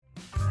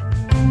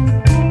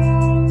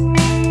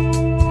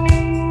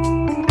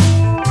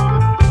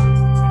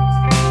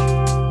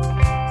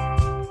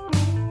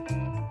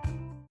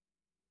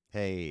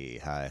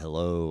Hi,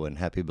 hello, and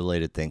happy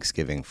belated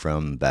Thanksgiving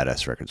from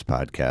Badass Records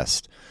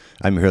Podcast.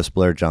 I'm your host,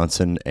 Blair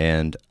Johnson,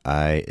 and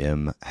I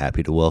am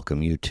happy to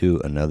welcome you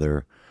to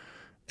another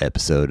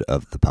episode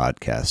of the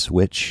podcast,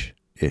 which,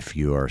 if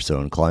you are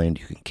so inclined,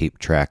 you can keep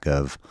track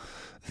of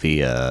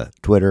via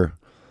Twitter,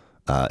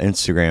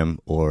 Instagram,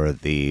 or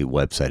the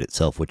website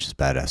itself, which is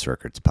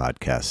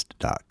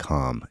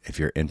badassrecordspodcast.com. If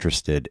you're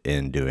interested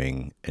in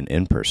doing an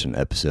in-person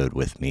episode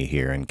with me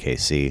here in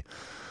KC,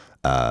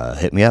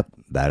 hit me up,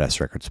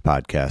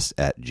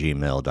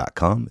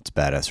 badassrecordspodcast@gmail.com. It's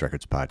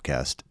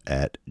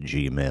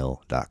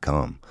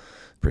badassrecordspodcast@gmail.com.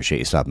 Appreciate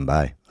you stopping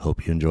by.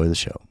 Hope you enjoy the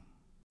show.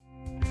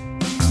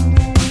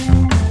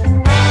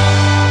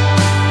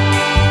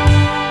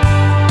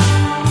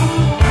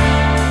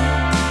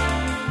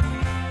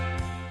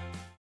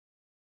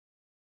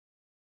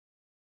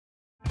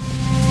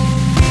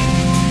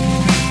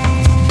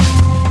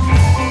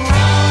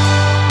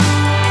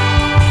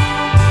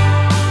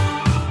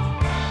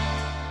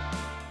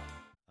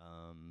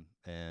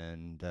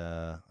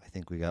 I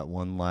think we got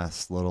one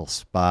last little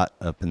spot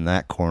up in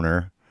that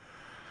corner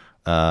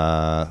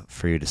for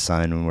you to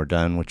sign when we're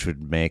done, which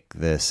would make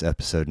this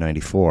episode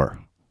 94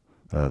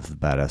 of the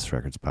Badass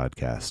Records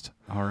Podcast.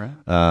 All right.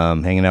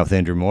 Hanging out with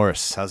Andrew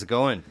Morris. How's it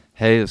going?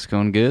 Hey, it's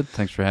going good.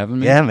 Thanks for having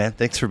me. Yeah, man.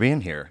 Thanks for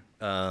being here.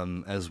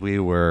 As we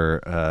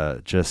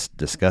were just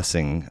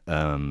discussing,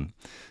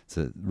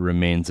 it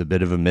remains a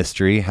bit of a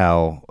mystery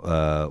how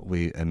I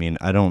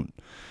don't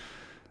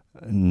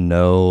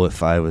know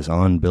if I was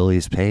on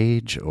Billy's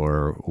page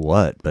or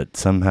what, but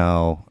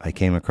somehow I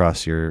came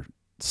across your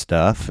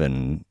stuff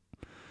and...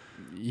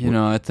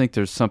 I think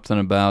there's something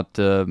about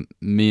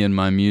me and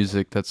my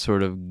music that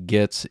sort of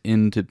gets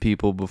into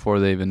people before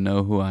they even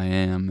know who I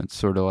am. It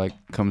sort of like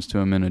comes to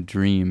them in a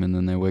dream, and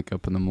then they wake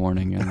up in the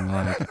morning and they're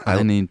like,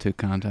 I need to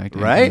contact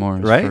Andrew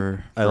Morris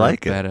for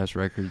Badass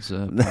Records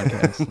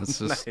podcast. It's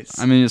just, nice.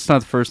 I mean, it's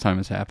not the first time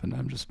it's happened.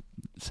 I'm just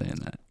saying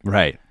that.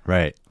 Right.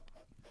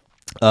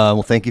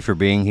 Well, thank you for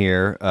being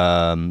here.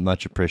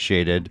 Much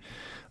appreciated.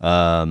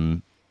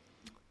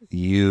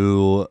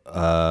 You,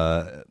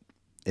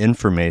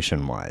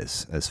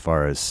 information-wise, as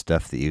far as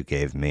stuff that you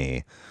gave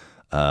me,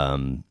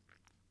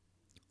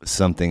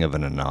 something of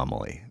an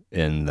anomaly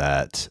in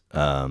that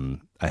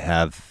I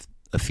have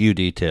a few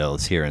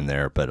details here and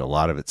there, but a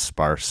lot of it's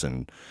sparse,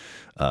 and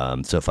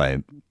so if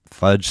I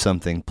fudge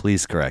something,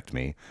 please correct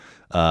me.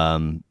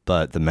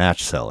 But the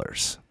Match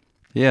Sellers.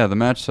 Yeah, the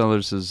Match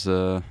Sellers is...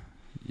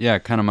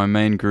 kind of my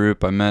main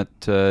group. I met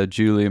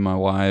Julie, my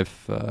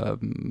wife,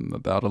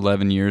 about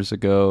 11 years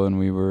ago, and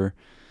we were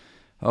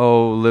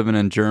living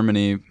in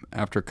Germany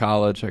after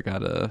college. I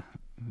got a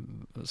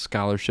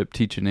scholarship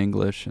teaching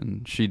English,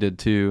 and she did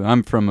too.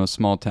 I'm from a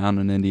small town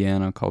in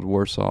Indiana called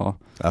Warsaw.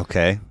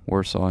 Okay.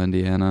 Warsaw,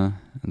 Indiana.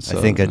 And so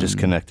I think I just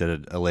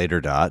connected a later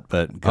dot,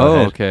 but go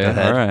ahead. Okay. Go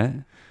ahead. All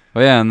right.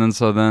 Well, yeah, and then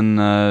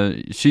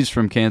she's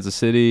from Kansas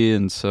City,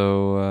 and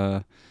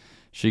so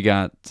she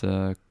got...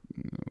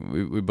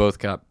 We both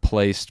got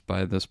placed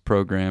by this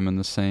program in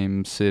the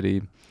same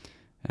city,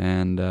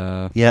 and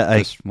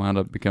just wound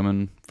up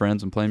becoming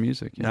friends and playing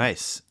music. Yeah.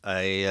 Nice.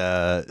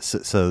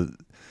 So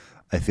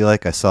I feel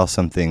like I saw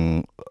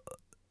something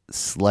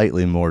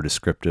slightly more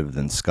descriptive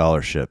than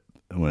scholarship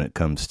when it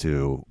comes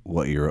to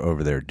what you're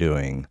over there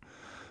doing,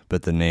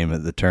 but the name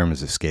of the term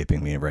is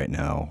escaping me right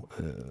now.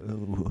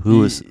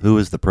 Who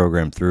is the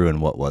program through,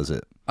 and what was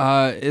it?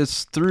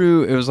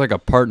 It was like a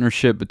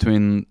partnership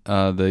between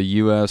the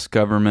U.S.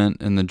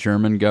 government and the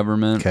German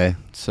government. Okay.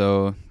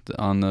 So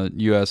on the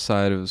U.S.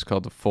 side, it was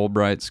called the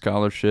Fulbright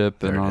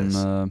Scholarship, and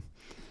on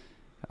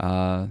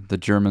the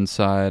German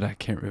side,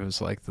 it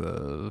was like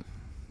the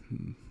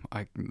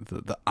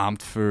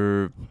Amt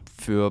für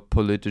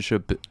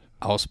politische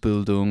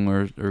Ausbildung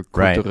or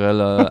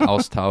kulturelle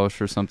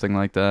Austausch or something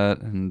like that,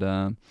 and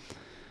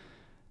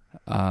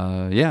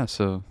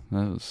so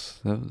that was.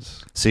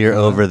 So you're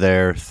over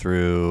there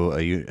through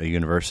a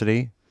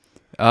university?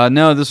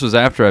 No, this was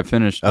after I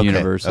finished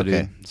university.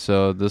 Okay.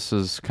 So this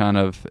is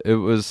it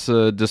was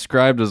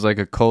described as like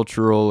a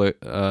cultural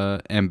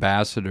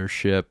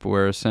ambassadorship,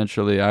 where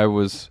essentially I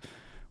was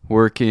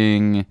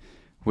working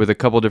with a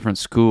couple different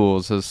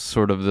schools as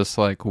sort of this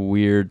like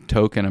weird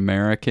token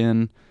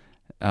American,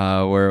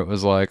 where it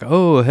was like,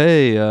 oh,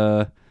 hey,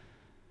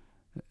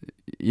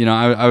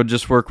 I would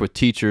just work with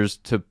teachers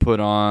to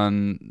put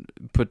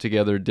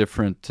together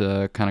different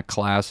kind of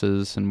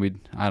classes, and we'd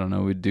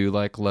do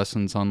like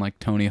lessons on like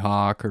Tony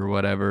Hawk or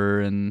whatever,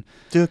 and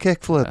do a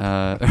kickflip,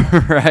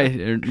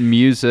 right,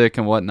 music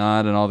and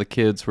whatnot. And all the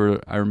kids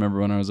I remember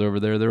when I was over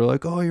there, they were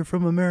like, "Oh, you're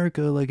from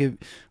America,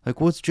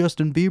 like what's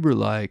Justin Bieber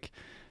like?"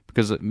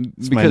 Because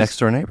my next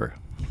door neighbor,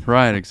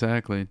 right?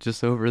 Exactly,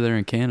 just over there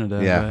in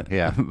Canada. Yeah.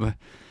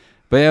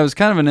 But yeah, it was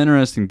kind of an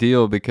interesting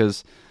deal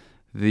because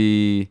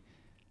the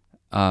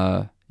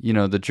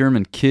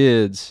German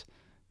kids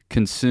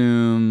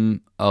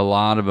consume a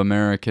lot of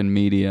American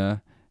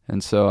media,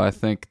 and so I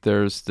think it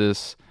was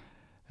this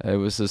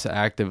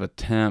active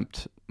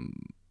attempt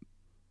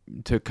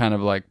to kind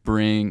of like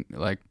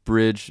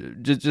bridge,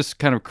 just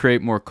kind of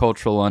create more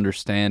cultural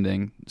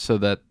understanding so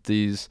that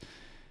these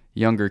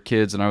younger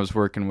kids, and I was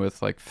working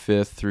with like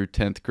 5th through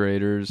 10th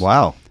graders.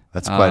 Wow,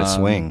 that's quite a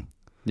swing.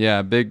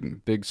 Yeah,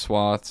 big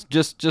swaths,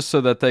 just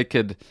so that they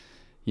could,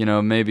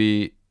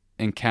 maybe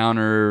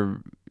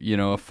encounter,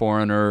 a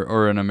foreigner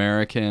or an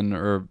American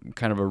or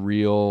kind of a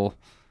real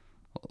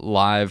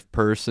live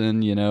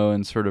person,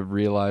 and sort of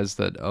realize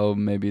that, oh,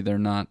 maybe they're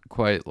not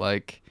quite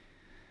like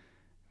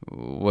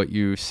what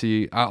you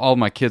see. All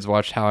my kids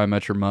watched How I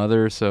Met Your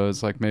Mother, so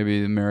it's like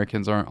maybe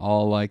Americans aren't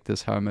all like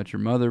this How I Met Your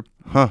Mother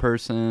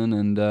person,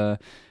 and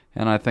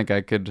I think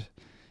I could,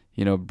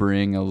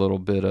 bring a little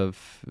bit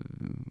of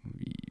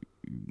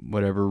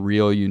whatever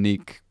real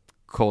unique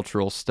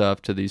cultural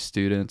stuff to these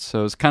students.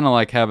 So it's kind of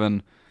like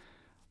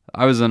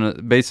I was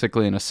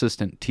basically an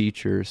assistant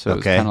teacher, so it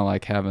was kind of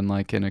like having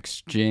like an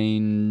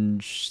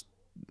exchange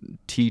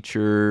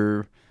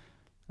teacher,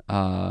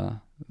 in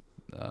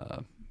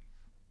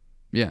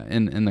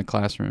the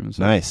classrooms.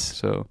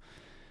 Nice.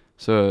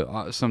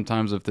 So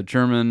sometimes if the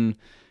German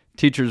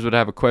teachers would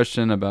have a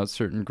question about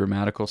certain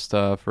grammatical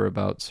stuff or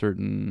about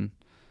certain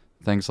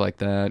things like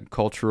that,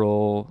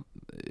 cultural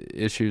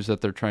issues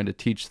that they're trying to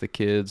teach the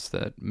kids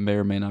that may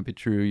or may not be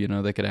true,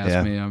 they could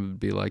ask me. I would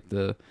be like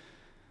I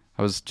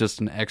was just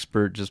an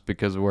expert just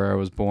because of where I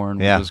was born,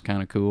 which was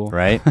kind of cool.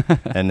 Right.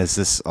 And is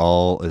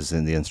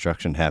the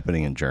instruction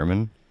happening in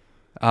German?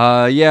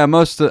 Yeah,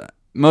 most of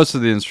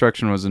the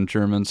instruction was in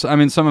German. So, I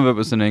mean, some of it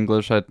was in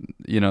English.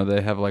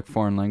 They have like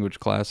foreign language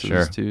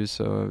classes too.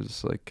 So I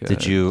was like,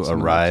 did you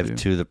arrive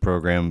to the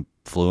program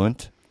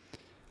fluent?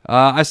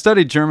 I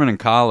studied German in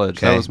college.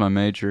 That was my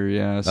major.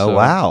 Yeah. So, oh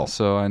wow!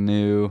 So I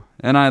knew,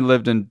 and I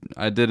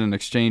did an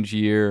exchange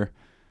year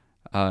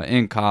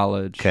in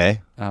college.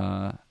 Okay.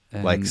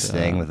 Like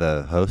staying with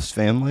a host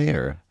family,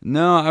 or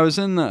no? I was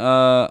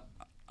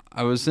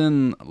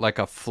in like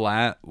a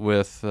flat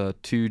with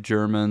 2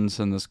 Germans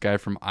and this guy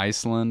from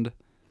Iceland.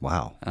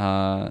 Wow.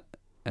 But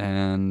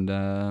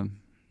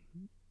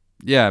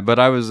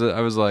I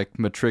was like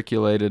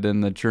matriculated in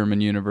the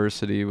German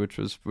university, which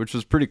was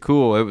pretty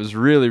cool. It was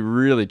really,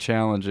 really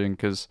challenging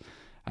because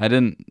I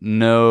didn't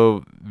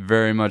know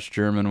very much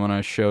German when I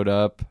showed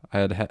up.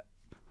 I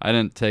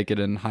didn't take it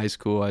in high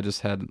school. I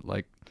just had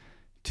like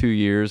 2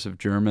 years of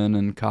German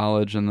in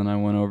college, and then I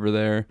went over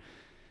there,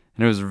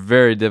 and it was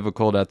very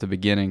difficult at the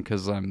beginning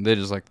because they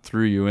just like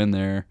threw you in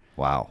there.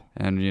 Wow.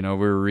 And we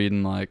were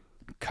reading like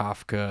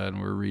Kafka,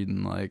 and we're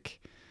reading like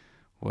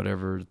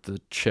whatever, the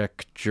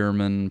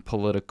Czech-German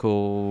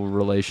political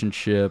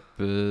relationship,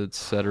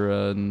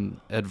 etc.,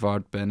 and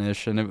Edvard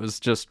Beneš, and it was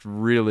just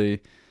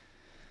really,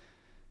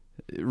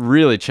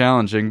 really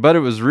challenging, but it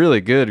was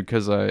really good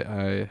because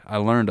I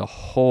learned a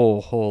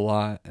whole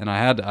lot, and I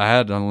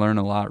had to learn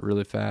a lot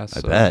really fast.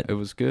 I bet. It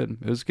was good.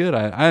 It was good.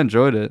 I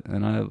enjoyed it,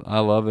 and I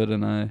love it,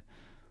 and I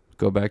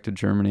go back to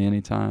Germany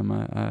anytime.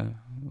 I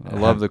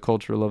love the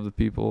culture, love the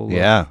people.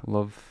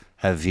 Love.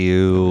 Have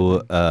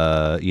you,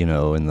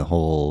 in the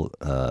whole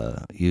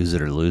use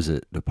it or lose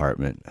it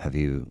department, have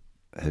you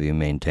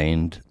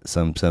maintained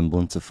some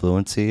semblance of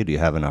fluency? Do you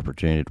have an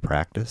opportunity to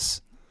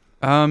practice?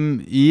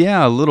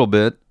 Yeah, a little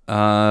bit.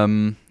 I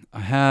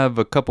have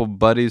a couple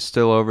buddies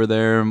still over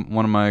there.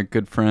 One of my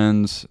good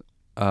friends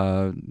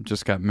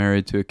just got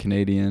married to a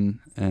Canadian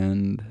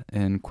and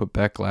in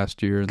Quebec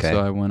last year, and so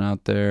I went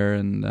out there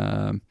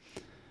and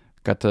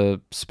got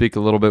to speak a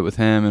little bit with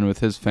him and with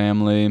his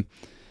family.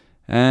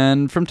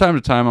 And from time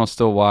to time, I'll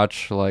still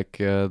watch like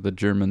the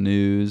German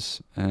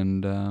news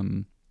and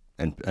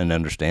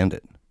understand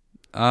it.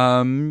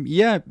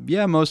 Yeah,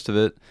 most of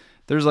it.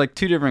 There's like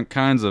 2 different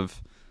kinds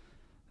of.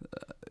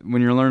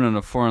 When you're learning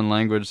a foreign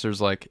language, there's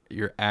like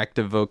your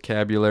active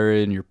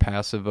vocabulary and your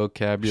passive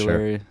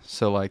vocabulary. Sure.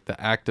 So like the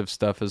active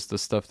stuff is the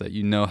stuff that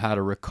you know how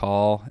to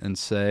recall and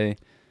say,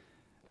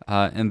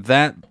 and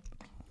that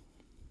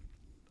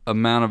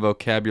amount of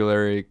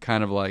vocabulary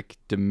kind of like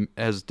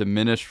has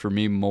diminished for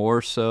me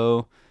more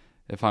so.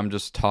 If I'm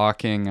just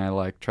talking, I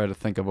like try to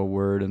think of a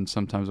word and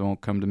sometimes it won't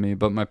come to me.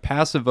 But my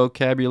passive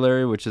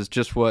vocabulary, which is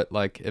just what,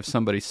 like if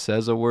somebody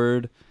says a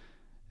word,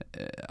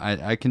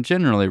 I can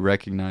generally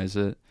recognize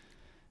it.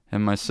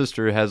 And my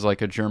sister has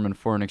like a German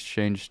foreign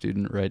exchange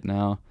student right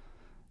now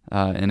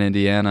in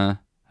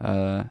Indiana,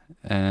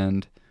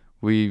 and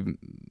we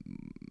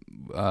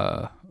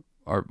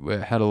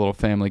had a little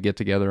family get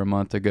together a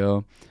month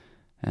ago,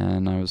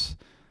 and I was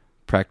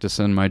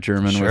practicing my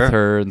German with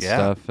her and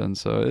stuff, and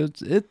so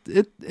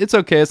it's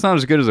okay. It's not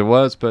as good as it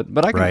was, but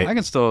I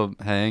can still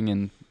hang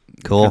and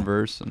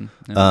converse. And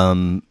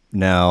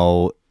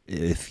now,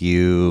 if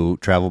you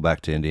travel back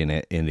to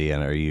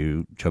Indiana, are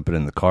you jumping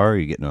in the car? Are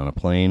you getting on a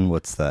plane?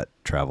 What's that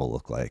travel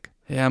look like?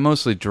 Yeah,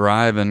 mostly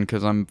driving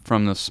because I'm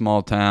from this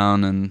small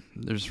town and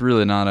there's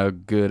really not a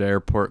good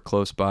airport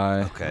close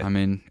by. Okay. I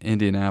mean,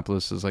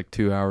 Indianapolis is like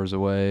 2 hours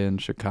away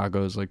and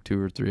Chicago is like 2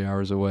 or 3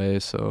 hours away.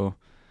 So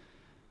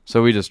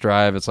So we just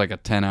drive. It's like a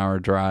 10-hour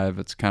drive.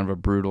 It's kind of a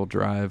brutal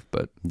drive,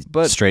 but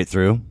straight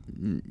through.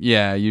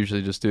 Yeah, I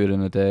usually just do it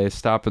in a day.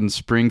 Stop in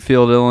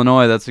Springfield,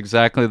 Illinois. That's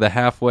exactly the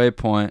halfway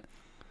point.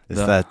 Is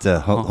that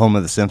home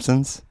of the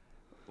Simpsons?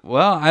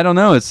 Well, I don't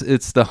know.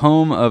 It's the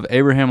home of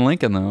Abraham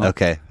Lincoln, though.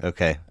 Okay.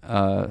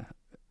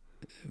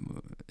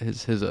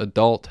 His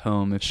adult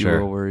home, if you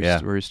will,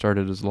 where he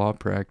started his law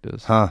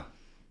practice. Huh.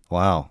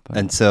 Wow.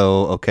 And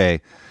so,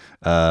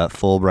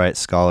 Fulbright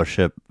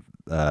scholarship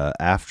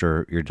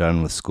after you're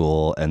done with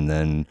school, and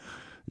then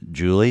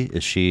Julie,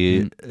 is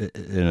she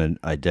in an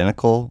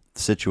identical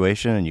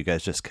situation and you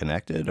guys just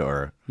connected,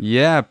 or?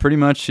 Yeah, pretty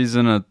much. She's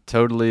in a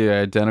totally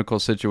identical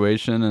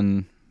situation,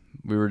 and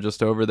we were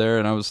just over there,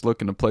 and I was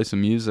looking to play some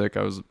music.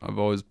 I've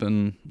always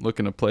been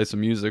looking to play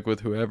some music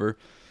with whoever,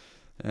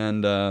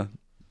 and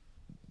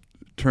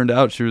turned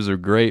out she was a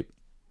great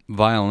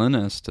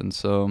violinist, and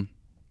so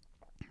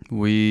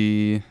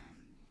we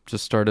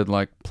just started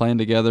like playing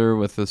together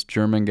with this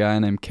German guy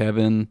named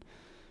Kevin,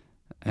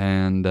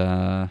 and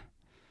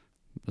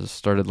just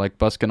started like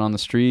busking on the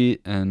street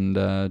and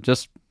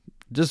just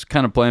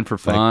kind of playing for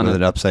fun. Like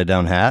with an upside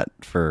down hat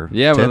for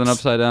tips? With an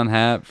upside down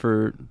hat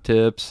for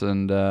tips,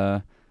 and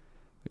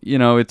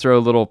we throw a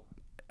little.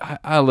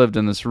 I lived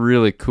in this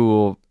really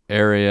cool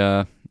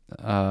area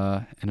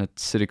in a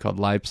city called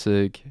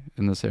Leipzig.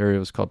 In this area, it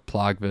was called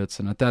Plagwitz,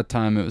 and at that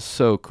time, it was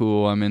so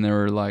cool. I mean, there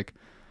were like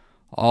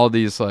all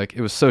these it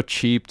was so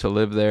cheap to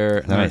live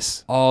there.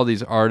 Nice. All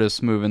these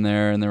artists moving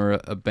there, and there were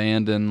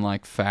abandoned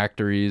like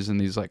factories and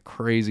these like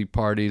crazy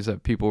parties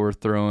that people were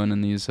throwing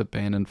in these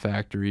abandoned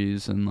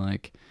factories. And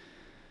like,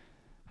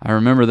 I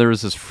remember there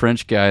was this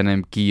French guy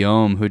named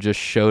Guillaume who just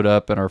showed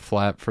up at our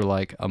flat for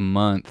like a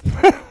month,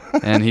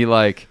 and he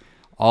like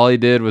all he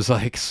did was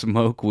like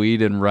smoke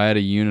weed and ride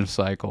a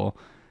unicycle,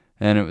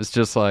 and it was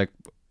just like,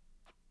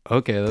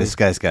 okay, this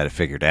guy's got it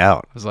figured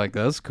out. I was like,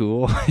 that's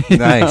cool.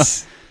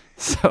 Nice.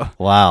 So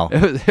wow,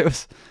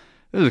 it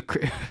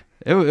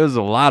was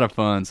a lot of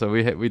fun. So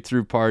we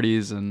threw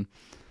parties and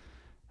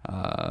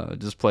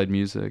just played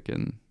music,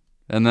 and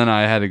then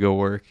I had to go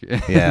work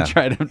and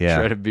try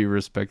to be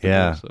respectable.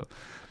 Yeah. So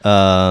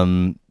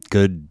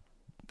good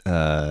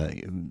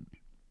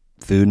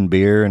food and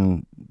beer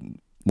and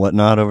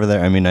whatnot over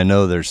there. I mean, I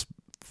know there's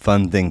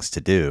fun things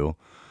to do,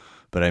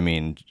 but I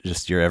mean,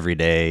 just your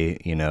everyday,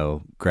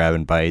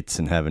 grabbing bites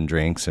and having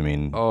drinks. I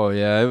mean, oh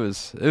yeah, it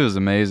was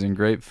amazing.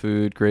 Great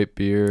food, great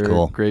beer,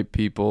 cool. Great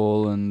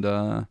people, and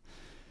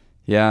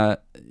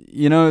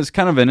it's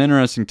kind of an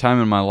interesting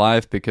time in my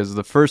life because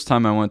the first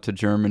time I went to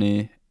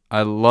Germany,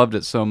 I loved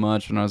it so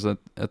much when I was at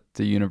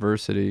the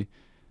university.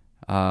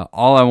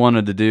 All I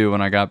wanted to do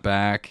when I got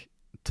back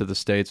to the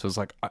States was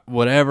like,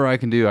 whatever I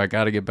can do, I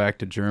got to get back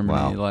to Germany.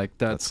 Wow. Like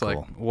that's cool.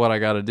 like what I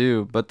got to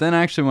do. But then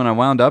actually, when I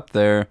wound up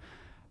there,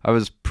 I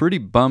was pretty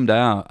bummed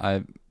out.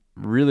 I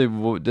really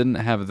didn't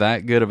have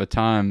that good of a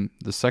time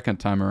the second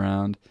time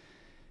around.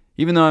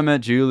 Even though I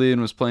met Julie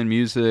and was playing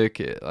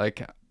music, it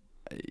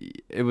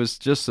was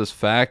just this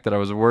fact that I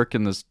was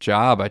working this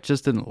job I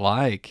just didn't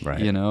like, right.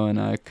 And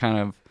I kind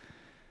of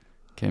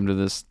came to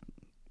this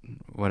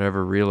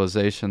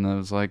realization that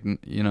was like,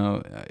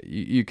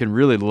 you can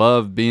really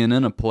love being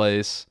in a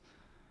place,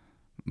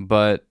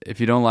 but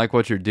if you don't like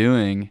what you're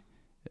doing,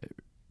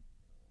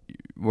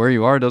 where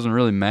you are doesn't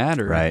really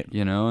matter, right?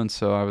 And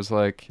so I was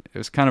like, it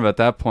was kind of at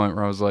that point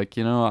where I was like,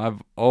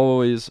 I've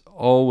always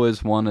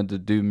wanted to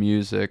do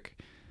music,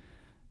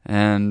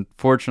 and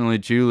fortunately,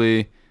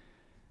 Julie,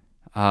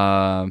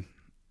 was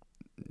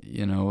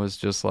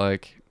just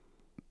like,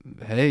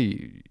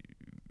 hey,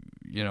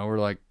 we're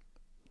like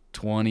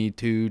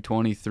 22,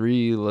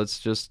 23, let's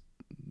just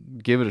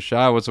give it a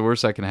shot. What's the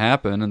worst that can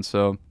happen? And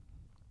so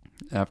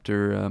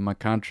after my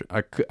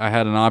contract, I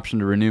had an option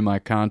to renew my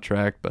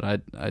contract, but I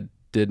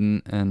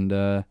didn't, and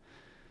I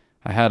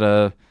had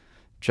a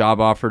job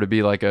offer to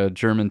be like a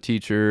German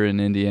teacher in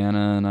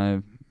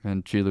Indiana,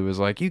 and Julie was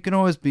like, you can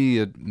always be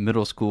a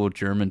middle school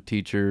German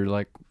teacher,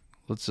 like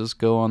let's just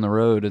go on the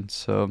road. And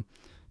so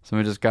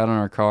we just got in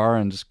our car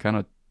and just kind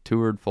of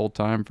toured full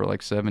time for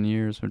like 7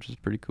 years, which is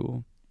pretty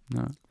cool.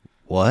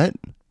 What?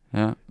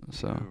 Yeah.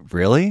 So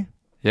really?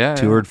 Yeah.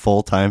 Toured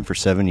full time for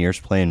 7 years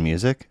playing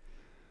music?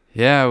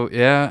 Yeah.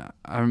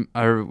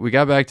 We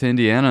got back to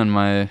Indiana, and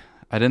I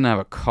didn't have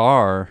a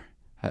car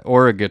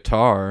or a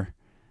guitar,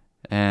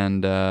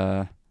 and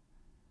my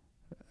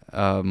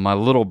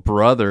little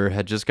brother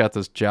had just got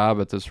this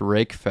job at this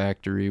rake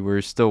factory where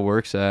he still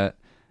works at,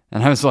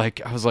 and I was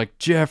like,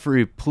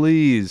 Jeffrey,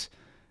 please,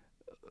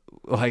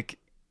 like,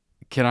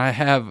 can I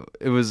have?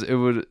 It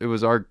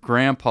was our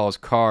grandpa's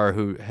car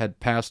who had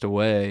passed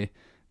away.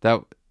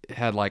 That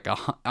had like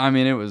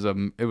it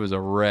was a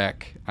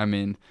wreck.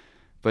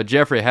 But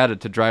Jeffrey had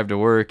it to drive to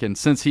work, and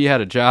since he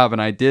had a job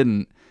and I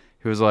didn't,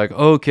 he was like,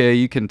 okay,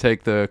 you can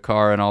take the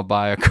car and I'll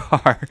buy a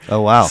car.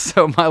 Oh, wow.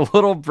 So my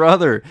little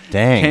brother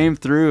came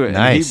through, and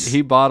nice.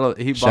 he bought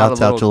a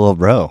Shouts out to little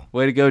bro.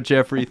 Way to go,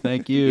 Jeffrey.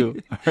 Thank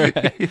you.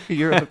 Right.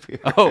 You're up here.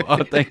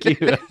 Oh, thank you.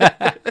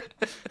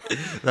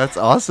 That's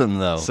awesome,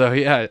 though.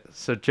 So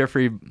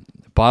Jeffrey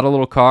bought a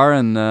little car,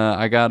 and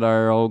I got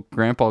our old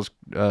grandpa's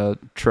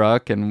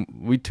truck, and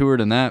we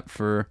toured in that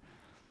for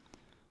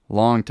a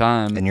long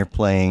time. And you're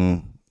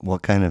playing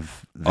what kind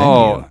of venue?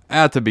 Oh,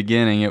 at the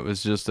beginning, it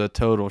was just a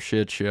total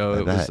shit show.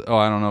 I bet.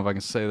 I don't know if I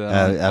can say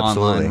that on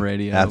absolutely. online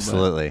radio.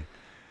 Absolutely.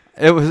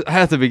 It was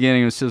at the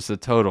beginning. It was just a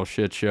total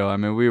shit show. I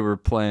mean, we were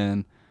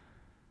playing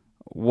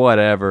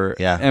whatever.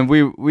 Yeah. And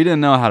we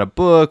didn't know how to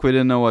book. We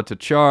didn't know what to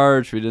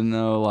charge. We didn't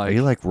know like. Are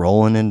you like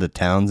rolling into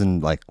towns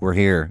and like, we're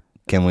here?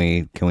 Can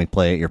we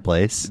play at your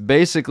place?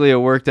 Basically, it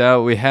worked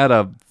out. We had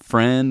a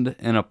friend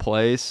in a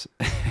place,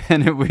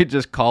 and we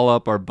just call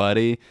up our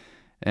buddy,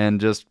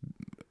 and just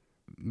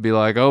be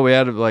like, oh, we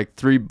had like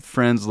 3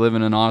 friends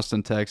living in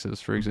Austin, Texas,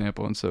 for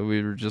example. And so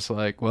we were just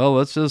like, well,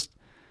 let's just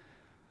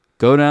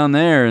go down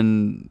there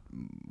and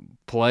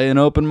play an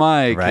open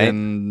mic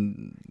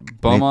and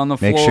bum on the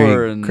floor. Make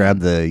sure you and grab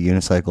the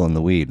unicycle and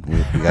the weed.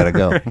 We got to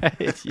go.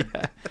 Right,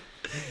 yeah.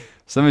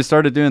 So we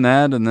started doing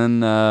that, and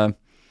then,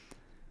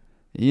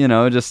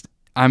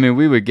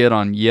 we would get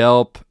on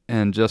Yelp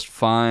and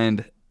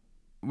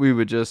we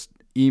would just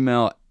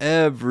email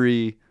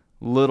every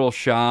little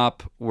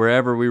shop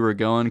wherever we were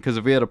going, because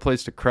if we had a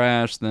place to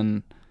crash,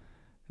 then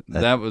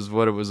that was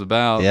what it was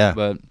about. Yeah.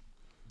 But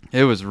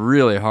it was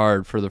really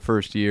hard for the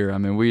first year. I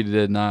mean, we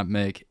did not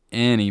make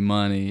any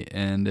money,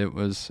 and it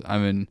was,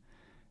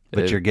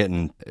 But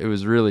it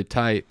was really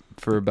tight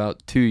for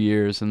about 2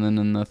 years, and then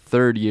in the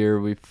 3rd year,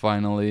 we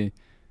finally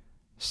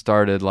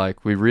started,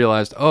 like, we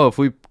realized, if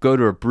we go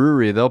to a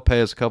brewery, they'll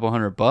pay us a couple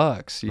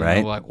 $100. You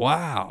know, like,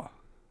 wow.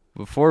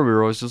 Before we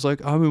were always just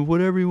like,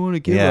 whatever you want to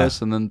give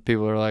us, and then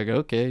people are like,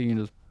 okay, you can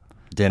just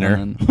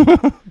dinner.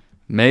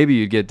 Maybe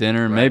you get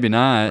dinner, maybe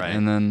not, Right.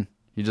 and then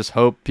you just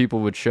hope people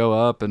would show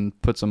up and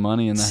put some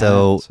money in the hat.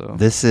 So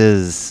this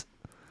is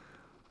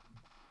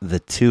the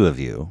 2 of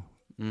you.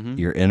 Mm-hmm.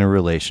 You're in a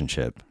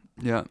relationship.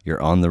 Yeah.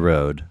 You're on the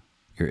road.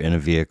 You're in a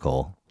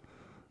vehicle,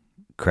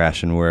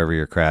 crashing wherever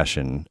you're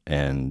crashing,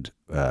 and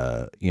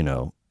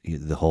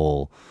the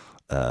whole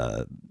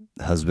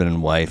husband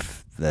and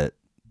wife that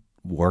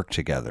work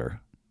together.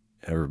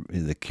 Or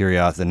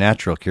the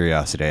natural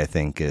curiosity, I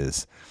think,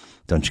 is,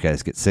 don't you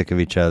guys get sick of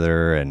each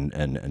other,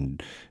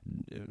 and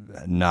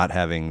not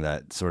having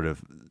that sort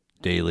of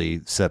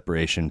daily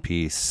separation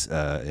piece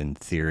in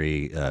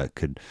theory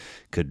could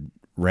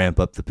ramp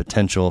up the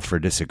potential for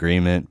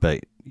disagreement,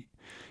 but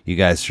you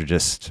guys are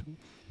just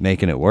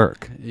making it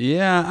work.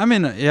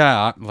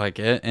 Yeah, like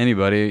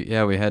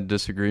anybody, we had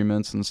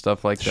disagreements and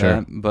stuff like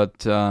that,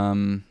 but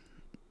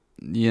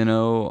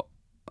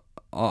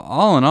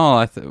all in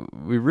all,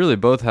 we really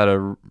both had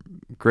a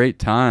great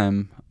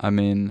time. I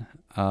mean,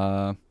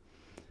 I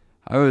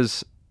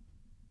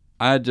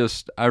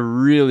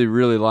really,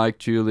 really like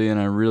Julie, and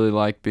I really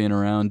like being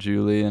around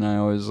Julie, and I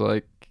always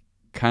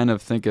kind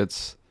of think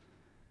it's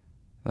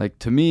like,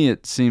 to me,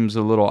 it seems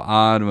a little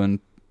odd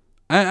when,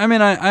 I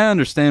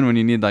understand when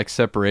you need like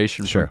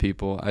separation from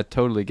people. I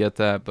totally get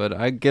that, but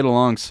we get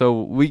along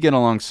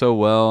so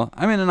well.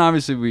 I mean, and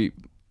obviously we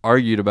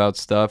argued about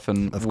stuff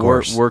and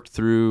worked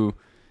through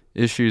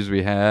issues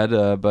we had,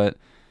 but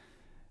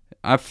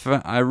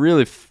I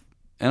really,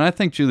 and I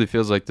think Julie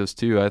feels like this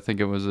too. I think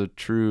it was a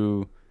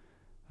true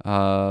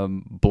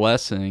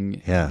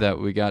blessing that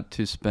we got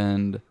to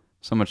spend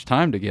so much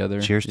time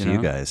together. Cheers to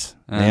you guys.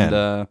 And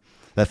man,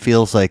 that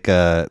feels like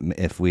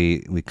if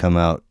we come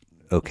out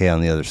okay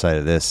on the other side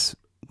of this,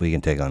 we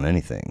can take on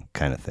anything,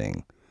 kind of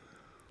thing.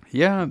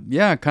 Yeah,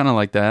 kind of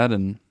like that.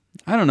 And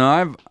I don't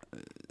know,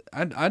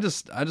 I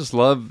just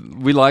love,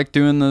 we like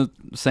doing the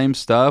same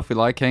stuff. We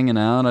like hanging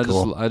out. I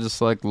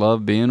just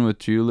love being with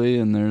Julie,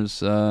 and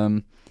there's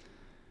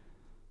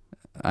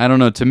I don't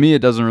know, to me it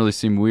doesn't really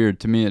seem weird.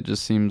 To me it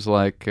just seems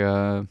like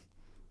this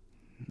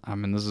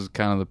is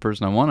kind of the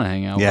person I want to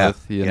hang out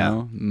with, you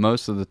know,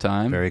 most of the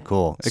time. Very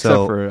cool. Except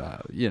for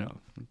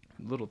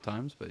little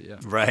times, but yeah.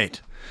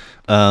 Right.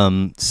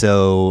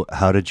 So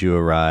how did you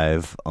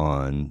arrive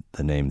on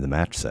the name The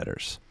Match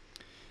Setters?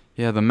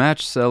 Yeah, the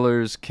Match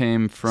Sellers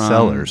came from...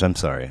 Sellers, I'm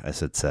sorry. I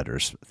said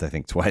Setters, I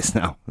think twice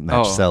now.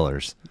 Match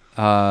Sellers.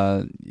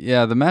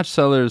 The Match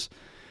Sellers,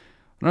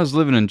 when I was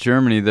living in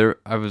Germany,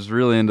 I was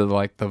really into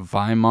like the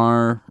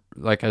Weimar,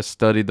 like I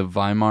studied the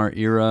Weimar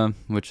era,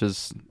 which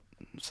is,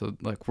 so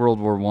like World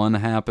War I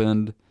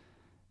happened,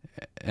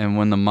 and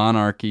when the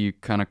monarchy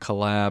kind of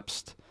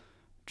collapsed,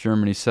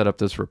 Germany set up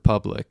this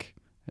republic,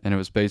 and it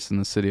was based in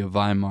the city of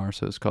Weimar,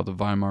 so it's called the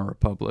Weimar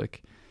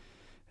Republic.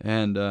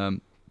 And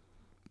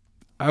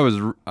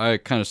I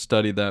kind of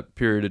studied that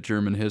period of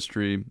German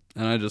history,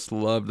 and I just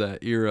loved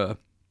that era.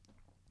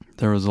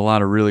 There was a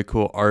lot of really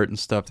cool art and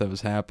stuff that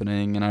was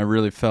happening, and I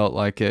really felt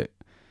like it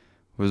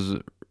was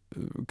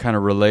kind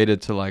of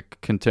related to like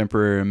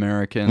contemporary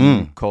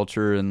American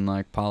culture and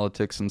like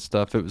politics and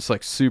stuff. It was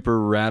like super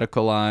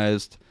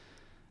radicalized.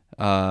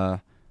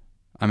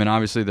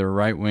 Obviously there were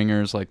right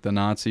wingers like the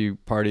Nazi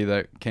party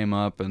that came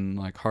up, and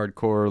like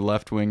hardcore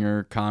left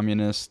winger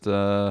communist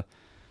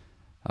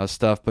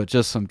stuff, but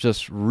just some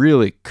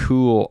really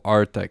cool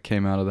art that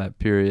came out of that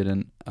period.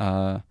 And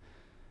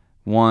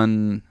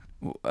one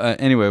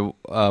Anyway,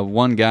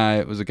 one guy,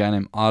 it was a guy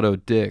named Otto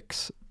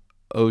Dix,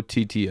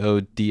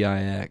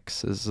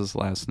 Ottodix is his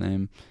last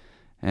name,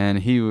 and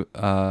he,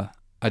 I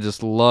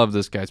just love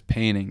this guy's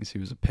paintings. He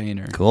was a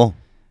painter. Cool.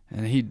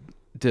 And he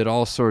did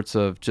all sorts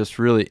of just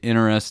really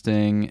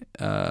interesting,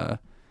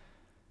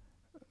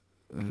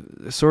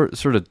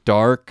 sort of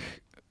dark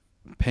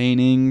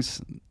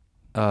paintings,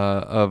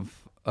 of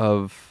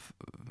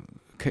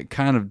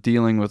kind of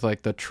dealing with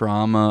like the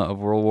trauma of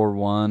World War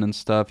I and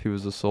stuff. He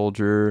was a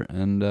soldier,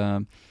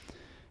 and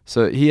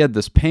so he had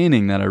this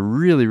painting that I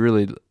really,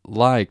 really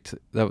liked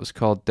that was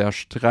called Der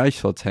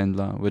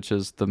Streichholzhändler, which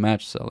is the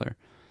match seller.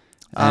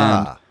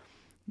 And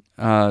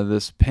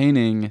this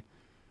painting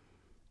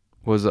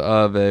was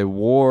of a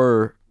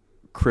war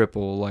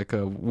cripple, like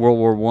a World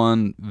War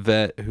I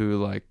vet who,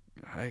 like,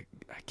 I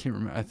can't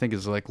remember, I think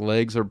his like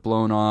legs are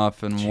blown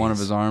off and one of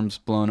his arms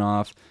blown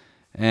off,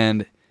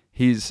 and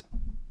he's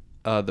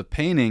the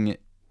painting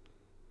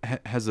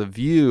has a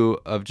view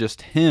of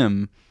just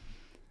him,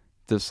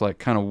 this like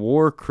kind of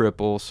war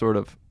cripple, sort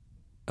of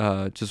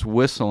just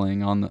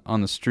whistling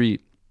on the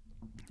street,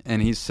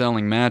 and he's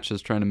selling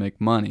matches, trying to make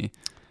money.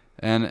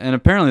 And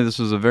apparently this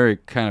was a very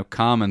kind of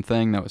common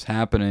thing that was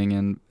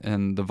happening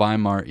in the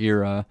Weimar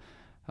era.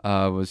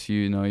 Was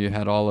you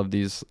had all of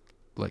these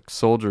like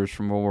soldiers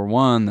from World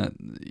War I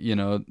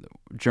that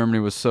Germany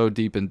was so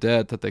deep in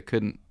debt that they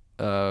couldn't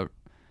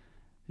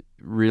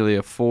really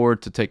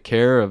afford to take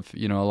care of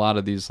a lot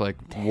of these like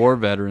war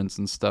veterans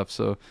and stuff.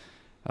 So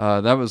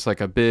that was like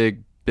a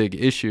big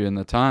issue in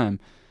the time.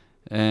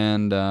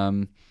 And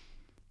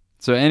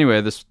so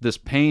anyway, this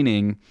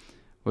painting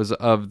was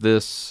of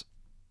this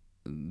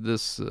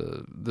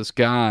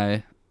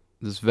guy,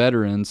 this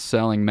veteran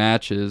selling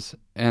matches,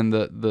 and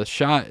the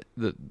shot,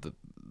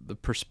 the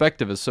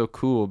perspective is so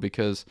cool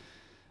because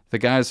the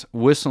guy's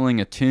whistling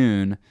a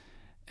tune,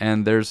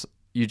 and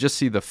you just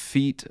see the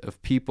feet of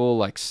people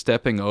like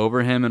stepping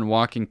over him and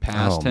walking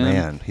past him. Oh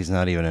man, he's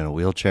not even in a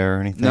wheelchair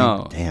or anything.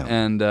 No,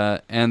 damn.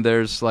 And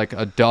there's like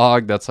a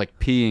dog that's like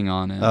peeing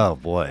on him. Oh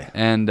boy.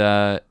 And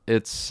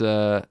it's.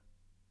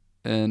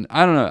 And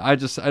I don't know. I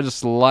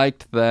just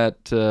liked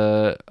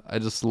that. I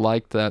just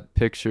liked that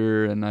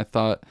picture, and I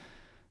thought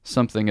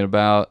something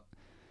about.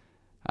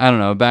 I don't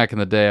know. Back in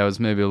the day, I was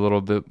maybe a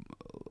little bit,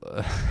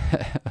 a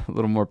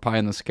little more pie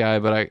in the sky,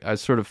 but I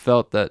sort of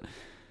felt that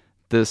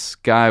this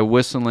guy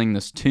whistling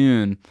this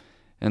tune,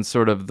 and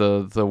sort of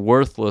the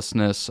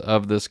worthlessness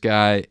of this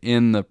guy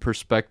in the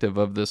perspective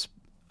of this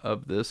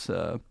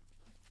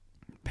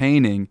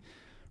painting,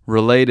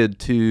 related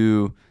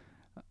to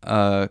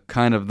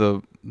kind of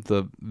the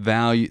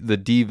value, the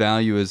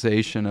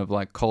devaluation of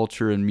like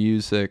culture and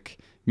music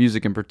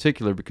in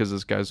particular, because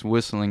this guy's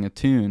whistling a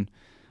tune.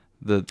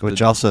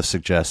 Which also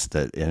suggests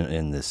that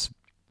in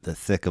the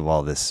thick of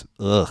all this,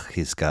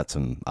 he's got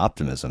some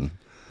optimism.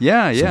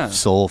 Yeah. Some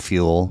soul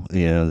fuel,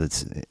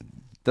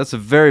 that's a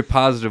very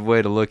positive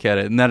way to look at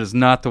it, and that is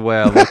not the way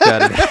I looked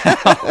at it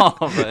at all,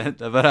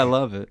 but I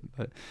love it.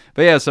 But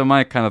yeah, so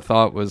my kind of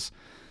thought was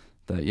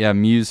that, yeah,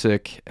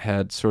 music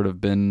had sort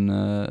of been,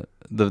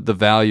 the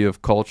value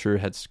of culture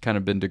had kind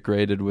of been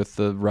degraded with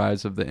the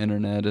rise of the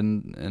internet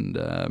and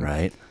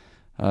right.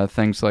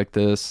 Things like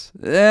this.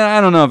 I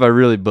don't know if I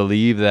really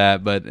believe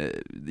that, but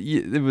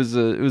it was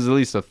at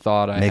least a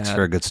thought I had. Makes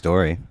for a good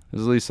story. It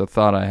was at least a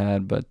thought I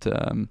had, but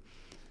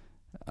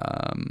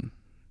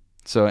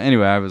so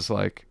anyway, I was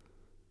like,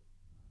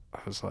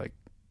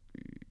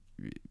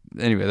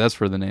 anyway, that's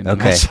where the name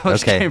okay.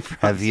 came from.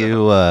 Have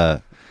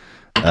you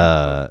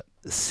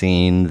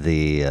seen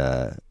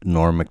the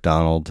Norm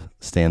Macdonald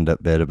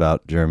stand-up bit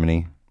about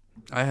Germany?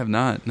 I have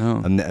not,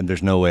 no. And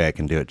there's no way I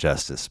can do it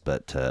justice,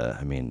 but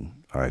I mean,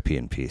 R.I.P.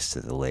 in peace to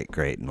the late,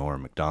 great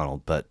Norm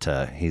Macdonald. But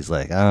he's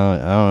like, I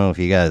don't know if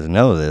you guys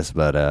know this,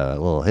 but a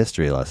little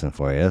history lesson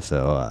for you.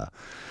 So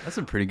that's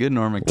a pretty good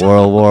Norm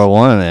Macdonald. World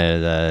War I,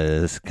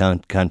 this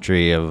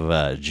country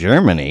of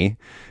Germany,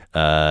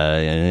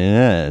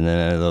 and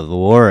then the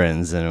war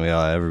ends, and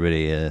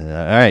everybody, all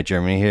right,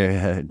 Germany,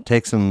 here,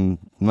 take some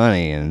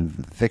money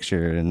and fix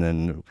and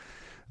then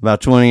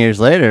about 20 years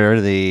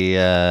later,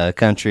 the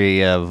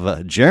country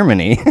of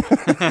Germany, and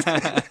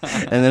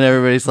then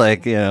everybody's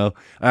like, all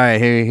right,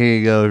 here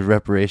you go,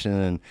 reparation,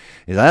 and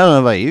he's like, I don't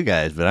know about you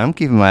guys, but I'm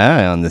keeping my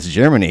eye on this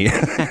Germany.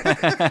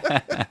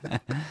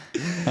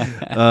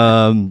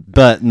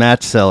 But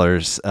Match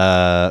Sellers,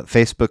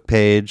 Facebook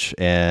page,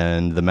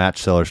 and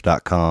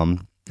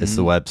thematchsellers.com is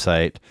the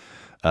website,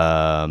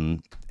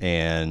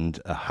 and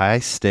a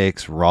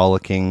high-stakes,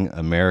 rollicking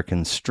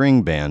American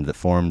string band that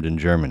formed in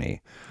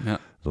Germany. Yeah.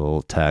 The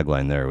little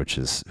tagline there, which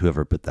is,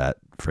 whoever put that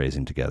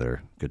phrasing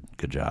together,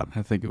 good job.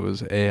 I think it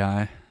was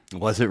AI.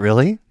 Was it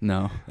really?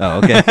 No. Oh,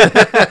 okay.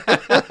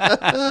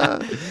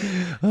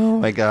 Oh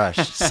my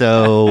gosh.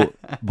 So,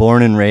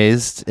 born and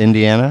raised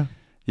Indiana?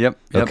 Yep.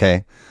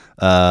 Okay.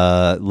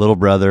 Little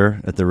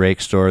brother at the rake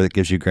store that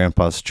gives you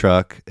grandpa's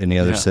truck. Any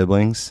other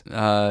siblings?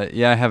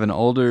 Yeah, I have an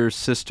older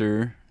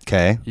sister.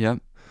 Okay. Yep.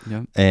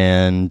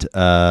 And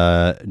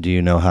do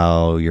you know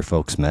how your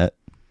folks met?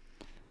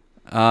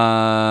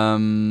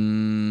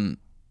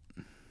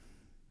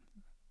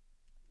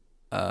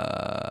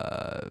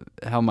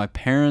 how my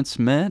parents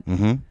met.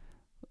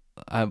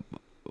 Mm-hmm.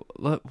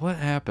 What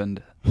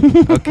happened?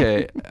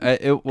 Okay,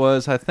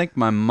 I think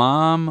my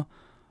mom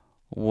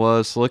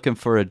was looking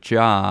for a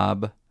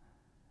job,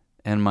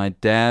 and my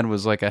dad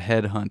was like a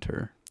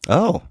headhunter.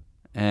 Oh.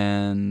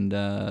 And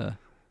I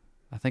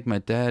think my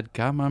dad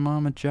got my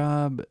mom a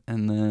job,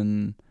 and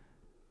then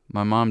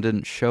my mom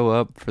didn't show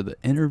up for the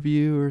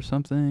interview or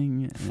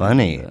something.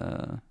 Funny.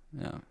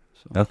 Yeah.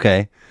 So.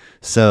 Okay.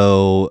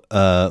 So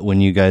when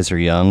you guys are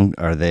young,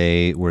 were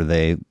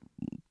they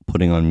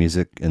putting on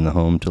music in the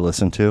home to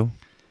listen to?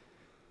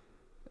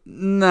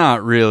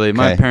 Not really. Okay.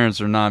 My parents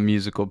are not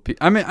musical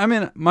people. I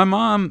mean, my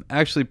mom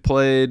actually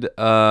played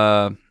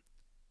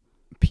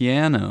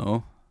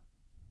piano,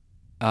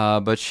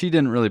 but she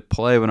didn't really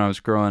play when I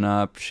was growing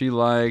up. She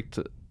liked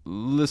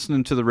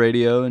listening to the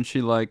radio, and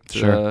she liked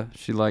listening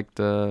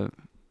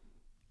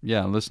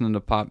to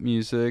pop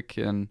music.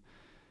 And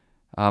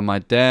my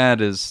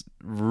dad is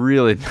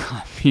really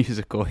not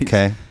musical.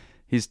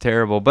 He's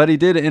terrible, but he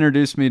did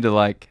introduce me to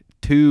like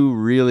 2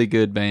 really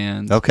good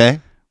bands. Okay.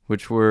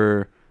 Which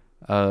were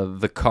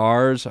the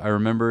Cars. I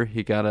remember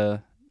he got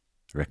a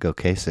Rick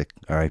Ocasek,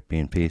 R.I.P.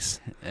 in peace,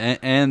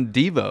 and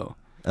Devo.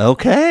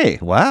 Okay,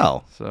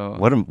 wow. So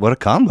what a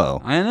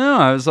combo. I know.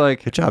 I was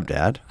like, good job,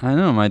 Dad. I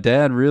know. My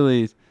dad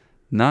really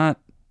not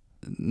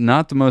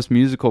the most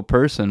musical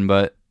person,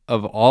 but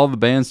of all the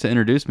bands to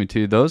introduce me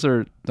to, those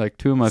are like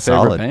 2 of my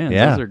favorite bands.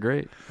 Yeah. Those are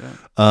great.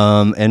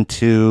 Yeah. And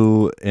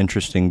 2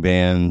 interesting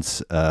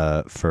bands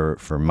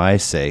for my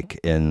sake,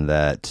 in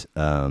that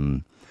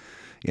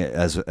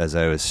as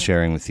I was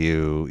sharing with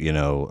you,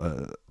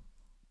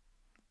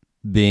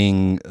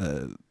 being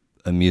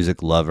a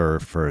music lover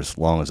for as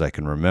long as I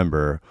can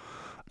remember,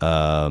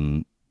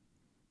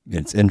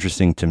 it's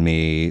interesting to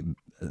me,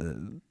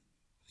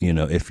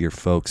 if your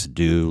folks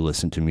do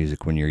listen to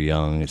music when you're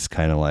young, it's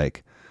kind of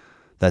like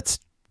that's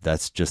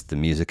just the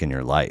music in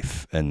your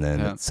life, and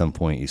then at some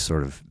point you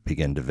sort of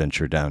begin to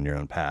venture down your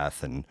own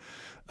path and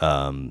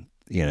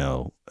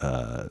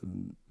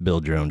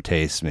build your own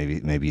tastes.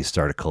 Maybe you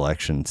start a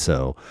collection.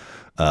 So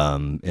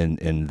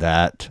in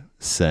that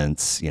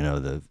sense,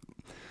 the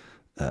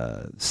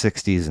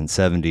 60s and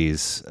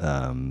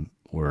 70s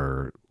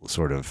were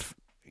sort of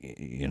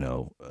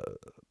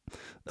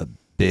a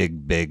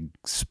big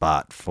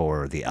spot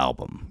for the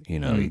album.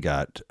 You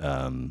got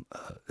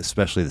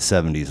especially the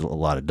 70s, a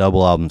lot of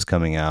double albums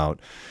coming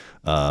out.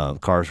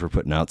 Cars were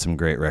putting out some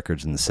great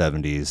records in the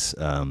 70s,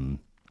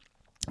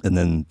 and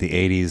then the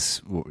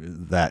 80s,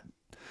 that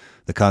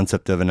the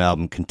concept of an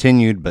album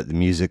continued, but the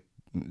music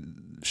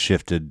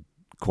shifted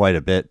quite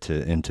a bit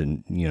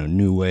into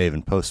new wave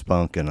and post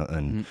punk and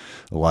a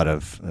lot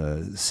of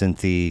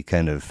synthy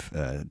kind of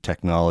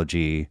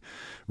technology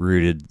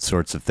rooted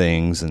sorts of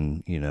things,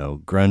 and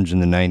grunge in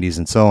the 90s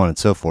and so on and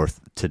so forth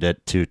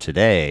to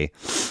today.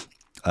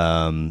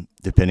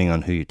 Depending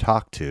on who you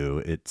talk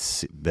to,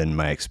 it's been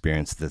my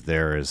experience that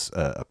there is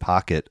a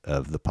pocket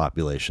of the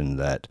population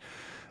that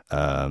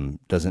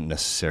doesn't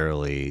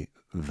necessarily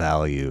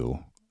value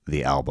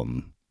the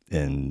album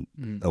in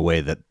a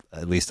way that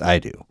at least I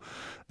do.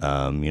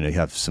 You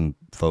have some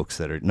folks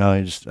that are,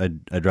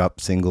 I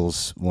drop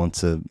singles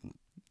once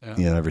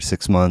every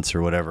 6 months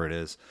or whatever it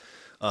is.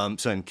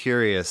 So I'm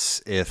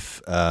curious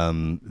if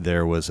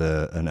there was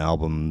an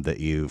album that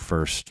you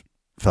first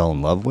fell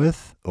in love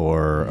with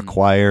or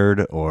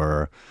acquired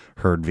or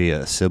heard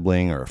via a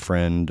sibling or a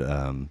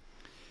friend.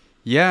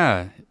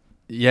 Yeah.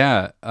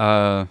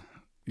 When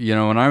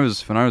I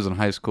was in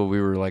high school,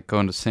 we were like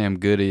going to Sam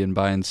Goody and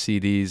buying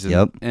CDs.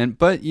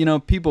 But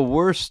people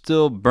were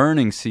still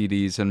burning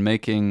CDs and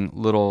making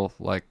little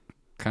like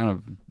kind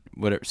of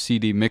whatever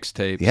CD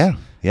mixtapes. Yeah.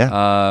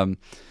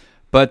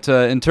 But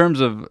in terms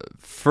of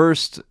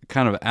first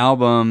kind of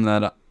album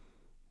that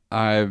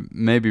I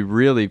maybe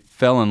really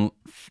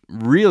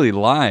really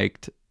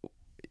liked,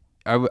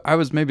 I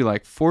was maybe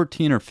like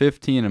 14 or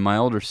 15, and my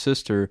older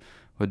sister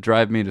would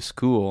drive me to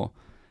school,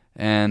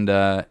 and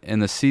in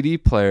the CD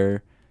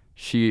player,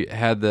 she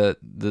had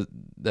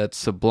that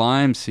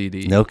Sublime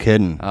CD. No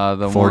kidding.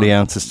 The 40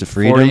 Ounces to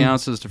Freedom. 40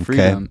 Ounces to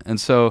Freedom.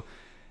 Okay.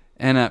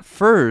 And at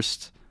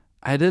first,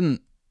 I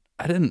didn't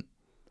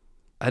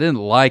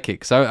like it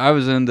because I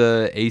was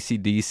into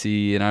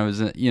AC/DC, and I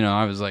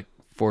was like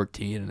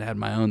 14 and had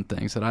my own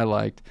things that I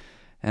liked.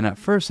 And at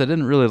first I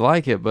didn't really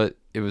like it, but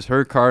it was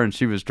her car and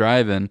she was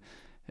driving,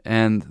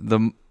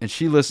 and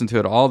she listened to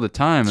it all the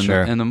time. And,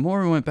 sure. And the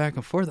more we went back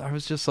and forth, I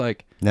was just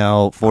like,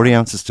 now 40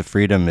 Ounces to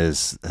Freedom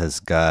has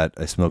got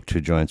I Smoked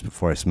 2 Joints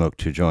Before I Smoked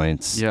 2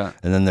 Joints. Yeah.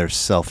 And then there's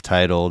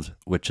Self-Titled,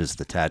 which is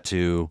the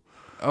tattoo.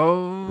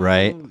 Oh.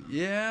 Right?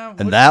 Yeah.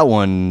 And that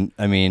one,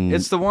 I mean,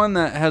 it's the one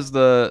that has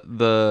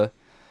the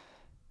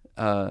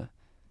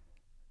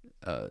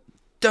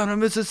down in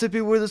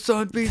Mississippi where the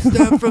sun beats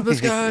down from the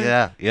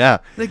sky. Yeah.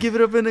 They give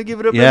it up and they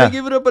give it up and they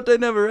give it up, but they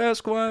never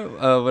ask why.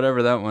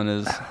 Whatever that one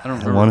is. I don't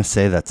remember. I want to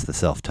say that's the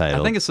Self-Titled.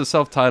 I think it's the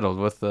Self-Titled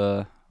with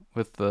the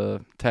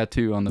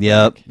tattoo on the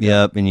back.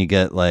 Yep. And you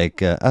get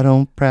like, I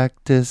don't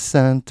practice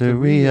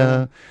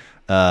Santeria.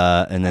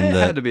 And then It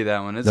had to be that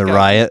one. It's the got-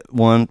 Riot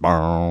one.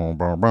 Bow,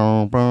 bow,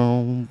 bow,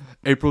 bow.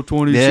 April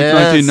 26, Yes,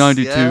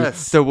 1992.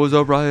 yes. There was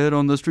a riot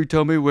on the street.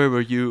 Tell me, where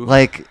were you?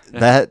 Like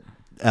that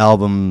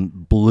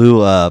album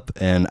blew up,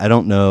 and I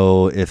don't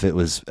know if it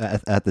was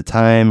at the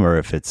time or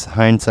if it's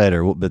hindsight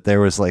but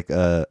there was like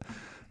people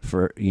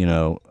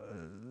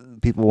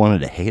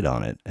wanted to hate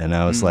on it, and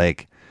I was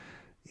like,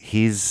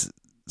 he's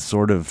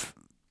sort of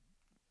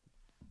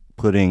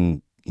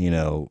putting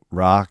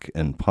rock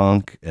and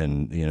punk,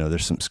 and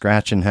there's some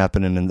scratching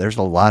happening, and there's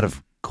a lot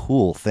of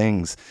cool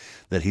things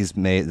that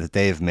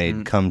they've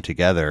made come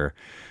together.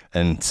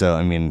 And so,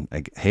 I mean,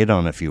 I hate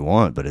on it if you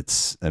want, but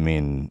it's a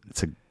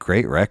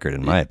great record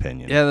in my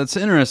opinion. Yeah, that's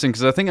interesting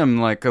because I think I'm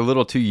like a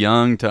little too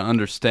young to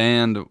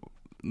understand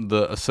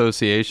the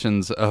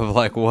associations of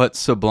like what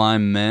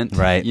Sublime meant.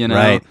 Right,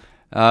 Right.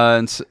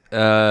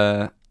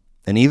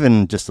 And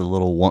even just a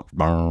little one,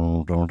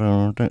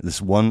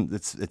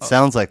 it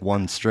sounds like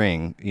one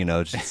string,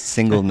 just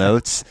single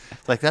notes.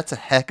 It's like, that's a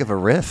heck of a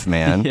riff,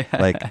 man. Yeah.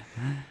 Like,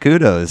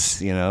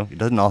 kudos, it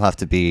doesn't all have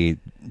to be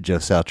Joe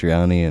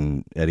Satriani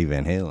and Eddie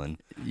Van Halen.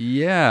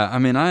 Yeah, I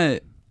mean, I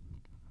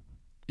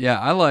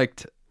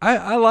liked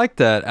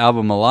that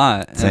album a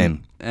lot.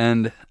 Same.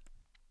 And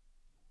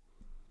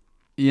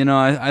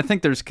I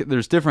think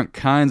there's different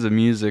kinds of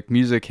music.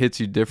 Music hits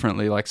you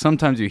differently. Like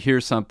sometimes you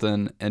hear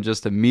something and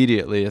just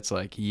immediately it's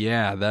like,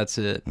 yeah, that's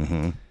it.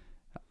 Mm-hmm.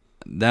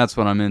 That's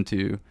what I'm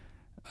into.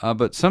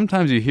 But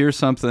sometimes you hear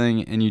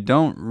something and you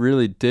don't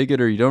really dig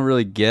it or you don't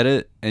really get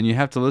it, and you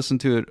have to listen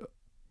to it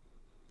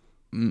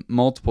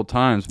multiple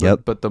times.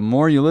 Yep. But the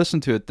more you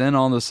listen to it, then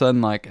all of a sudden,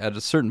 like at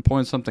a certain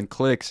point, something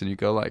clicks and you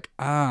go like,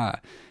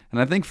 ah.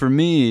 And I think for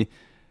me,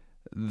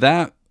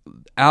 that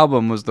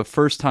album was the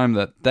first time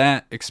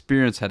that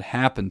experience had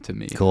happened to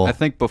me. Cool. I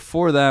think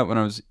before that, when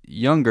I was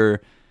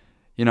younger,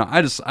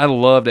 I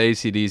loved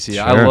AC/DC.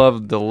 Sure. I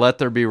loved the Let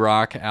There Be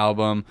Rock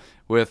album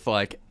with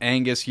like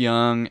Angus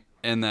Young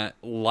and that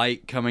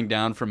light coming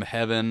down from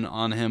heaven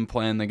on him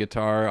playing the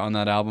guitar on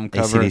that album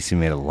cover. AC/DC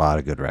made a lot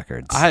of good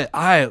records.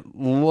 I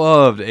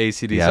loved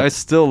AC/DC. Yep. I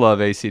still love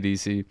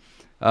AC/DC.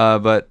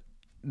 But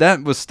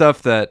that was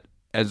stuff that,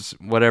 as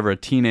a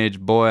teenage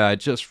boy, I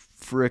just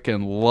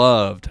freaking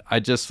loved. I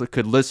just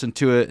could listen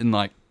to it and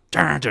like,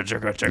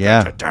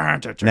 yeah.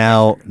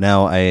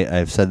 Now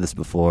I've said this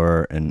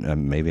before,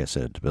 and maybe I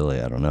said it to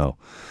Billy, I don't know.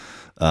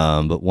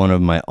 But one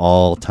of my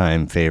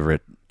all-time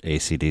favorite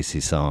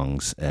AC/DC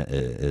songs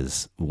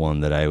is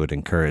one that I would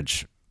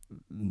encourage,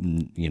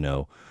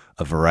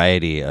 a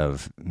variety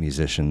of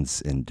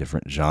musicians in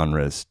different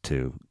genres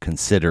to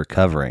consider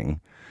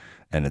covering,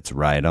 and it's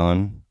Ride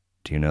On.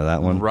 Do you know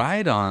that one?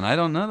 Ride On. I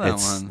don't know that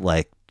It's one.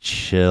 like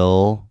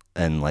chill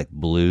and like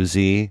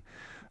bluesy,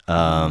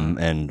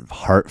 and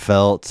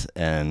heartfelt,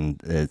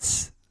 and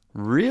it's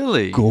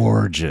Really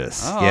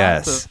gorgeous. Oh,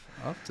 Yes.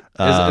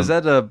 Is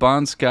that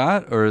Bon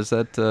Scott or is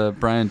that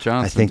Brian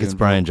Johnson? I think it's doing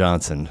Brian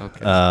Johnson.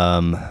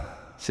 Okay.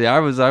 See, I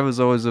was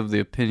always of the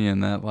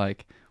opinion that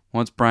like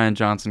once Brian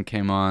Johnson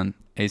came on,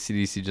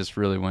 AC/DC just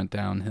really went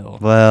downhill.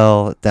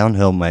 Well,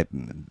 downhill might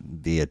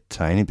be a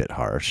tiny bit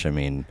harsh. I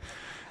mean,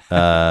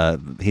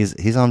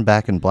 he's on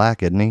Back in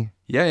Black, isn't he?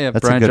 Yeah,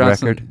 That's a Brian good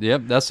Johnson. record.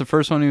 Yep, that's the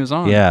first one he was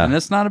on. Yeah. And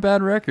it's not a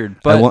bad record.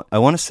 But I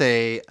want to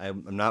say,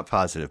 I'm not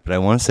positive, but I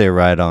want to say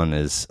Ride On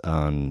is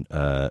on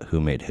Who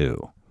Made Who,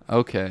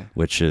 okay.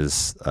 which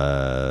is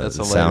the That's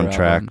a later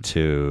soundtrack album.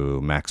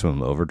 to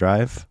Maximum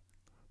Overdrive,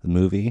 the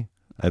movie,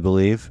 I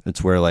believe.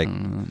 It's where like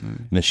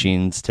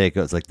machines take,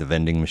 it's like the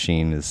vending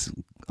machine is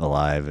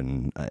alive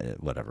and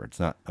whatever. It's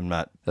not, I'm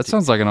not. That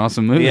sounds like an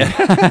awesome movie.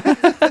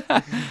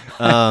 Yeah.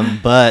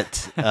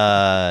 But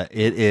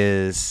it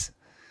is,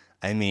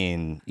 I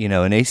mean,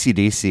 in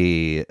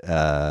AC/DC,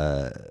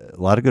 a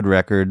lot of good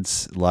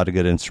records, a lot of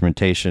good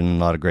instrumentation, a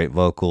lot of great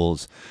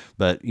vocals,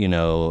 but,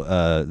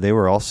 they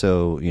were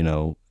also,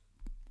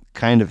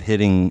 kind of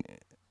hitting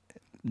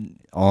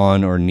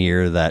on or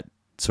near that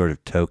sort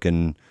of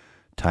token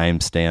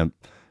timestamp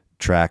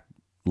track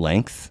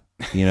length,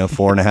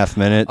 4.5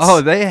 minutes. Oh,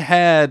 they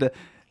had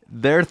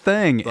their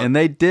thing and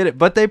they did it,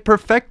 but they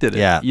perfected it.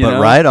 yeah, you but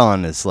know? Ride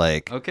On is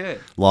like Okay.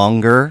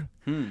 longer,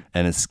 and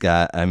it's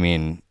got, I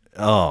mean,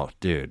 oh,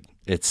 dude,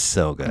 it's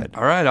so good.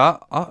 All right.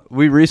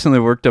 We recently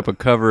worked up a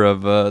cover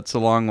of "It's a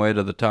Long Way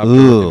to the Top."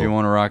 Ooh. If you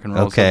want to rock and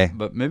roll, Okay. So,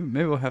 but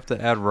maybe we'll have to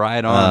add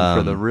 "Ride On"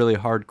 for the really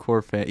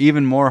hardcore fan,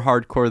 even more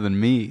hardcore than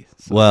me.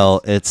 So.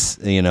 Well, it's,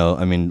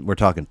 I mean, we're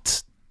talking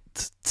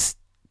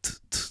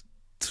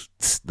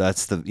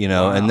that's the,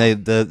 Wow. and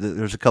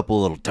there's a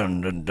couple little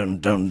dun dun dun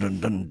dun dun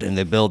dun, and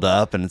they build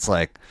up, and it's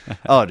like,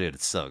 oh, dude,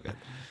 it's so good.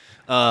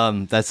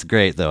 That's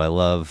great though. I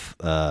love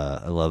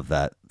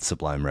that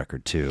Sublime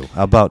record too.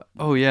 How about?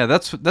 Oh yeah,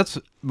 that's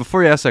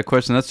before you ask that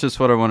question, that's just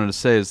what I wanted to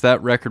say. Is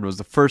that record was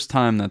the first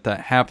time that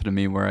happened to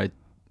me where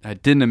I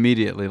didn't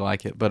immediately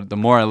like it, but the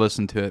more I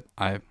listened to it,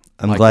 I'm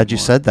glad you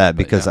said that, But,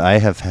 because yeah. I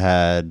have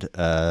had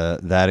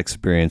that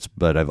experience,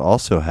 but I've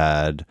also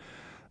had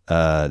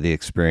the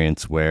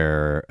experience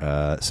where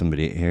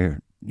somebody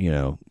here,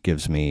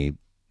 gives me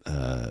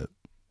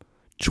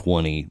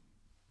 20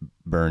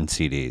 burn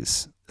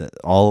CDs,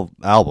 all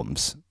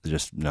albums,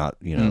 just not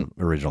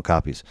original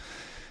copies,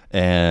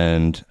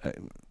 and I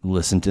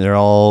listened to. They're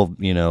all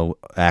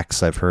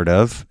acts I've heard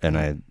of, and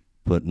I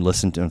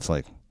listened to. And it's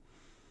like,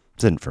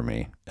 this isn't for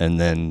me. And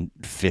then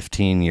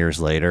 15 years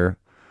later,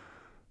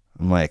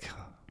 I'm like,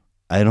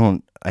 I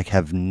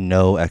have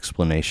no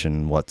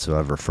explanation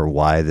whatsoever for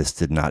why this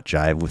did not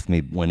jive with me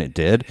when it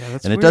did. Yeah,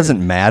 that's and it weird.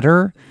 doesn't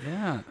matter.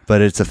 Yeah.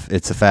 But it's a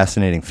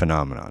fascinating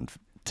phenomenon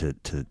to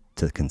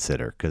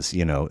consider, because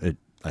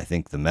I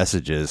think the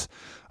message is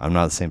I'm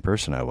not the same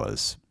person I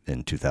was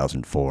in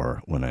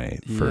 2004 when I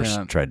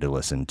first tried to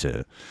listen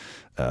to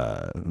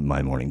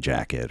My Morning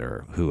Jacket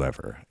or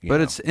whoever.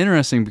 But it's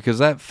interesting because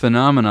that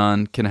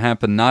phenomenon can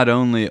happen not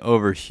only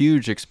over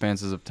huge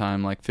expanses of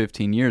time, like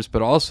 15 years,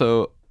 but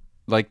also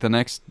like the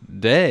next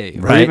day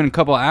or even a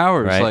couple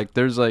hours. Right. Like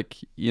there's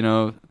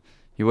you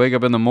wake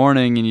up in the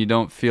morning and you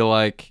don't feel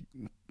like,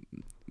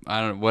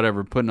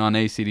 putting on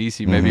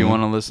AC/DC. Maybe you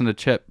want to listen to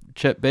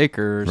Chet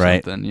Baker or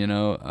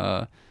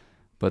something,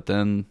 but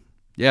then,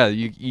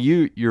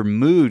 your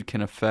mood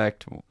can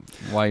affect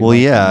why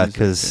you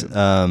because,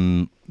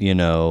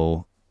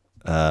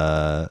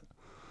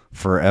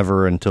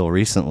 forever until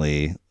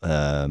recently,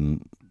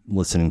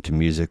 listening to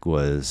music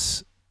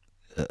was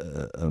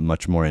a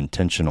much more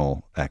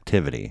intentional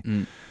activity.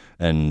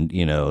 And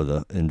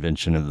the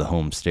invention of the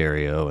home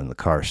stereo and the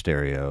car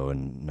stereo,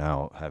 and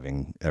now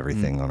having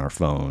everything on our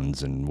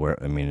phones, and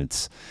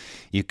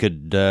you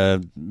could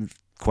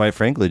quite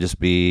frankly just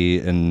be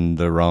in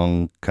the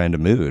wrong kind of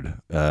mood,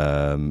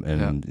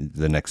 and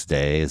the next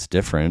day is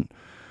different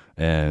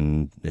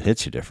and it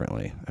hits you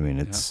differently.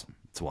 It's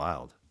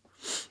wild.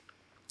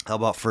 How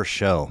about first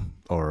show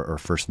or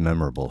first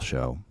memorable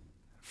show?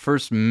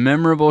 First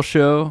memorable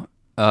show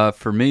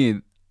for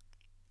me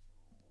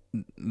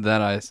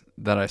that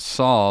I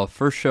saw,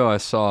 first show I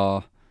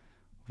saw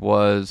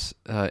was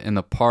in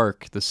the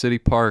park, the city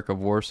park of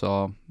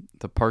Warsaw.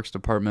 The Parks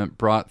Department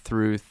brought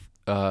through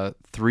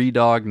Three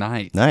Dog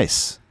Night.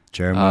 Nice.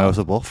 Jeremiah was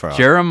a bullfrog.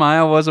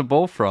 Jeremiah was a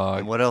bullfrog.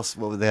 And what else?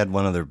 They had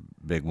one other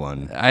big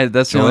one.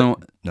 That's the only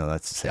one. No,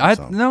 that's the same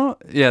song. No,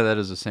 yeah, that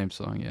is the same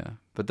song. Yeah,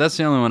 but that's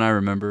the only one I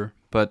remember.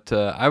 But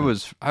I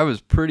was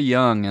pretty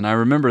young, and I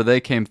remember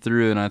they came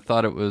through, and I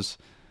thought it was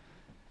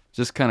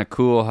just kind of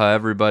cool how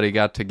everybody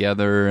got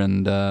together,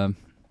 and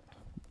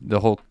the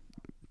whole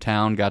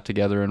town got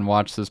together and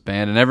watched this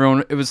band, and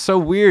everyone. It was so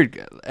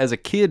weird as a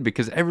kid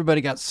because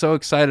everybody got so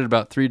excited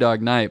about Three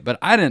Dog Night, but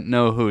I didn't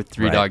know who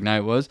Three Dog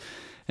Night was,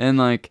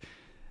 and I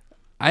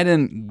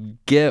didn't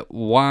get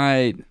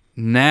why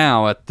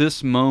now at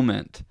this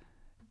moment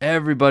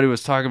everybody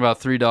was talking about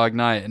Three Dog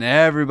Night and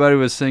everybody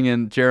was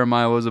singing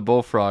Jeremiah Was a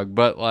Bullfrog,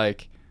 but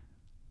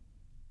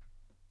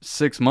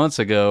 6 months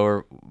ago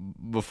or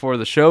before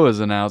the show was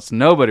announced,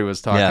 nobody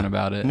was talking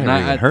about it. I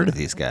never even heard of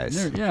these guys.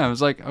 I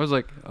was like,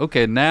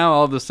 okay, now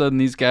all of a sudden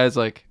these guys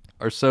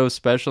are so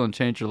special and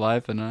change your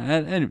life, and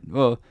it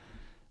was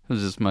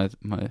just my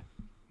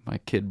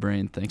kid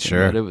brain thinking.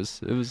 Sure. But it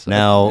was.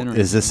 Now,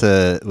 was this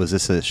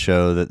a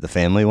show that the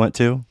family went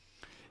to?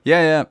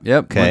 Yeah.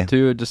 Yep. Okay. Went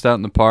to it just out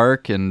in the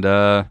park, and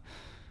I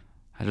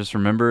just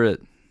remember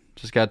it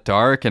just got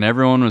dark and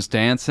everyone was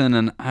dancing,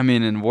 and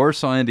in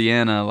Warsaw,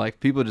 Indiana,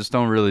 people just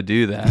don't really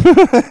do that.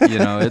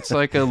 It's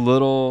like a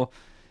little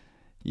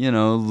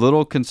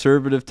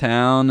conservative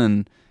town,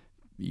 and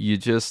you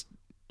just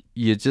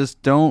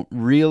don't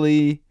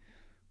really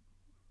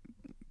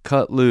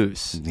cut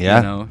loose.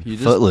 Yeah.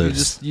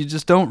 Footloose. You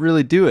just don't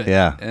really do it.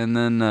 Yeah. And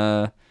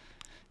then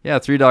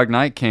Three Dog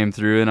Night came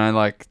through, and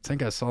I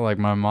think I saw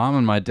my mom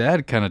and my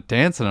dad kind of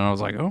dancing, and I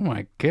was like, oh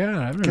my God,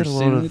 I've never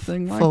seen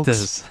anything like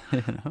this.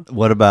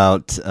 What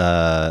about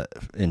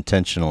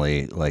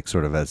intentionally,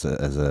 sort of as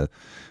a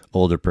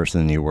older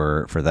person than you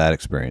were for that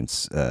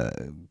experience,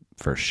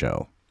 first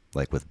show,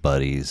 with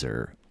buddies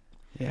or?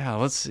 Yeah,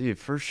 let's see.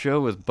 First show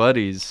with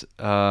buddies.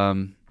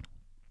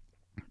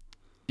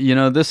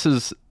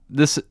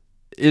 This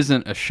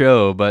isn't a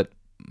show, but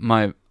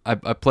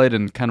I played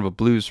in kind of a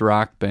blues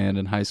rock band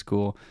in high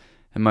school,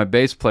 and my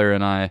bass player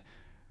and I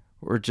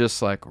were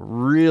just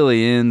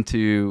really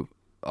into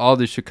all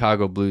the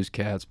Chicago blues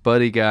cats,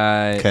 Buddy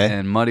Guy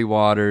and Muddy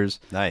Waters.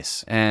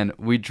 Nice. And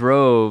we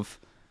drove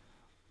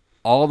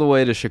all the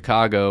way to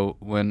Chicago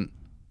when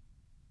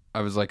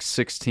I was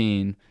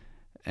 16,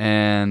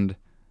 and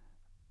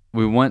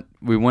we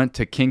went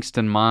to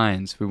Kingston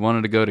Mines. We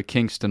wanted to go to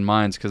Kingston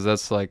Mines because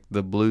that's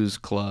the blues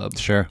club.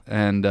 Sure.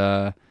 And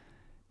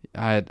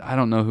I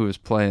don't know who was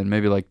playing,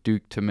 maybe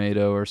Duke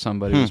Tomato or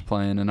somebody was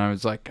playing, and I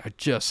was I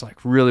just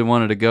really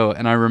wanted to go.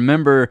 And I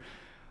remember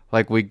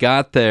we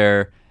got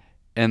there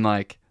and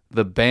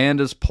the band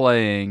is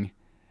playing,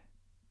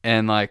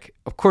 and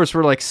of course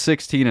we're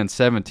 16 and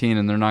 17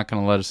 and they're not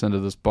going to let us into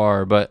this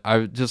bar, but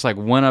I just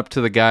went up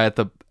to the guy at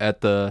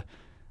the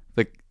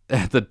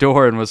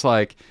door and was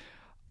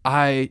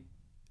I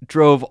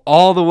drove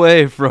all the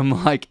way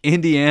from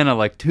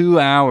Indiana, 2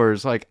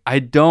 hours. I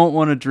don't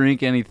want to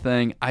drink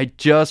anything. I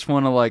just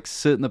want to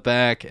sit in the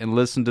back and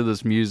listen to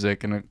this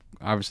music. And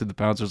obviously the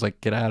bouncer's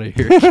like, "Get out of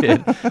here,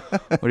 kid!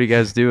 What are you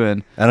guys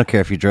doing?" I don't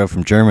care if you drove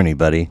from Germany,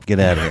 buddy. Get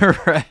out of here.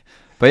 Right.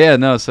 But yeah,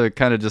 no. So it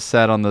kind of just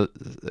sat on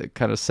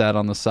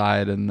the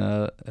side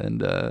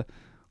and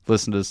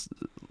listened to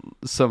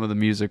some of the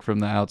music from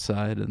the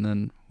outside, and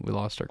then we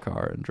lost our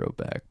car and drove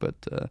back. But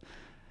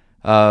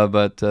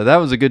that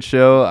was a good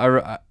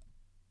show.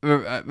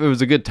 It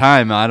was a good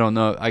time. I don't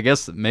know. I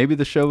guess maybe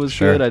the show was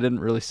Sure. good. I didn't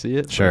really see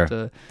it. Sure.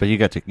 But you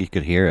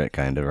could hear it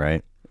kind of,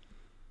 right?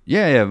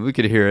 yeah, we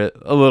could hear it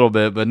a little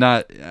bit, but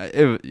not.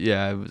 It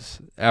was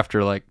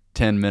after like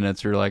 10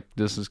 minutes. You're like,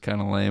 this is kind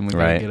of lame. We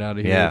gotta Right. get out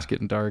of here. Yeah. It's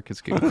getting dark. It's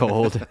getting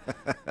cold.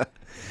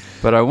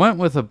 But I went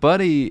with a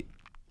buddy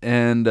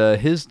and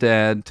his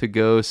dad to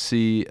go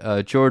see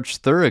George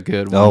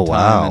Thorogood one Oh,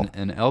 wow. time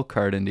in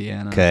Elkhart,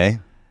 Indiana. Okay.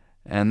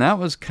 And that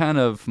was kind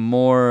of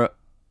more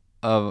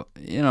of,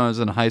 I was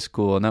in high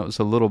school, and that was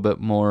a little bit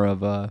more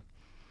of a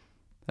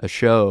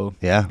show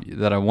Yeah.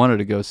 that I wanted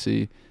to go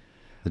see.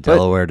 The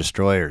Delaware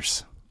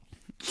Destroyers.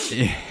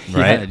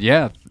 Right?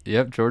 Yep,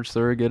 George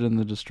Thorogood and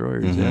the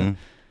Destroyers, yeah. Mhm.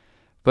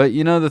 But,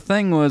 the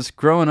thing was,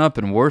 growing up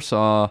in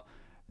Warsaw,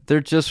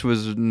 there just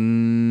was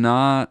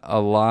not a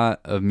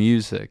lot of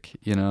music,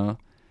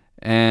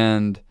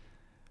 and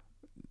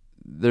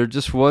there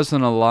just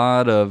wasn't a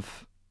lot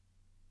of,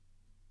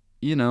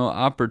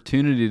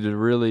 opportunity to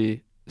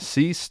really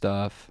see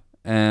stuff.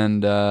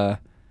 And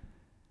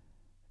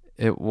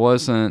it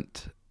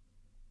wasn't,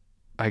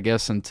 I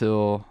guess,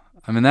 until,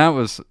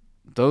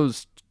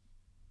 those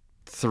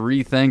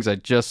three things I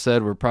just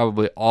said were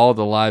probably all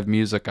the live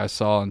music I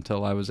saw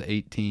until I was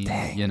 18.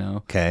 Dang.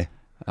 Okay.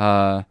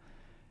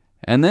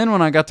 And then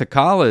when I got to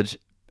college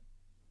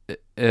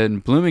in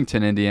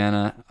Bloomington,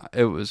 Indiana,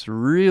 it was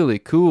really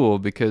cool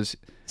because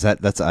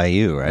That's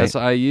IU, right? that's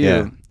IU.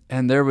 Yeah.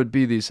 And there would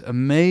be these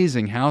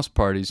amazing house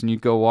parties, and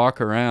you'd go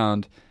walk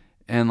around,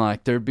 and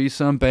like there'd be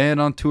some band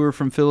on tour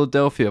from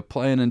Philadelphia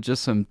playing in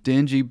just some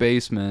dingy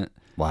basement,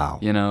 Wow.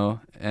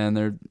 and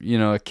they're,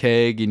 a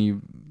keg, and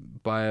you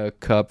buy a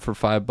cup for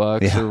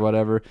 $5 Yeah. or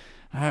whatever.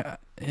 I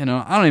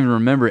don't even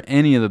remember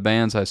any of the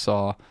bands I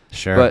saw.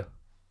 Sure. But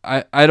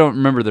I don't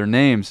remember their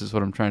names is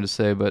what I'm trying to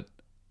say, but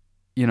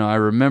I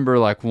remember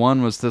like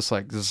one was this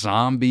like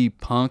zombie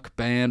punk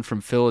band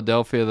from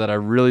Philadelphia that I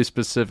really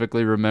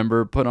specifically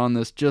remember put on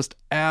this just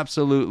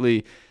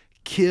absolutely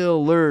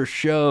killer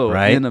show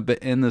Right.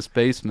 in this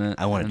basement.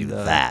 I want to And, do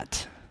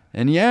that.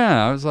 And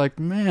yeah, I was like,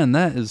 man,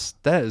 that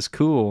is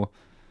cool.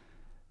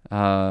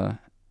 And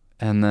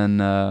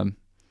then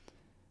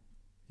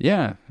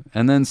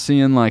and then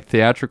seeing like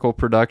theatrical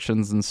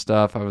productions and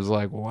stuff, I was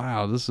like,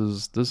 wow, this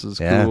is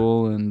Yeah.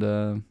 cool.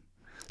 And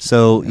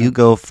So you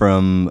go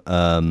from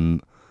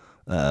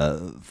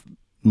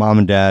mom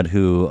and dad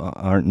who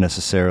aren't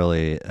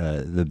necessarily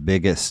the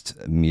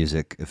biggest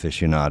music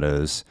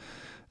aficionados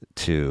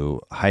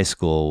to high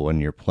school when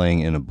you're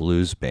playing in a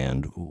blues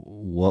band.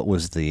 What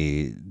was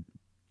the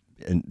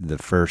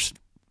first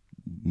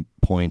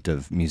point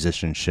of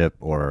musicianship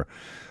or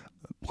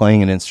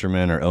playing an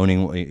instrument or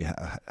owning?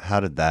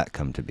 How did that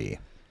come to be?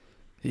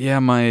 yeah,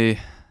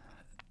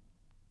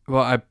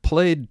 I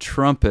played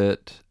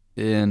trumpet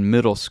in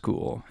middle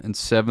school in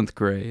 7th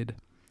grade,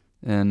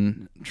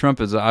 and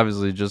trumpet's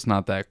obviously just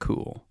not that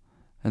cool.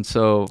 And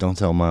so Don't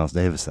tell Miles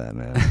Davis that,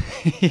 man.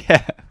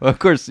 yeah, well, of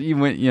course you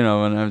went,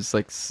 when I was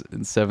like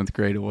in 7th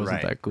grade, it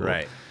wasn't that cool.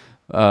 Right.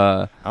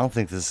 I don't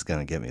think this is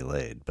gonna get me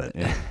laid, but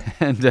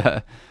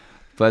and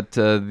but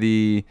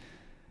the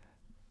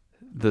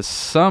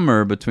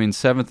summer between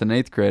 7th and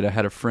 8th grade, I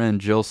had a friend,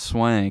 Jill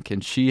Swank,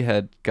 and she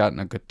had gotten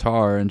a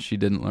guitar and she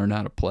didn't learn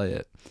how to play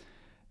it.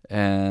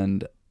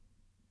 And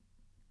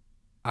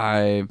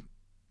I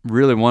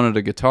really wanted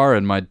a guitar,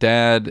 and my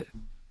dad,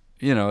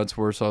 it's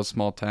Warsaw,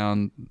 small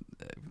town.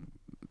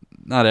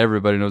 Not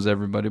everybody knows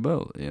everybody,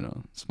 but,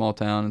 small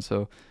town. And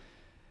so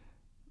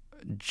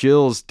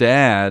Jill's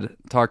dad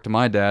talked to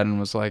my dad and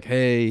was like,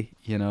 hey,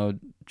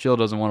 Jill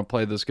doesn't want to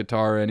play this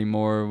guitar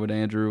anymore. Would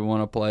Andrew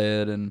want to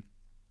play it? And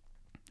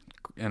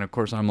of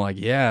course I'm like,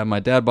 yeah, my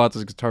dad bought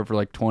this guitar for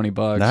like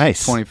 $20,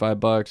 Nice.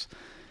 $25.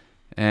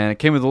 And it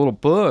came with a little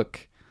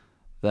book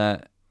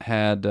that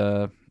had,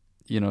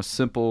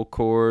 simple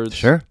chords.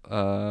 Sure.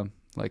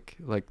 Like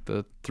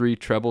the 3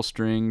 treble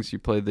strings. You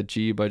play the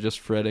G by just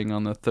fretting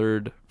on the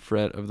 3rd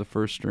fret of the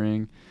 1st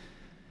string.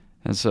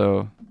 And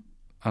so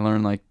I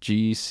learned like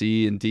G,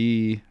 C, and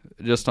D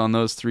just on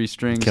those 3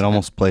 strings. You can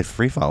almost play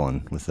free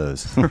falling with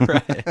those.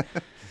 Right.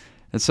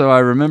 And so I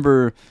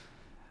remember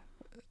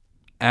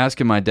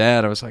asking my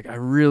dad, I was like, I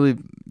really,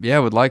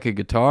 would like a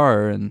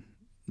guitar. And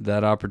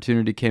that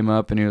opportunity came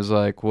up, and he was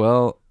like,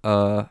 well,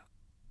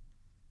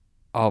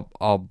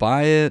 I'll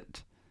buy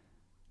it.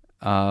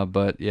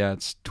 But yeah,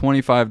 it's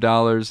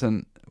 $25.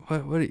 And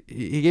what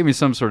he gave me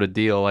some sort of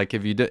deal. Like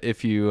if you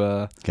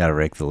Gotta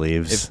rake the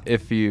leaves.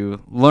 if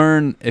you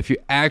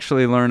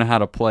actually learn how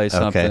to play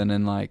something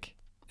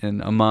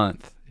in a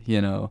month,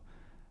 then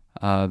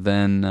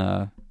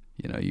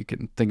you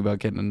can think about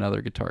getting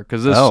another guitar,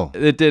 because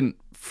it didn't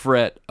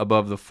fret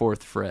above the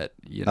 4th fret.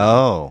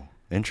 Oh,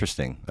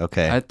 Interesting.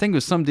 Okay. I think it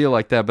was some deal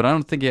like that, but I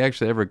don't think he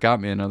actually ever got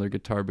me another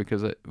guitar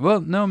because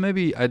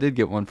maybe I did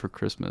get one for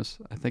Christmas.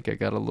 I think I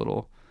got a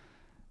little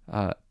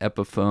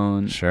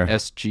Epiphone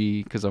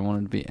SG because I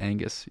wanted to be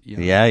Angus.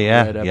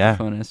 Red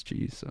Epiphone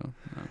SG.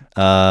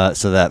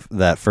 So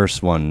that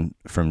first one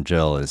from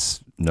Jill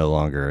is no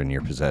longer in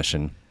your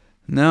possession.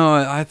 No,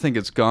 I think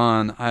it's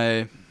gone.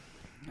 I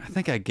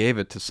think I gave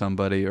it to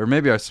somebody, or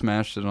maybe I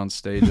smashed it on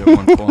stage at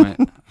one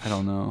point. I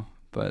don't know.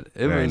 But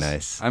it Very was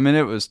nice. I mean,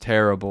 it was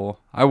terrible.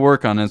 I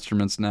work on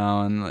instruments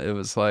now, and it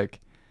was like,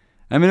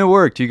 I mean, it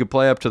worked. You could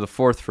play up to the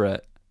 4th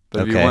fret,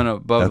 but if you went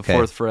above the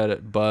 4th fret,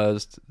 it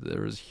buzzed.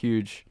 There was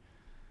huge.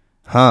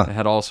 It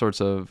had all sorts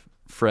of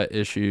fret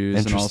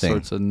issues and all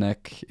sorts of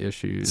neck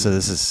issues. So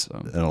this is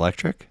an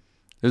electric?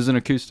 It was an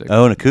acoustic.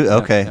 Oh, an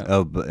acoustic. Okay. Yeah.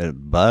 Oh,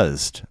 it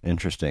buzzed.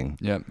 Interesting.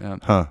 Yep.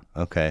 Huh.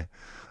 Okay.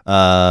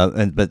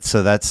 But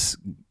so that's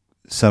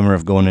summer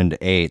of going into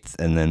 8th,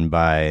 and then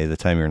by the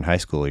time you're in high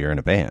school, you're in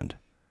a band.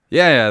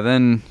 Yeah.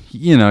 Then,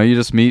 you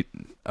just meet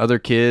other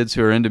kids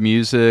who are into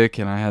music,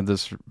 and I had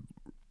this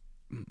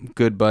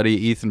good buddy,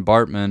 Ethan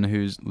Bartman,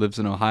 who lives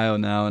in Ohio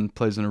now and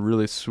plays in a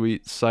really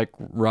sweet psych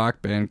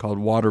rock band called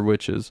Water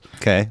Witches.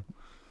 Okay.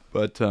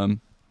 But,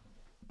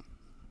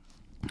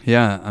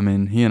 yeah, I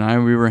mean, he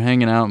and we were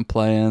hanging out and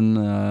playing.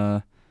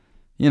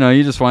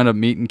 You just wind up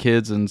meeting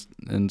kids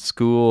in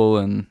school,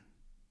 and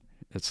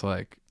it's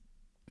like,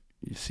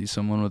 you see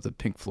someone with a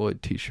Pink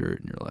Floyd T-shirt,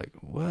 and you're like,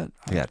 "What?"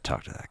 You got to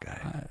talk to that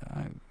guy.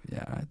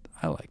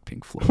 I like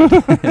Pink Floyd.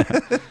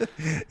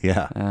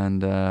 Yeah.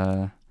 And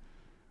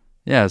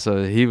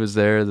so he was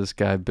there. This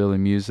guy Billy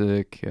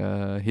Music.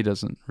 He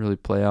doesn't really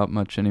play out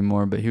much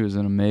anymore, but he was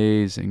an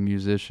amazing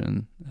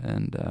musician.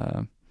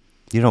 And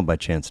you don't by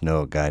chance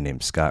know a guy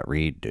named Scott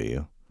Reed, do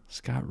you?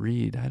 Scott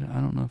Reed. I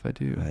don't know if I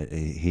do.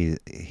 He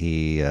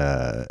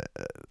I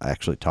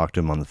actually talked to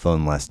him on the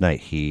phone last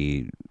night.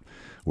 He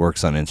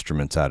works on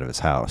instruments out of his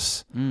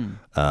house, and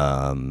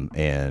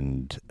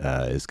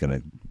is going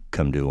to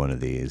come do one of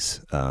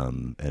these.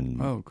 And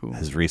cool.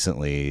 Has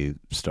recently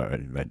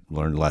started. I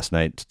learned last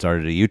night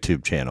started a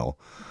YouTube channel.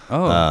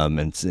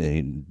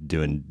 And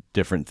doing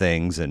different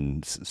things,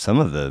 and some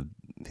of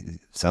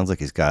sounds like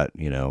he's got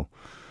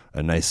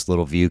a nice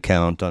little view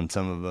count on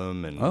some of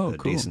them, and a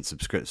decent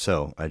subscription.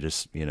 So I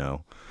just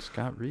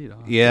Scott Reed.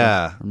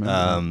 Yeah.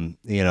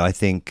 I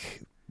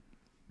think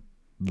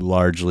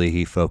largely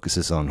he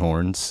focuses on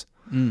horns.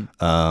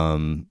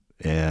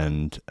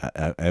 And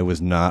I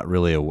was not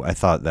really I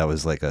thought that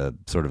was like a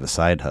sort of a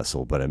side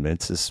hustle, but I mean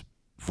it's this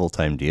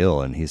full-time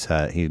deal, and he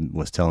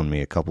was telling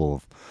me a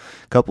couple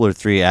or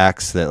three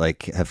acts that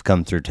like have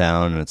come through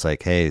town, and it's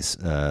like, hey,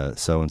 so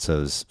and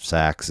so's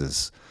sax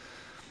is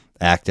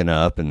acting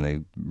up, and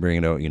they bring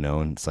it out,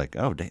 and it's like,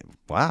 oh, damn,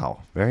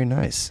 wow, very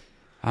nice.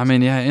 I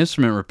mean, yeah,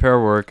 instrument repair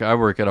work. I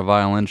work at a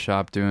violin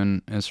shop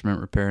doing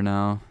instrument repair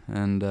now,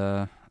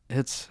 and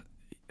it's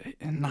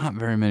not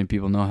very many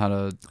people know how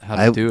to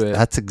do it.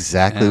 That's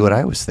exactly what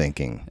I was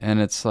thinking. And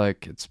it's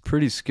like it's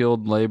pretty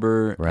skilled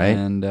labor, right?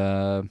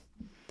 And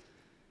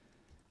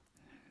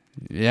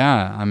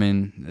yeah, I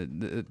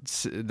mean,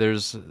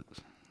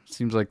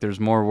 seems like there's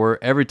more work.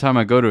 Every time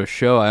I go to a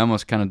show, I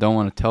almost kind of don't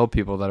want to tell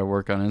people that I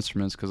work on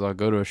instruments, because I'll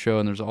go to a show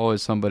and there's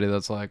always somebody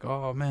that's like,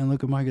 oh man,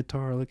 look at my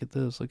guitar, look at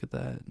this, look at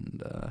that.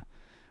 And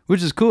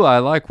which is cool. I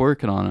like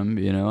working on them,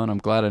 and I'm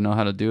glad I know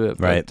how to do it.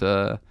 Right.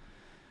 But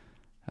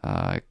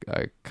I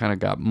kind of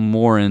got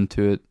more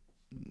into it,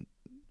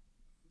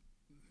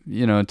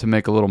 to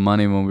make a little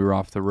money when we were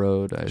off the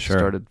road. I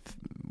started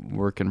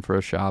working for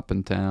a shop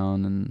in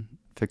town and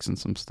fixing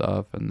some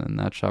stuff, and then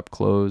that shop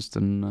closed,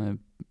 and I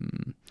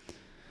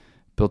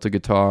built a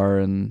guitar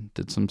and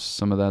did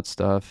some of that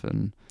stuff.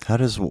 And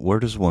where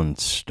does one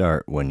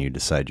start when you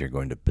decide you're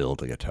going to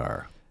build a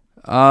guitar?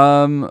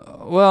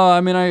 Well, I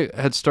mean, I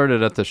had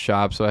started at the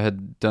shop, so I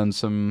had done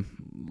some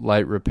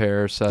light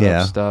repair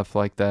setup stuff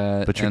like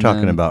that. But you're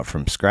talking about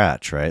from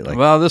scratch, right? Like,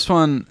 well, this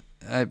one,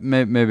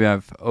 maybe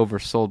I've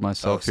oversold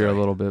myself here a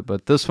little bit,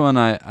 but this one,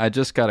 I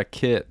just got a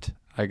kit.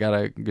 I got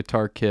a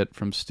guitar kit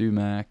from Stu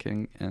Mac,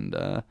 and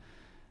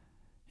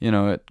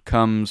it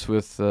comes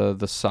with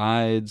the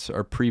sides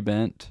are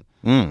pre-bent,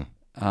 and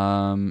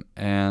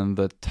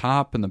the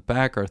top and the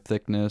back are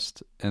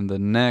thicknessed, and the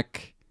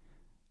neck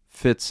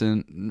fits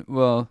in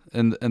well,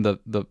 and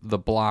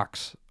the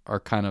blocks are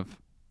kind of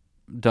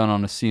done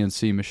on a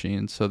CNC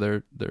machine, so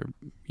they're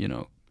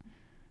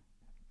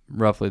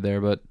roughly there,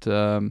 but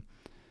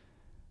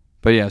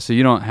yeah, so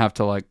you don't have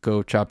to like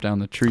go chop down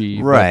the tree,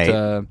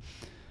 right?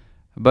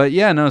 But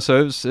yeah, no, so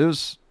it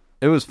was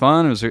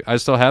fun. I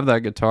still have that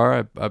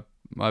guitar.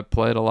 I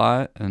play it a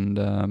lot,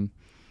 and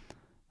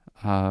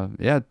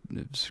yeah,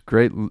 it's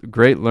great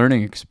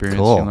learning experience.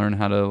 Cool. You learn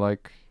how to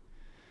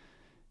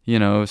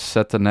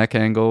set the neck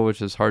angle,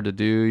 which is hard to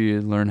do.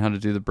 You learn how to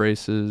do the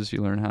braces.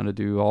 You learn how to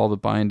do all the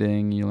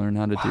binding. You learn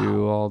how to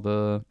do all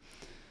the,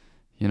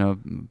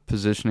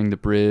 positioning the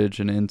bridge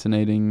and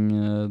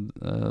intonating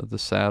the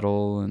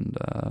saddle, and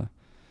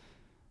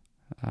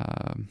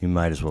You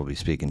might as well be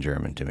speaking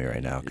German to me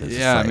right now. Cause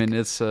yeah, it's like, I mean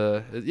it's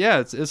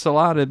a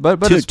lot of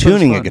but it's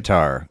tuning a fun.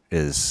 guitar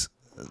is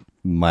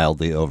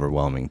mildly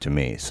overwhelming to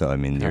me. So I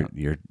mean,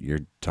 you're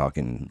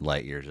talking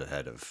light years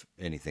ahead of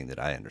anything that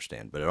I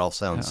understand. But it all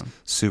sounds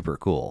super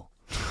cool.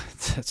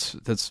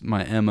 That's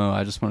my MO.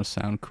 I just want to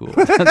sound cool.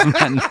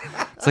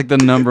 It's like the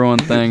number one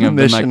thing. I've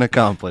Mission been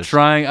accomplished.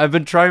 I've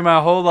been trying my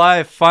whole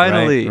life.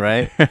 Finally,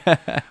 right.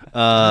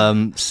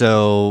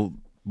 So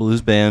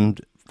blues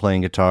band,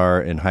 playing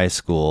guitar in high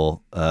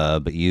school,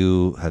 but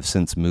you have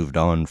since moved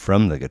on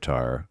from the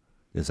guitar.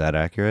 Is that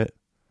accurate?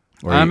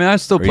 I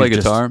still play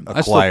guitar.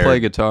 I still play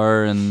acquired-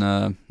 guitar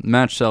and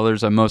Match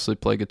Sellers. I mostly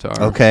play guitar.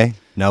 Okay.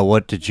 Now,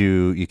 what did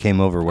you came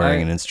over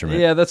wearing an instrument?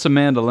 Yeah, that's a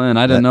mandolin.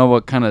 I didn't know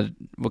what kind of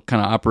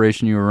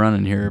operation you were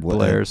running here,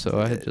 Blair. So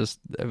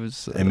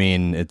I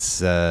mean, it's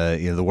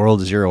the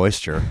world is your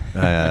oyster.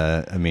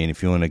 I mean,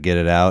 if you want to get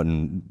it out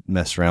and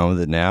mess around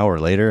with it now or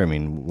later, I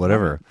mean,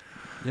 whatever.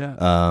 Yeah.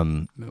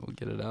 We'll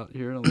get it out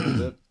here in a little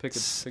bit. Pick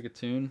a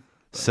tune.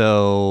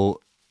 So,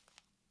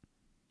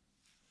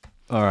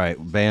 all right,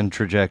 band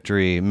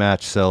trajectory,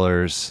 Match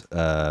Sellers,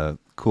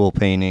 cool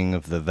painting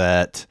of the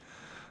vet,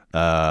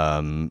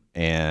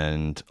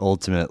 and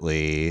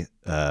ultimately,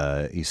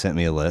 you sent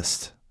me a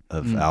list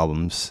of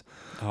albums.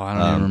 Oh, I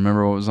don't even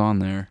remember what was on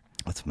there.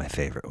 That's my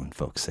favorite when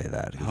folks say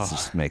that. It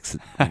just makes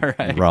it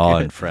right, raw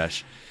good. and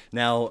fresh.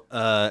 Now,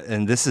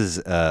 and this is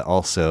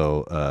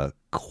also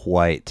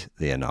quite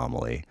the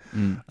anomaly,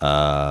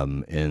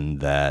 in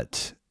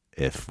that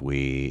if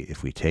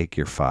we take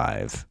your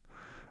 5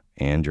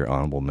 and your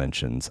honorable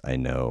mentions, I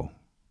know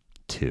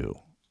 2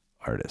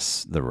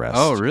 artists. The rest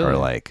are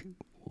like,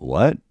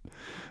 what?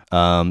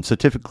 So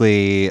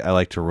typically I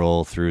like to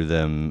roll through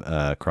them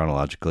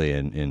chronologically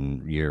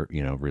in year,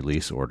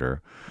 release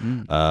order,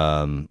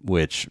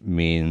 which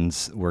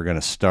means we're going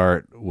to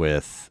start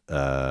with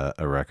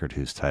a record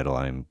whose title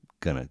I'm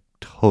going to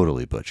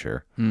totally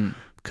butcher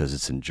because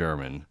it's in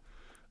German,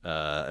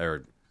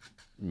 or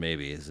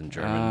maybe it's in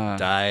German.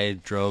 Die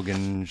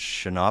Drogen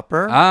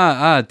Schnapper?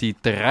 Die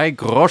Drei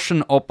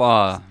Groschen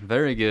Oper.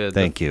 Very good.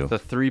 Thank you. The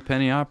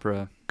 3-penny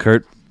opera.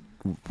 Kurt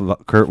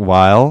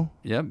Weill.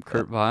 Yep,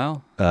 Kurt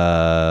Weill.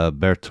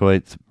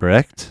 Bertolt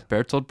Brecht.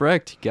 Bertolt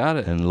Brecht, you got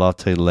it. And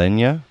Lotte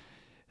Lenya.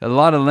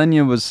 Lotte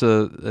Lenya was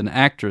an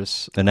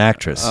actress. An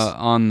actress.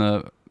 On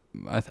the,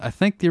 I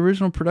think the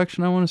original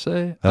production, I want to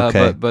say.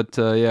 Okay. But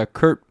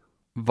Kurt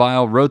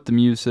Weill wrote the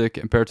music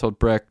and Bertolt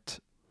Brecht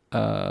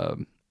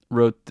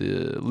wrote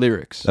the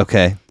lyrics.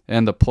 Okay.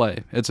 And the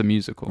play. It's a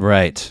musical.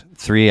 Right.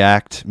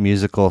 3-act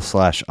musical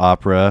 /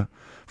 opera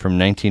from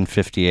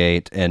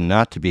 1958, and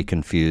not to be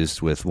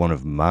confused with one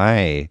of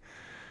my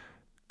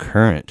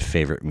current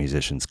favorite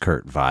musicians,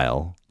 Kurt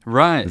Weill.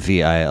 Right.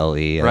 Ville.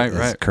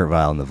 Right. Kurt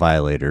Weill and the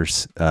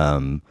Violators,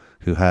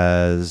 who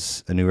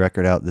has a new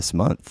record out this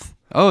month.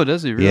 Oh,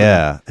 does he really?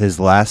 Yeah. His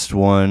last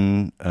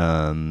one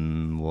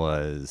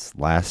was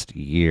last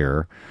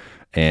year.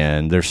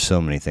 And there's so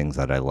many things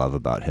that I love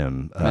about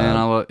him.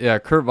 Man,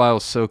 Kurt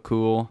Weill's so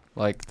cool.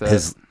 Like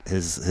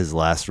his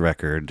last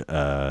record,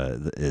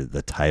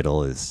 the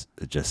title is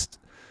just,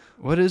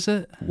 what is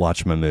it?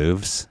 Watch My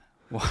Moves.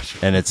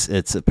 And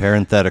it's a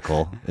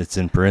parenthetical. It's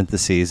in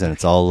parentheses and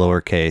it's all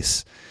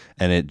lowercase,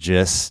 and it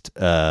just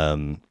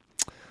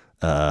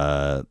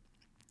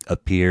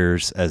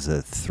appears as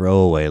a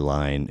throwaway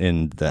line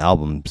in the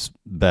album's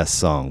best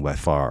song by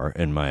far,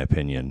 in my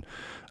opinion.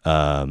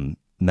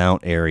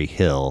 Mount Airy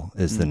Hill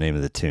is the name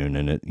of the tune,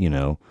 and it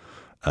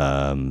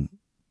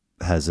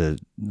has a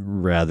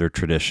rather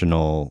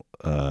traditional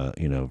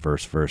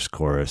verse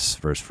chorus,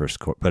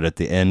 but at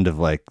the end of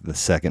like the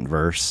second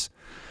verse,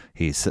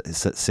 he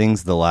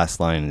sings the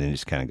last line and then he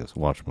just kind of goes,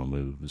 "Watch my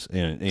moves,"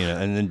 and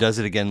then does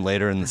it again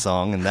later in the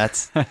song, and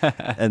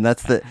and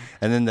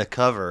then the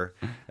cover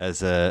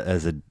as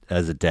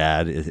a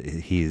dad,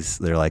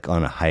 they're like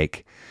on a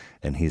hike.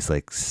 And he's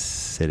like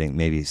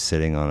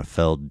sitting on a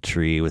felled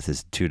tree with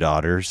his 2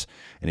 daughters,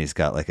 and he's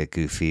got like a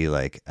goofy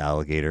like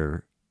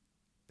alligator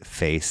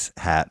face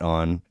hat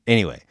on.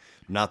 Anyway,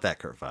 not that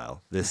Kurt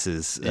Weill. This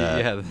is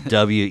Weill.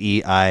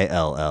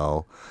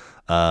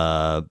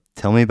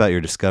 Tell me about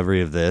your discovery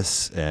of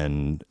this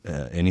and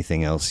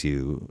anything else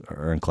you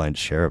are inclined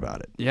to share about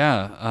it.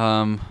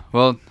 Yeah.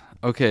 Well,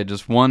 okay,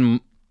 just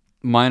one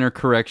minor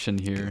correction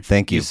here.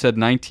 Thank you. You said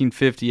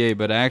 1958,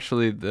 but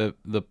actually the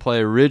play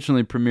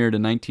originally premiered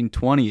in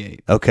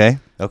 1928. Okay.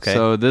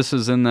 So this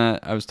is in that,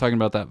 I was talking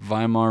about that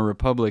Weimar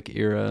Republic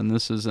era, and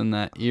this is in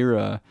that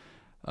era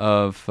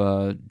of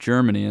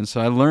Germany. And so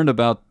I learned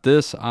about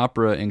this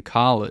opera in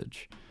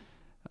college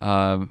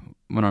when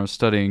I was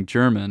studying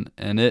German,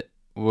 and it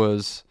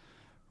was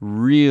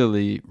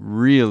really,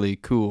 really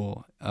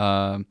cool.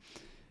 I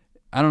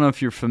don't know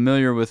if you're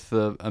familiar with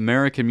the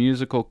American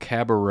musical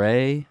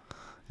Cabaret.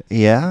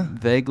 Yeah,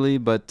 vaguely,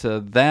 but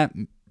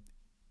the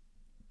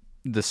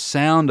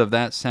sound of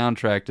that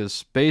soundtrack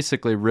is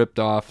basically ripped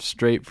off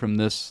straight from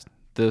this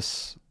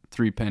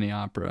 3-penny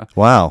opera.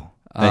 Wow.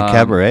 And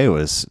Cabaret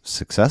was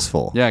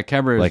successful. Yeah,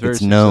 Cabaret is like very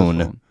it's known.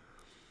 successful.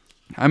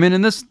 I mean,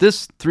 and this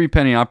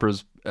 3-penny opera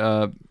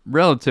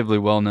relatively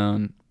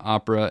well-known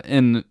opera.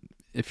 And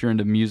if you're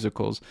into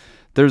musicals,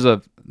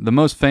 the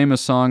most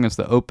famous song is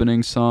the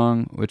opening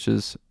song, which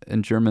is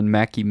in German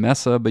Mackie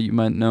Messe, but you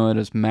might know it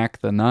as Mac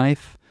the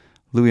Knife.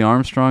 Louis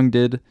Armstrong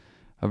did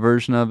a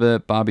version of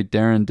it. Bobby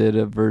Darin did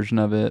a version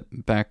of it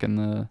back in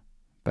the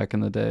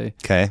day.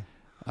 Okay.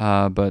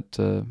 But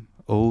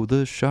oh,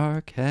 the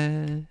shark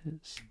has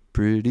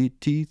pretty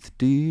teeth,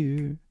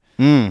 dear.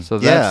 So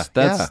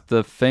that's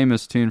the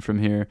famous tune from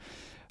here.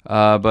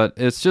 But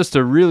it's just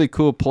a really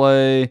cool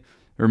play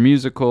or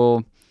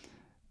musical.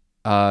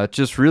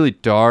 Just really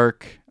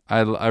dark.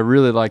 I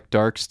really like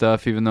dark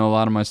stuff, even though a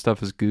lot of my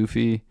stuff is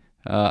goofy.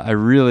 I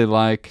really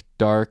like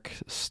dark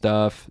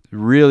stuff.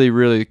 Really,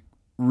 really,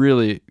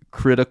 really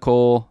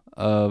critical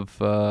of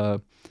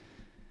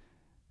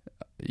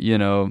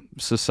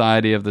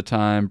society of the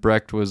time.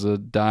 Brecht was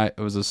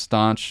a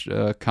staunch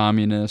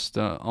communist,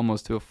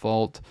 almost to a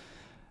fault.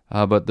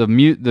 But the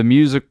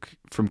music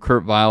from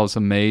Kurt Weill is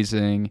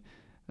amazing.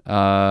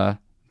 The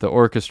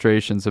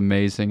orchestration's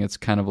amazing. It's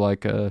kind of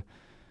like a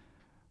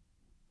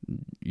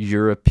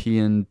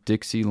European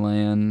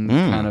Dixieland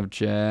kind of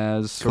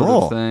jazz sort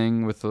of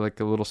thing, with like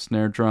a little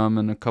snare drum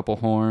and a couple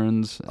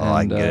horns.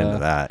 I can get into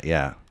that.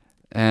 Yeah.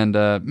 And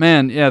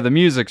man, yeah, the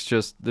music's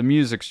just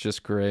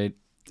great.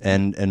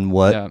 And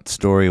what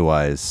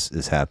story-wise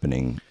is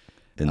happening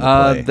in the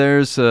play?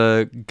 There's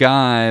a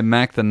guy,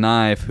 Mac the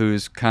Knife,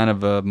 who's kind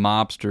of a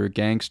mobster,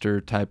 gangster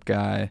type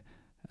guy,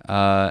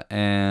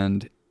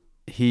 and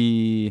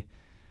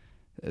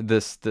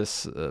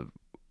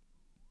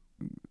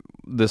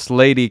this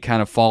lady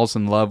kind of falls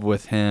in love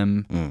with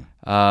him,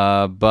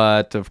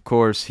 but of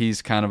course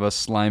he's kind of a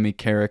slimy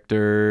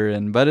character.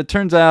 But it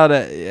turns out,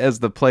 as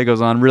the play goes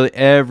on, really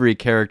every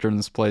character in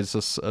this play is a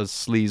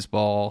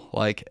sleazeball.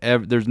 Like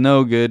there's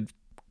no good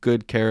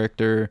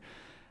character,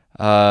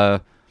 so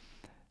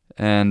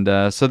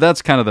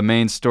that's kind of the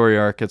main story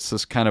arc. It's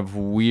this kind of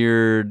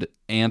weird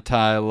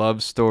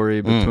anti-love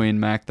story between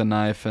Mac the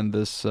Knife and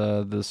this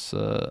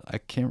I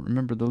can't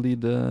remember the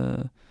lead.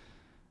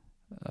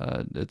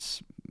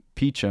 It's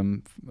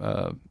Peachum,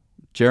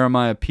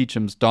 Jeremiah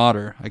Peachum's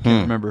daughter. I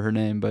can't remember her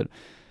name, but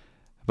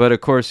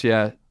of course,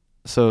 yeah.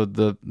 So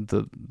the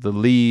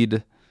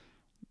lead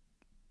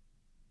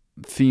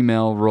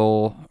female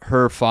role,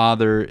 her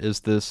father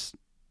is this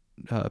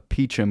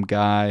Peachum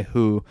guy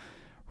who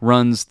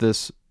runs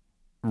this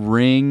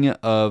ring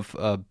of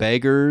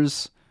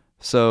beggars.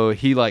 So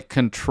he like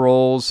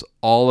controls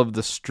all of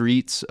the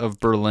streets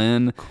of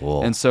Berlin.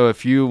 Cool. And so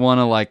if you want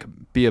to like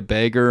be a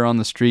beggar on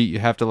the street, you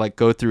have to like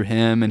go through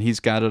him, and he's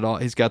got it all.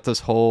 He's got this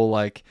whole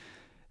like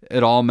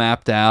it all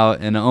mapped out,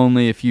 and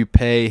only if you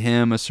pay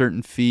him a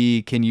certain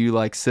fee can you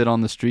like sit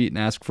on the street and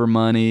ask for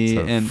money.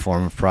 It's a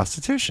form of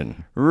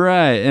prostitution.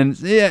 Right. And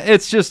yeah,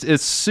 it's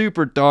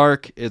super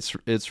dark.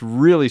 It's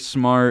really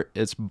smart.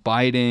 It's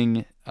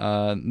biting.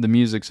 The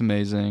music's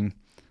amazing.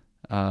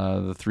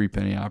 The Three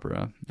Penny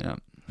Opera. Yeah.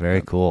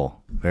 Very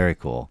cool. Very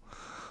cool.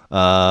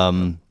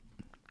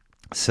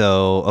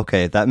 So,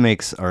 okay, that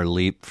makes our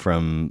leap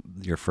from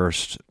your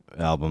first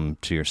album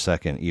to your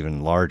second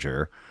even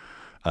larger.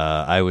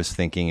 I was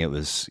thinking it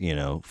was,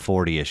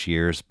 40-ish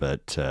years,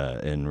 but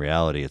in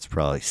reality it's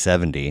probably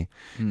 70,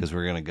 because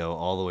we're going to go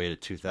all the way to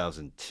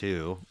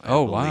 2002.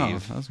 Oh, wow.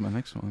 That was my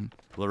next one.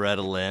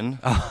 Loretta Lynn,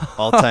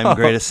 all-time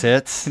greatest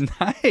hits.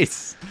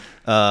 Nice.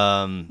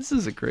 This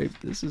is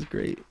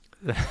great.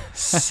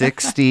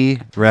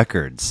 60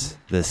 records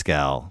this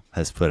gal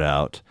has put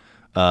out.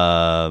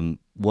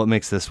 What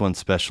makes this one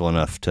special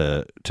enough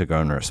to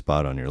garner a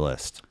spot on your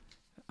list?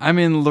 I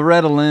mean,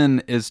 Loretta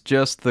Lynn is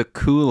just the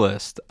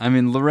coolest. I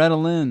mean, Loretta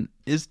Lynn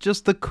is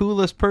just the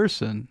coolest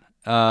person.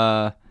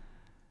 I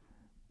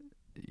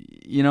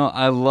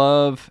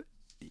love,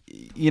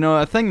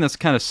 a thing that's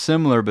kind of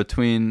similar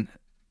between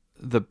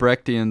the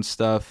Brechtian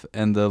stuff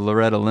and the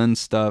Loretta Lynn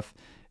stuff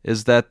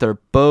is that they're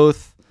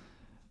both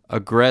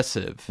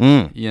aggressive.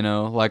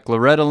 Like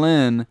Loretta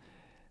Lynn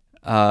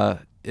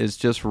is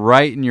just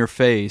right in your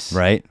face,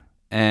 right,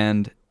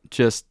 and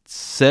just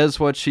says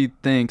what she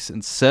thinks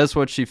and says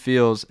what she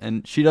feels,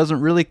 and she doesn't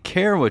really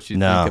care what you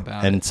think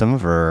about it. And some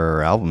of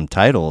her album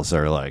titles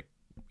are like,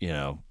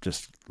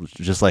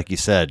 just like you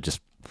said, just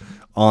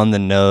on the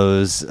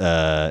nose,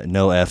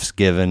 no F's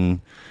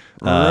given.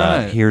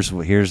 Right. Here's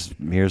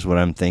what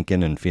I'm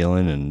thinking and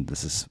feeling, and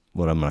this is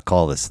what I'm going to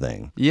call this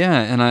thing.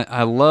 Yeah, and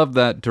I love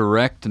that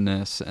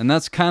directness, and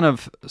that's kind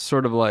of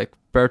sort of like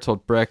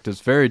Bertolt Brecht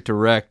is very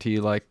direct. He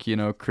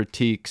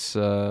critiques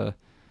the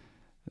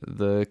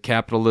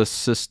capitalist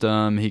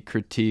system. He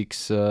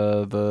critiques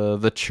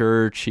the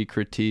church. He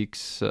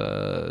critiques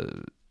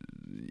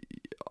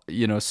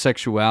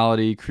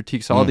sexuality.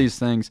 Critiques all these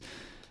things,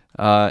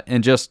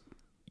 and just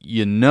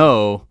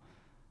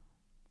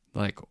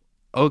like,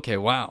 okay,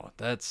 wow,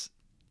 that's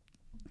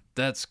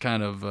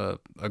kind of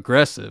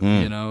aggressive,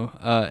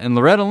 and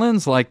Loretta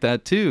Lynn's like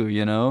that too,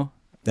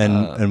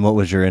 And what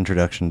was your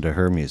introduction to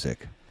her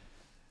music?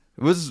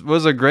 It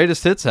was a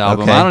greatest hits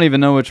album. Okay. I don't even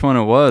know which one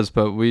it was,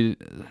 but we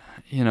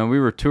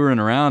were touring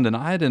around, and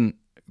I didn't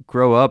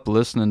grow up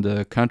listening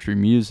to country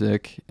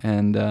music,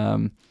 and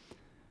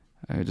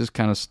I just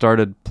kind of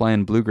started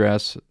playing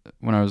bluegrass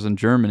when I was in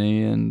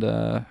Germany, and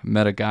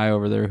met a guy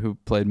over there who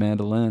played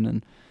mandolin,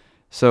 and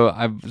so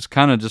I was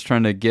kind of just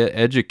trying to get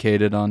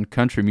educated on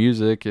country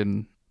music,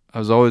 and I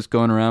was always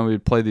going around.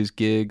 We'd play these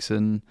gigs,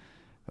 and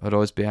I'd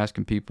always be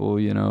asking people,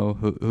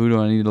 who do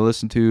I need to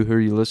listen to? Who are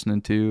you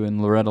listening to? And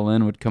Loretta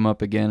Lynn would come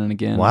up again and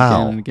again,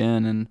 wow. and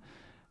again and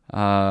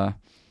again,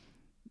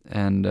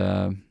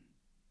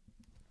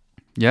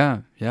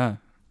 yeah.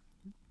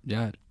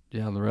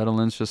 Loretta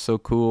Lynn's just so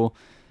cool.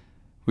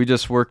 We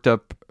just worked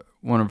up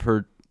one of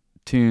her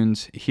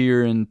tunes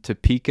here in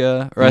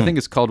Topeka, or I think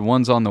it's called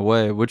 "One's on the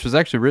Way," which was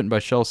actually written by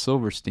Shel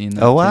Silverstein.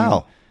 Oh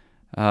wow!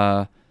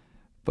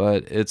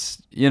 But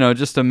it's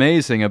just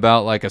amazing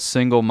about like a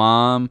single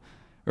mom,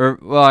 or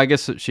well, I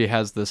guess she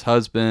has this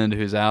husband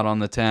who's out on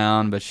the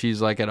town, but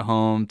she's like at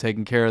home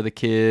taking care of the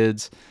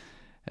kids,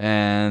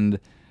 and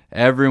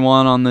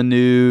everyone on the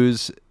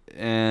news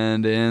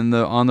and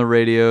on the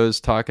radios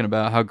talking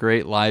about how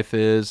great life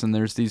is, and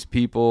there's these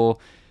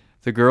people.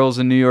 The girls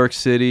in New York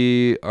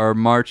City are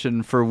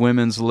marching for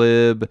women's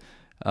lib,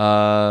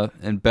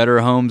 and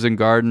Better Homes and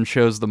Gardens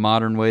shows the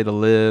modern way to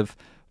live.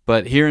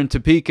 But here in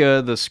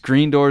Topeka, the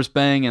screen doors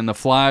bang and the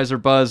flies are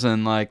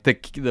buzzing. Like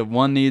the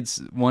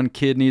one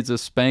kid needs a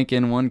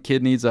spanking, one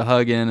kid needs a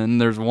hugging, and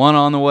there's one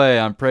on the way.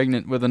 I'm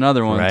pregnant with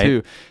another one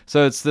too.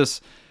 So it's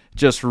this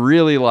just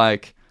really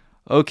like,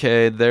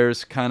 okay,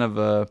 there's kind of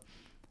a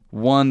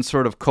one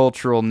sort of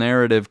cultural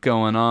narrative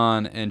going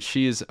on, and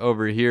she's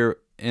over here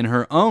in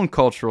her own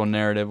cultural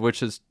narrative,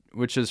 which is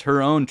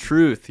her own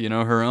truth,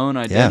 her own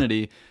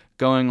identity,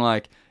 going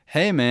like,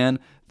 hey man,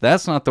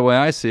 that's not the way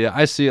I see it.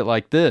 I see it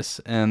like this,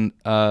 and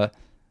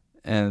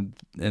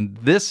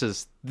this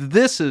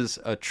is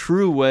a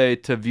true way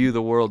to view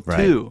the world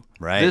too.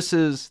 Right. This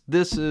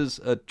is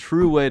a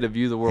true way to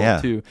view the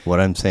world too. What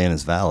I'm saying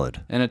is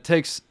valid. And it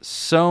takes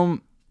so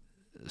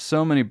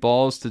many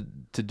balls to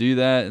do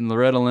that. And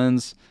Loretta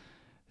Lynn's,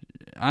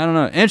 I don't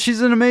know, and she's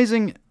an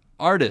amazing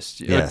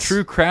artist, a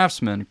true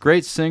craftsman,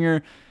 great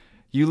singer.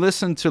 You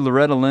listen to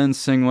Loretta Lynn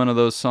sing one of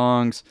those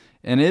songs,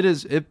 and it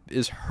is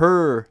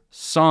her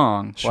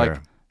song. Sure.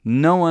 Like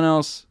no one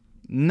else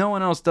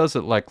does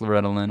it like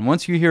Loretta Lynn.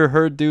 Once you hear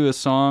her do a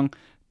song,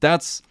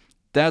 that's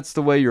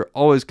the way you're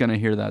always going to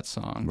hear that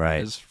song.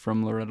 Right. Is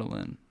from Loretta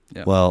Lynn.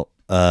 Yeah. Well,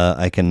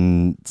 I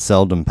can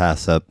seldom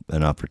pass up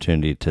an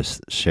opportunity to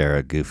share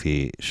a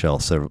goofy Shel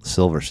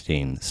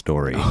Silverstein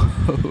story.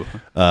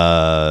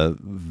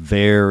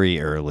 Very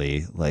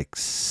early, like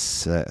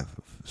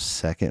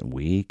second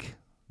week,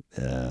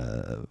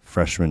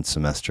 freshman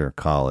semester of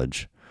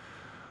college.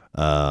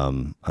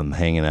 I'm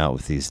hanging out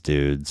with these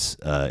dudes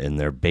in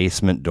their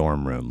basement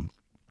dorm room,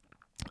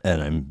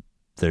 and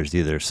there's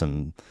either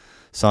some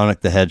Sonic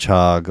the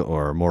Hedgehog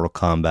or Mortal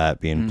Kombat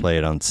being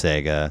played on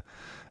Sega.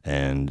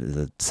 And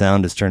the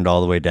sound is turned all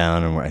the way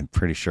down, and I'm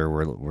pretty sure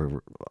we're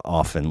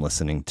often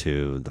listening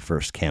to the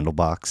first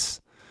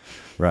Candlebox.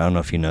 I don't know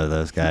if you know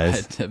those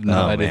guys. I have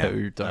no idea what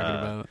you're talking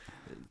about.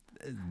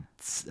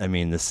 I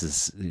mean, this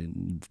is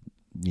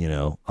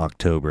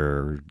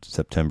October,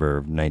 September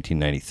of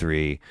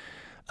 1993,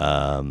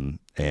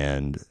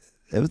 and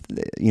it was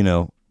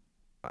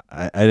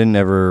I didn't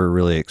ever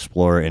really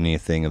explore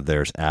anything of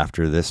theirs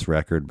after this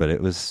record, but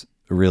it was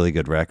a really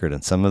good record,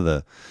 and some of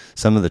the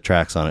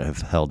tracks on it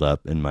have held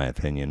up in my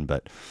opinion.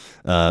 But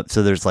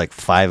so there's like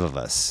 5 of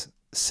us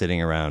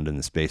sitting around in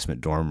this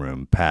basement dorm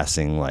room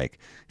passing like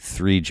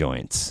 3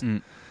 joints,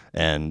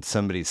 and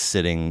somebody's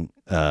sitting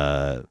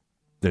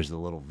there's a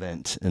little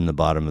vent in the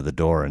bottom of the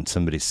door, and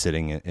somebody's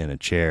sitting in a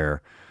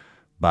chair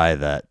by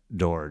that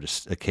door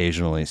just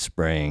occasionally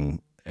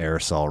spraying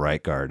aerosol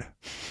right guard,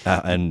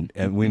 and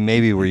we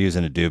maybe were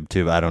using a doob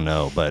tube, I don't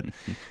know, but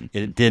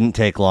it didn't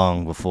take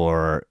long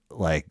before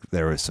like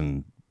there was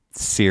some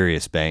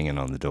serious banging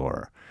on the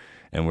door,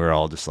 and we were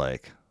all just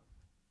like,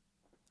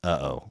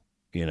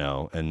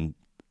 and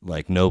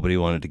like nobody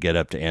wanted to get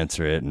up to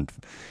answer it, and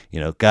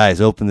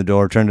guys, open the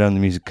door, turn down the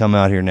music, come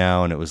out here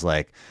now. And it was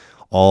like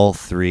all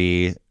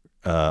 3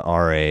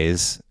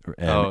 RAs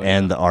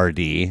and the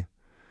RD,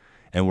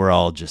 and we're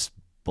all just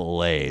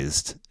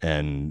blazed,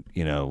 and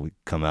we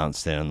come out and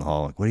stand in the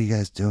hall like, what are you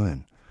guys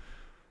doing?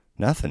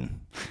 Nothing.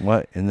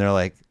 What? And they're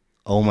like,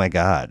 oh my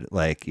God,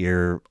 like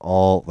you're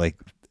all like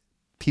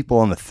people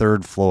on the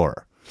 3rd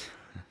floor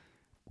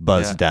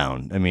buzzed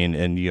down. I mean,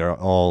 and you're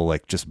all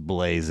like just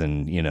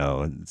blazing,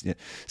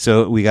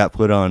 so we got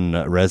put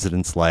on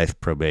residence life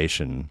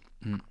probation,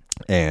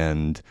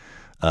 and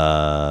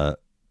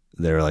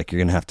they were like,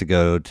 you're gonna have to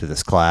go to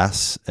this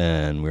class,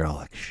 and we were all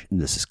like,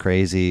 this is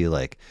crazy,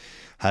 like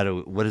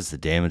what does the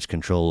damage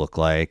control look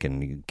like?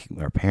 And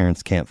our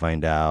parents can't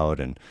find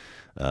out. And,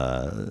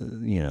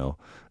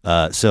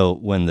 so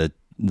when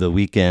the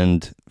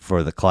weekend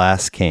for the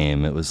class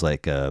came, it was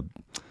like, the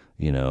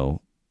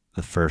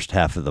first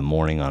half of the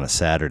morning on a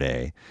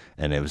Saturday.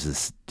 And it was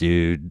this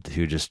dude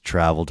who just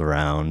traveled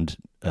around,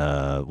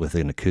 with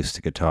an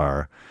acoustic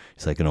guitar.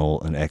 He's like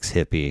an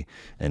ex-hippie,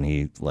 and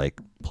he like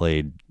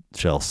played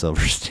Shel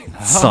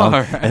Silverstein's song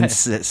right. and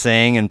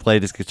sang and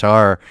played his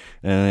guitar,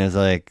 and he was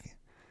like,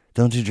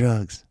 "Don't do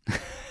drugs."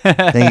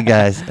 Thank you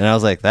guys. And I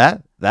was like,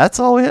 that's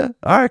all we have?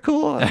 All right,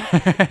 cool.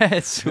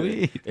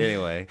 Sweet.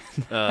 Anyway,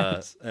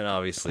 and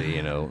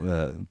obviously,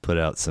 put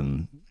out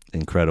some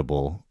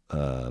incredible.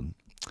 So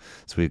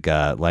we've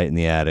got Light in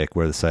the Attic,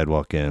 Where the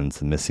Sidewalk Ends,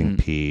 The Missing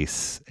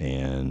Piece,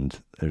 and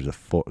there's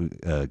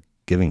a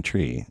Giving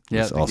Tree.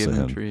 Yeah, it's the also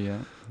Giving him. Tree. Yeah.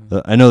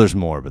 I know there's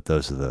more, but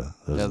those are the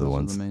Those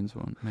ones. are the main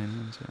ones.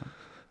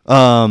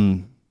 Yeah.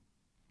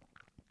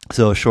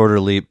 So a shorter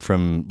leap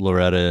from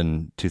Loretta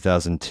in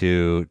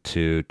 2002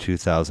 to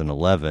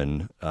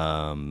 2011,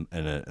 and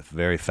a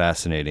very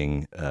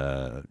fascinating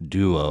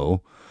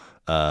duo.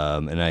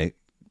 And I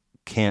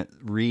can't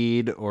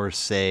read or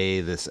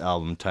say this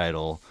album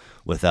title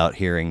without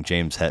hearing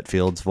James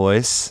Hetfield's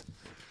voice.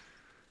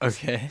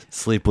 Okay.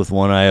 Sleep with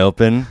One Eye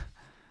Open.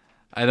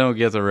 I don't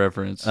get the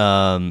reference.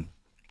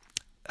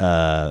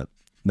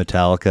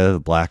 Metallica,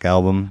 the Black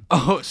Album.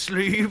 Oh,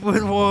 sleep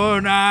with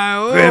one eye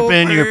open.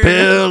 Gripping your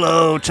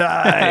pillow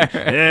tight.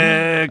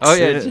 Oh,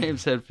 yeah,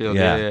 James Hetfield.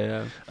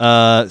 Yeah.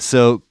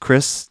 So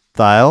Chris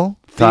Thiele.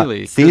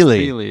 Chris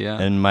Thile, yeah.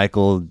 And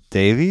Michael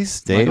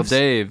Davies. Michael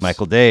Daves.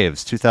 Michael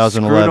Daves,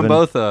 2011. Screwed them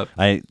both up.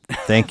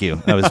 Thank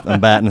you.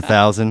 I'm batting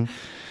 1,000.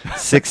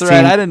 16.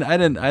 That's right. I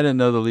didn't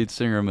know the lead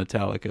singer of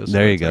Metallica. So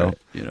there you go.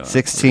 Right.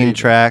 16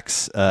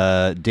 tracks.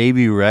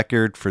 Debut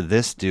record for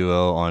this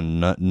duo on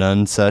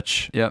None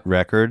Such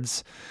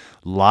Records.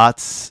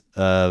 Lots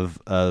of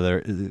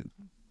other.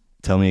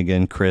 Tell me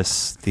again,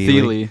 Chris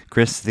Thile.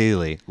 Chris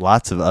Thile.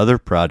 Lots of other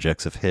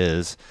projects of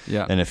his.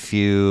 Yeah. And a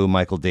few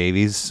Michael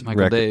Davies.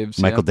 Michael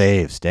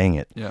Daves. Dang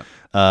it. Yeah.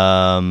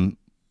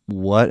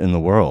 What in the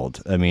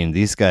world? I mean,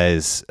 these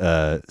guys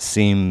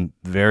seem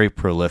very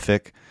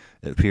prolific.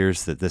 It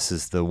appears that this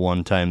is the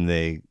one time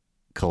they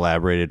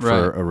collaborated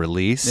for a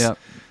release. Yeah.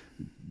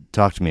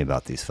 Talk to me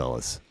about these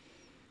fellas.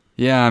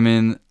 Yeah, I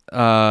mean,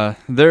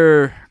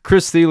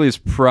 Chris Thiele's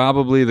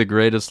probably the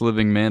greatest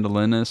living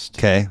mandolinist.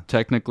 Okay.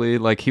 Technically,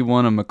 like he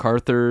won a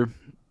MacArthur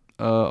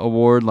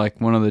award, like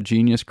one of the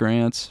Genius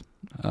grants.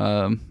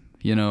 Like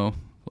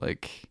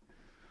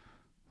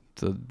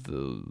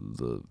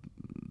the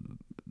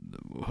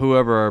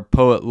whoever our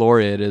poet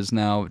laureate is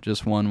now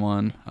just won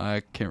one.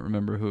 I can't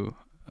remember who.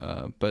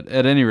 But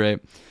at any rate,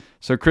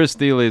 so Chris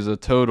Thile is a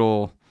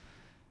total,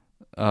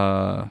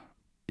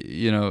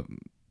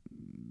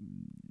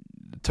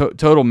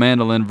 total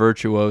mandolin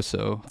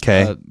virtuoso.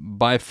 Okay.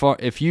 By far,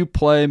 if you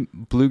play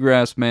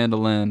bluegrass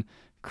mandolin,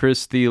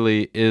 Chris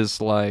Thile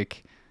is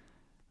like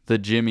the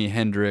Jimi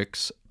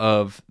Hendrix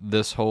of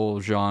this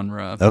whole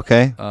genre.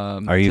 Okay.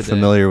 Are you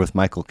familiar with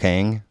Michael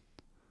Kang?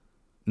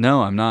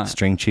 No, I'm not.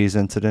 String Cheese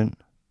Incident?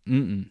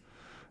 Mm-mm.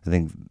 I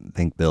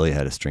think Billy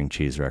had a String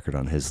Cheese record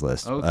on his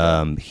list.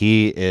 Okay.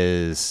 He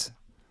is,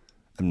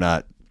 I'm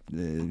not,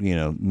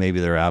 maybe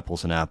there are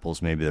apples and apples,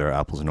 maybe there are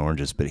apples and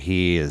oranges, but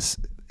he is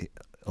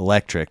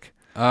electric.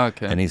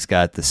 Okay. And he's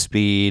got the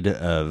speed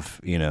of,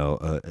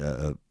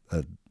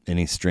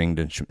 any stringed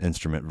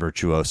instrument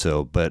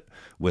virtuoso, but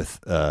with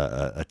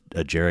a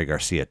Jerry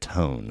Garcia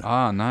tone.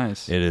 Ah,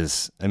 nice. It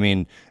is,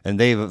 and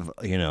they've,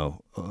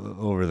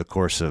 over the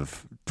course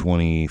of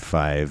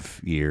 25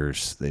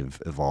 years, they've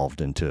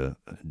evolved into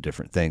a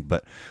different thing.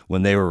 But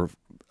when they were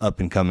up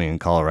and coming in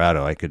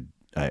Colorado,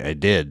 I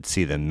did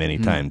see them many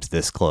times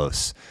this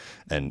close,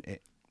 and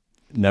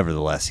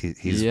nevertheless,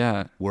 he's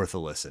worth a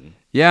listen.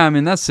 Yeah, I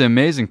mean, that's the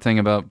amazing thing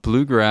about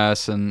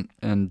bluegrass and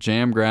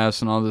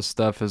jamgrass and all this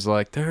stuff is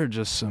like there are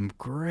just some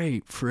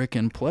great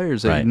freaking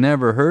players that you've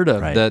never heard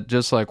of that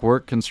just like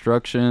work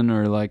construction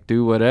or like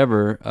do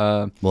whatever.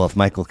 Well, if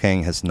Michael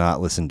Kang has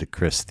not listened to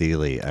Chris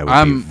Thile, I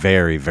would be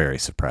very, very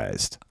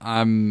surprised.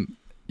 I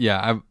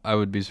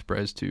would be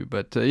surprised too.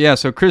 But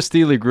so Chris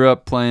Thile grew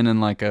up playing in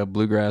like a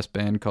bluegrass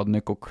band called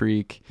Nickel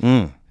Creek,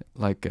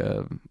 like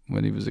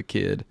when he was a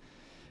kid.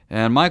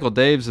 And Michael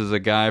Daves is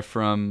a guy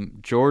from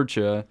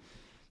Georgia,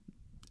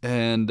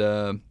 and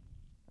they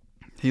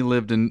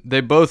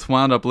both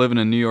wound up living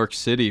in New York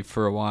City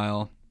for a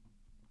while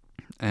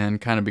and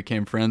kind of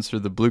became friends through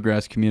the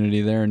bluegrass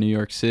community there in New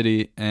York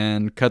City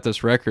and cut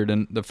this record.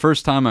 And the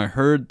first time I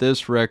heard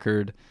this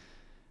record,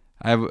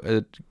 I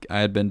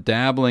had been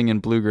dabbling in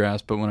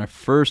bluegrass, but when I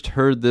first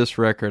heard this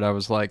record, I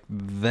was like,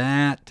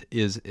 that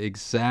is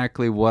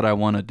exactly what I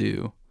want to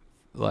do,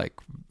 like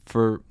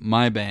for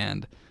my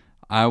band.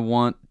 I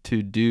want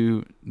to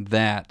do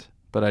that,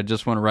 but I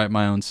just want to write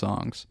my own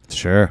songs.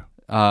 Sure.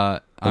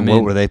 What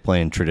were they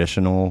playing?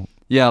 Traditional?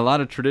 Yeah, a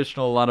lot of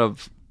traditional, a lot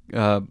of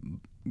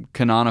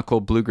canonical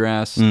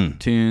bluegrass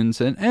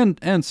tunes,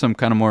 and some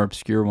kind of more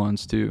obscure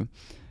ones too.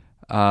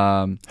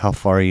 How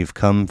far you've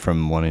come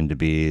from wanting to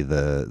be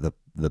the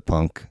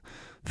punk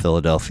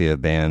Philadelphia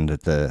band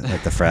at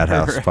the frat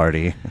house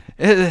party?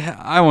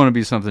 I want to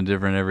be something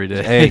different every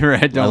day. Hey,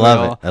 right? I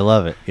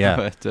love it.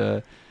 Yeah.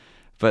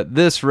 But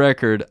this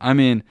record, I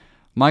mean,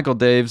 Michael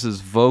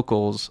Daves'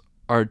 vocals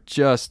are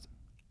just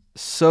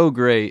so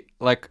great.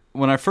 Like,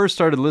 when I first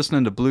started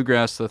listening to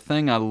bluegrass, the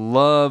thing I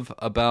love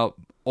about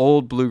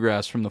old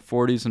bluegrass from the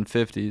 40s and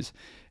 50s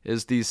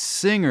is these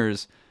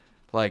singers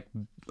like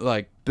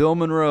Bill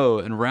Monroe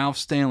and Ralph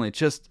Stanley.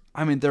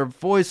 Their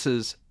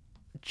voices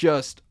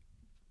just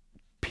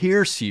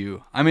pierce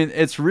you. I mean,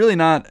 it's really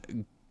not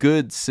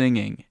good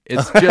singing.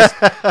 It's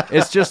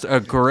just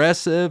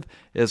aggressive.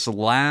 It's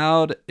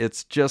loud.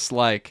 It's just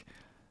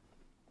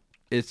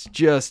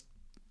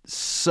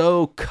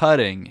so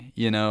cutting,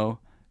 you know.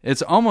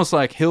 It's almost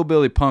like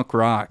hillbilly punk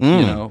rock,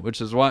 you know,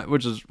 which is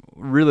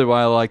really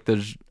why I like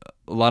a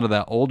lot of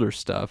that older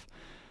stuff.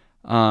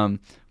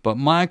 But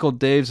Michael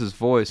Daves'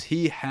 voice,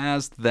 he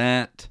has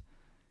that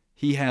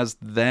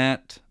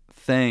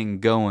thing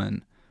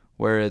going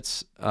where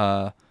it's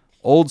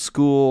old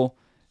school,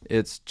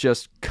 it's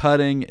just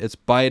cutting, it's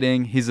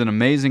biting. He's an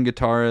amazing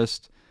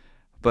guitarist,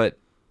 but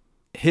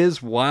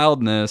his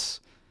wildness,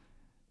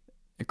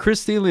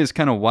 Chris Thile is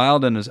kind of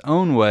wild in his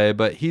own way,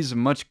 but he's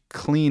much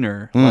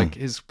cleaner. Like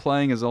his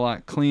playing is a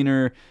lot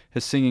cleaner,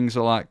 his singing's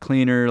a lot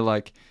cleaner.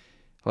 Like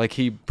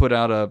he put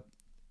out a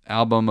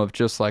album of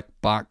just like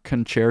Bach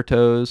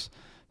concertos,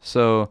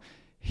 so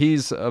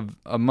he's a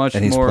much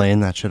and he's more playing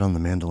that shit on the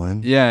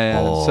mandolin. Yeah.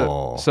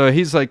 Oh. So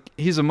he's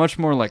a much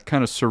more like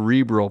kind of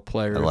cerebral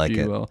player, like if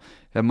you it. will.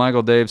 And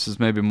Michael Daves is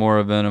maybe more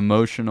of an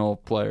emotional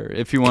player.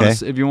 If you want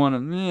to,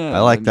 I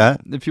like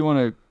that. If you want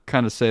to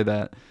kind of say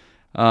that,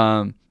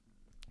 and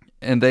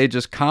they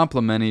just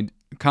complemented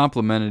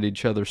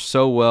each other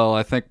so well.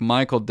 I think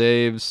Michael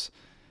Daves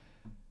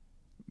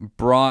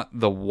brought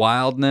the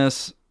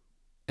wildness,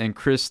 and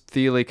Chris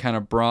Thile kind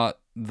of brought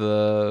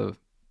the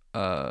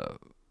kind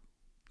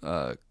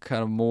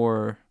of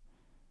more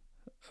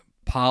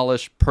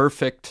polished,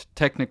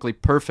 technically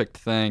perfect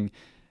thing,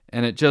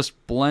 and it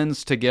just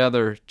blends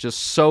together just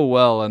so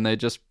well, and they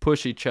just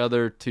push each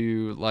other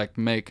to like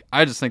make.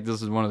 I just think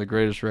this is one of the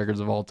greatest records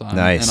of all time.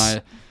 Nice.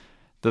 And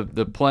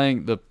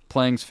the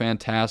playing's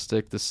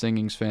fantastic, the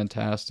singing's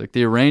fantastic,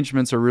 the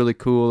arrangements are really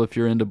cool if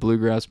you're into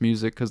bluegrass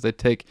music, because they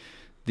take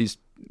these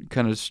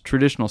kind of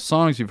traditional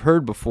songs you've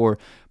heard before,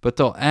 but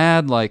they'll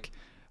add like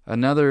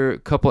another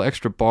couple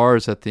extra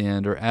bars at the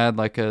end, or add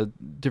like a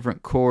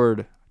different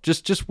chord,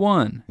 just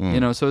one, you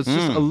know. So it's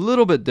just a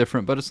little bit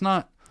different, but it's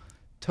not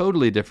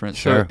totally different.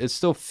 Sure. So it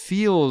still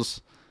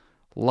feels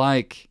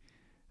like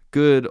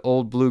good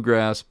old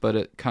bluegrass, but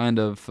it kind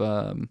of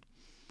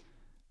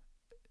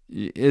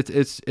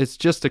it's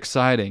just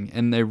exciting,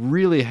 and they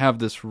really have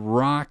this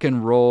rock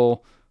and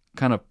roll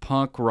kind of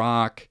punk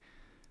rock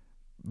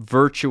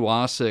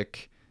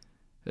virtuosic.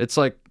 It's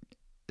like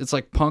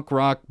punk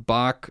rock,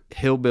 Bach,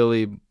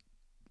 hillbilly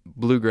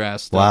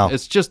bluegrass stuff. Wow.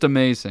 It's just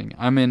amazing.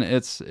 I mean,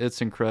 it's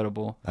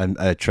incredible.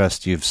 I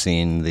trust you've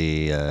seen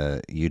the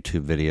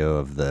YouTube video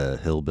of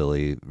the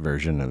hillbilly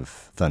version of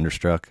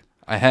Thunderstruck.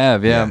 I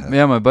have, yeah.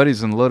 My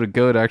buddies in Loaded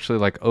Goat actually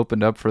like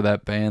opened up for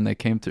that band. They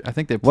came through. I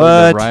think they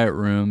played the Riot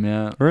Room.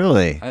 Yeah,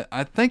 really.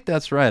 I think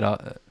that's right. I'll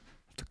have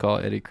to call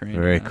Eddie Crane.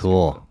 Very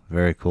cool.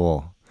 Very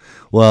cool.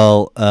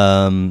 Well,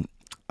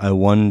 I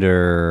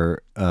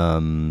wonder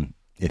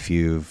if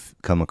you've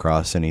come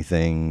across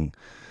anything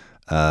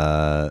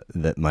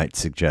that might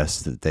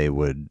suggest that they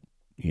would,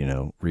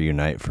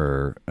 reunite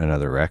for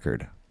another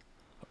record.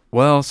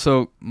 Well,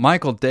 so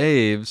Michael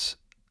Daves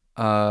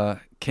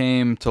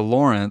came to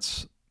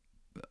Lawrence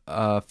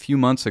a few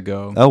months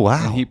ago. Oh,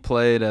 wow. And he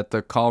played at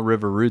the Kaw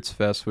River Roots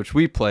Fest, which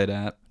we played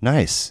at.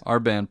 Nice. Our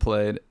band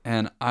played,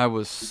 and I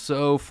was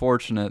so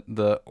fortunate.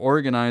 The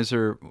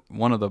organizer,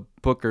 one of the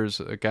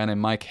bookers, a guy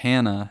named Mike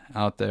Hanna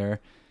out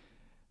there,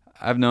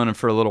 I've known him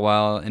for a little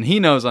while, and he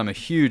knows I'm a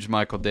huge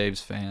Michael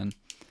Daves fan.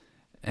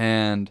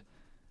 And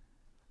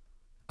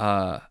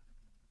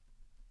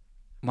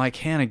Mike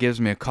Hanna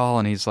gives me a call,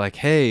 and he's like,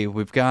 hey,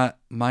 we've got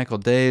Michael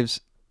Daves.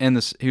 And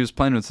he was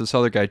playing with this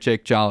other guy,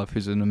 Jake Jolliffe,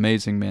 who's an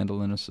amazing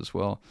mandolinist as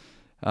well.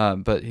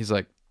 But he's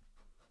like,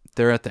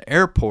 they're at the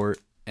airport,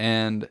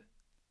 and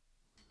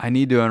I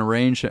need to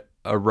arrange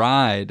a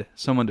ride,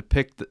 someone to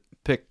pick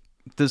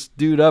this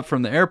dude up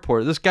from the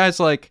airport. This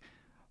guy's like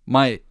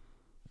my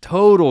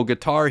total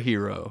guitar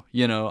hero,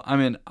 I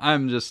mean,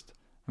 this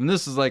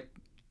is like,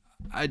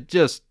 I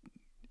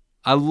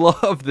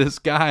love this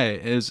guy,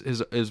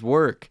 his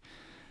work.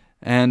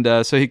 And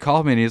so he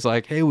called me, and he's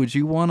like, hey, would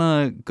you want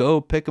to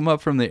go pick him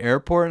up from the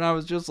airport? And I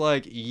was just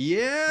like,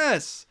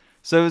 yes.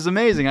 So it was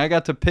amazing. I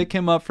got to pick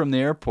him up from the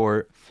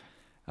airport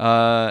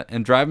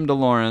and drive him to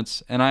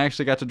Lawrence. And I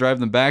actually got to drive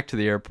them back to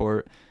the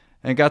airport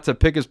and got to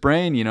pick his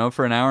brain,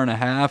 for an hour and a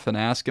half and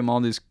ask him all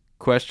these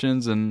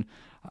questions. And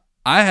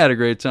I had a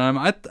great time.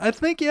 I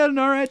think he had an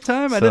all right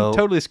time. I didn't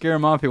totally scare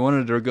him off. He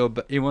wanted to go.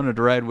 He wanted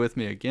to ride with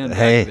me again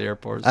back to the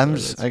airport.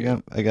 I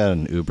got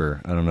an Uber.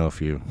 I don't know if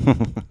you.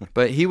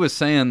 But he was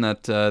saying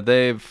that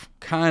they've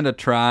kind of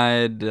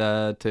tried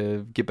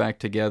to get back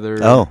together.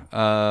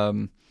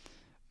 Oh.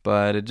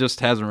 But it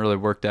just hasn't really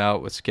worked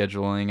out with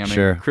scheduling. I mean,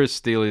 sure. Chris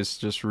Thile is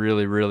just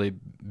really, really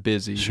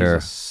busy. Sure.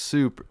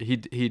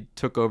 He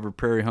took over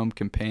Prairie Home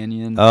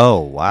Companion. Oh,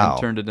 wow. And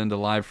turned it into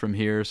Live From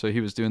Here. So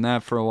he was doing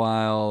that for a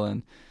while,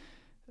 and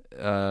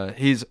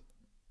he's,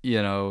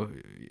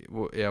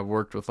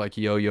 worked with like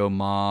Yo-Yo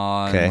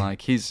Ma, and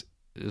like he's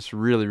just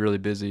really, really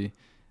busy.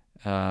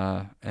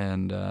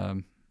 and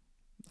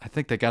I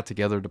think they got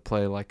together to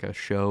play like a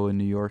show in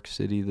New York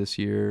City this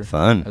year.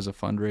 Fun. As a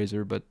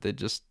fundraiser, but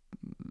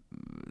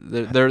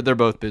they're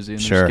both busy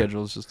and Sure. their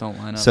schedules just don't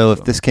line up. So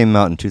if this came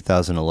out in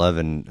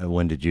 2011,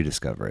 when did you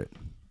discover it?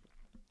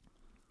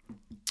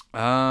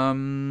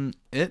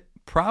 It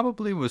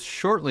probably was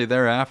shortly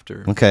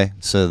thereafter. Okay,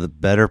 so the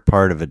better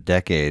part of a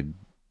decade,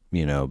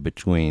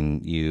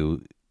 between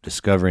you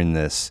discovering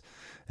this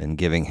and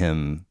giving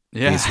him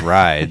these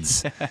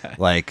rides.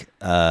 Like,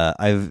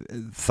 I've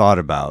thought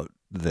about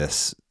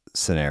this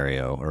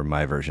scenario or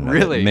my version of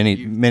Really?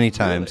 it many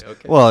times. Really?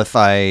 Okay. Well, if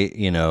I,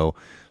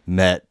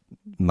 met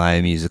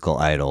my musical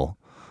idol,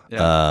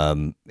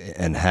 and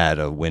had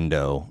a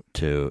window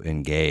to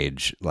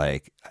engage,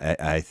 like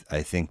I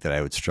think that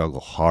I would struggle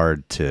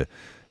hard to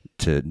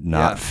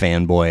not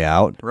fanboy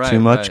out too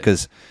much,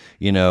 because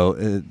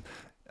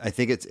I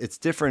think it's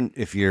different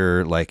if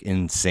you're like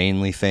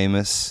insanely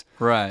famous,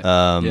 Right.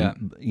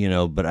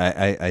 But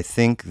I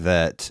think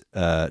that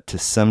to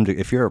some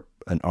degree, if you're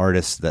an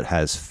artist that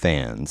has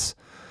fans,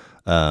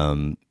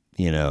 of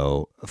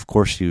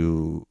course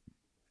you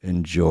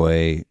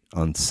enjoy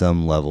on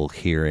some level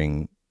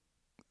hearing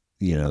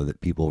that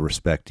people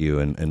respect you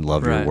and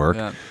love your work.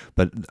 Yeah.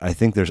 But I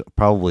think there's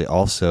probably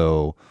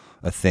also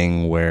a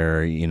thing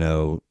where, you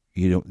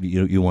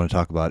want to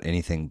talk about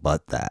anything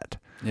but that.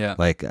 Yeah.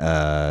 Like,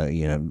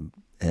 and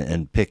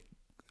pick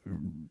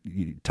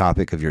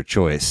topic of your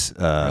choice,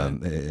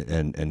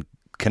 and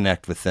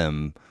connect with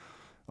them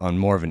on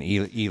more of an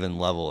even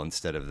level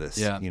instead of this.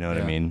 You know what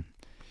I mean?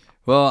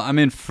 Well, I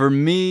mean, for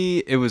me,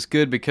 it was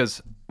good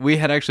because we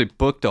had actually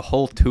booked a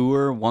whole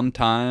tour one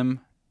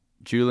time,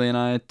 Julie and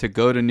I, to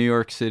go to New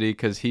York City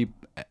because he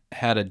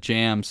had a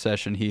jam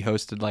session he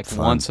hosted like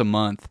once a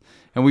month.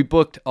 And we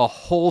booked a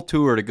whole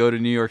tour to go to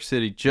New York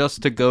City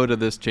just to go to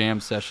this jam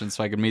session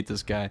so I could meet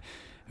this guy.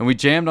 And we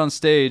jammed on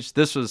stage.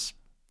 This was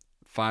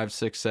 5,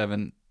 6,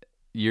 7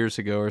 years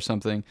ago or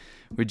something.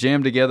 We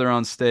jammed together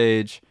on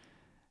stage,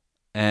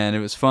 and it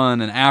was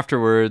fun. And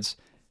afterwards,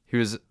 he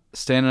was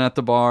standing at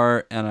the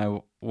bar, and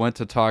I went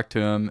to talk to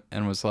him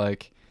and was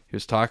like, he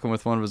was talking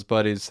with one of his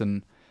buddies,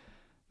 and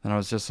I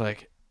was just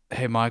like,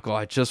 hey, Michael,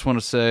 I just want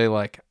to say,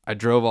 like, I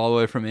drove all the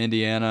way from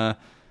Indiana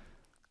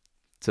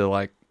to,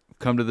 like,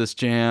 come to this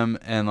jam,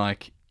 and,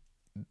 like,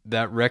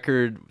 that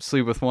record,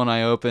 Sleep With One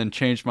Eye Open,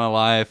 changed my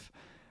life,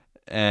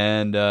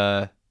 and,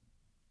 I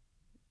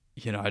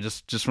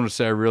just want to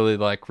say I really,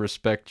 like,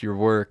 respect your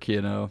work,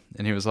 and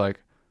he was like,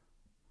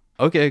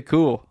 okay,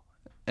 cool.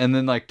 And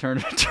then, like,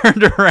 turned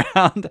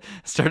around,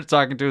 started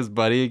talking to his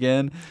buddy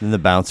again. And the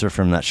bouncer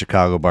from that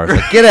Chicago bar is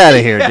like, get out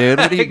of here, dude.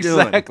 What are you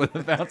doing? Exactly.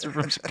 The bouncer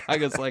from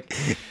Chicago's like,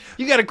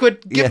 you got to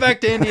get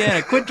back to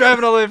Indiana. Quit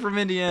driving all the way from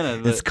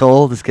Indiana. It's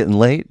cold. It's getting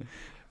late.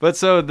 But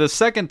so the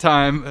second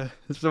time,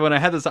 so when I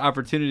had this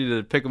opportunity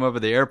to pick him up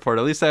at the airport,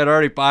 at least I had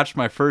already botched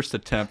my first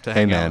attempt to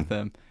hang out with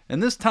him.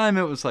 And this time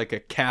it was like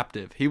a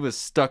captive. He was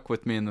stuck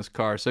with me in this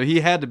car. So he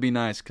had to be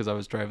nice because I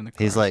was driving the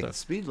car. He's like, the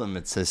speed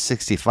limit says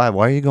 65.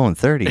 Why are you going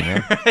 30,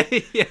 man?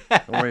 Yeah.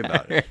 Don't worry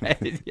about it.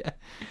 Right, yeah.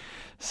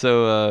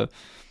 So,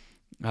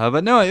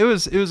 but no, it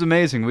was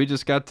amazing. We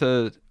just got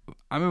to,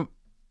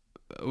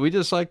 we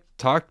just like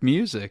talked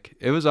music.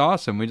 It was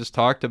awesome. We just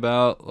talked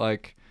about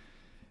like,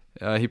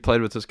 he played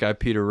with this guy,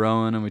 Peter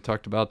Rowan, and we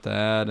talked about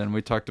that. And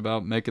we talked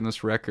about making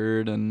this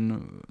record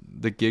and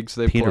the gigs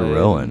they played. Peter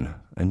Rowan.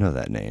 I know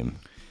that name.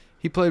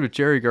 He played with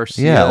Jerry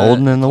Garcia. Yeah,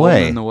 Olden in the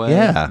Way.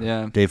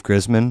 Yeah. Dave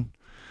Grisman.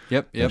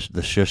 Yep.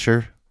 The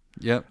Shusher.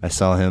 Yep. I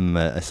saw him.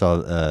 I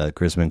saw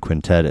Grisman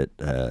Quintet at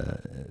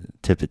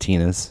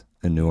Tipitina's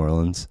in New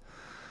Orleans,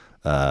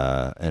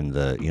 and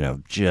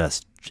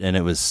and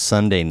it was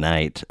Sunday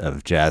night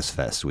of Jazz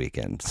Fest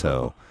weekend,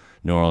 so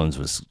New Orleans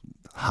was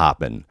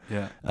hopping.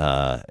 Yeah.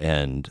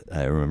 And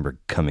I remember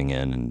coming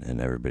in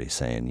and everybody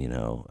saying,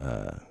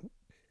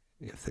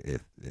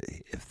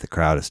 if the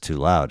crowd is too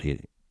loud, he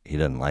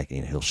doesn't like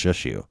it. He'll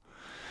shush you.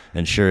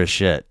 And sure as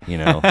shit,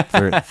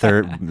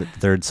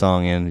 third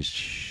song in,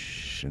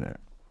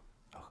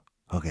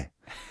 okay,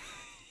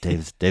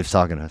 Dave's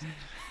talking to us.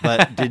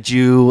 But did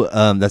you?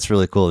 That's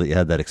really cool that you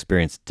had that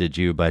experience. Did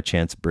you, by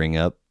chance, bring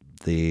up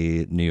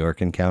the New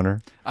York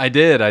encounter? I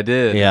did.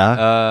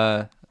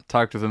 Yeah.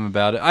 Talked with him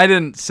about it. I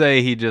didn't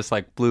say he just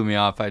like blew me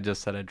off. I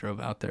just said I drove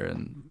out there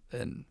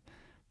and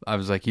I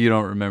was like, you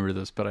don't remember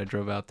this, but I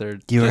drove out there.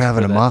 You were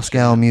having a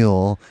Moscow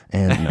Mule,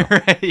 and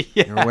right,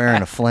 yeah. you were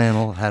wearing a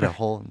flannel, had a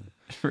hole.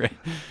 Right.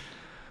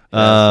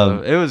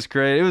 So it was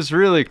great. It was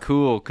really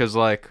cool because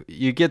like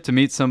you get to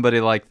meet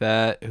somebody like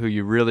that who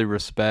you really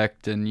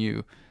respect,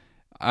 and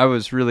I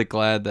was really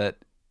glad that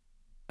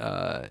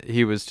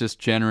he was just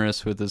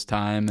generous with his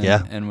time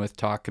and with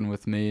talking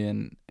with me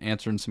and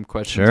answering some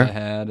questions I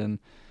had, and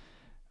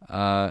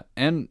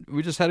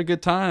we just had a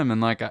good time.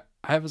 And like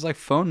I have his like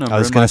phone number. I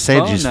was going to say,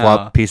 did you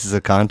swap pieces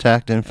of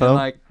contact info? And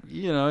like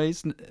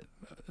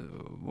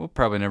we'll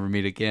probably never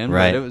meet again.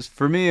 Right. But it was,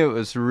 for me, it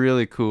was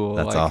really cool.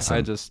 That's like,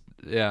 awesome.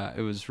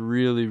 it was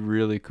really,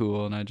 really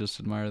cool, and I just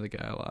admire the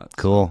guy a lot.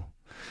 Cool.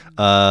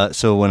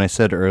 So when I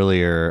said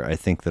earlier, I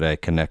think that I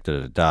connected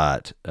a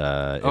dot.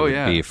 It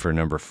would be for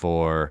number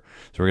 4.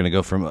 So we're going to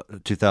go from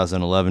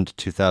 2011 to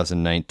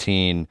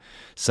 2019.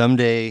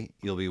 Someday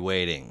You'll Be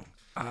Waiting.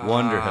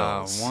 Wonder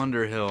Hills.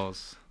 Wonder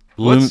Hills.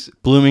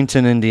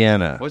 Bloomington,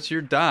 Indiana. What's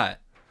your dot?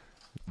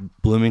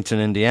 Bloomington,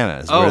 Indiana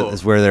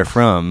is where they're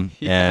from.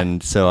 Yeah.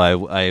 And so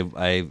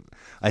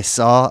I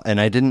saw, and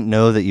I didn't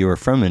know that you were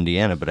from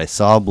Indiana, but I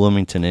saw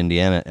Bloomington,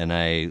 Indiana, and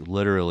I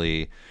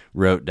literally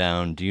wrote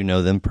down, do you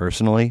know them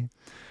personally?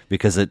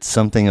 Because it's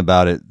something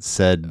about it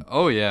said...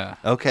 Oh, yeah.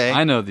 Okay.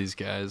 I know these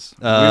guys.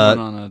 We went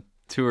on a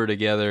tour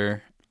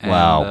together. And,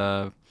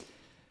 wow.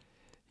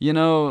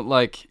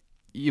 Like,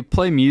 you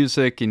play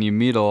music and you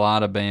meet a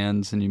lot of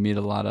bands and you meet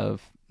a lot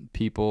of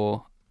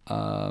people.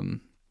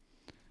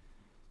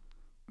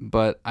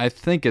 But I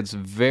think it's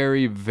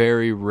very,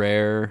 very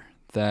rare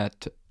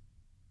that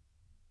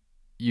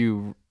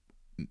you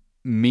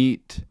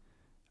meet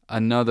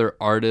another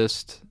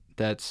artist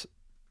that's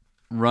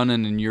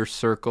running in your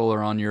circle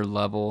or on your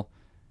level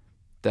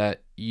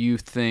that you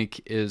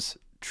think is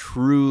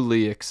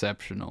truly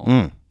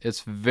exceptional.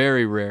 It's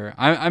very rare.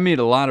 I meet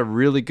a lot of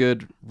really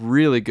good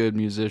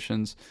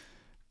musicians,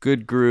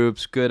 good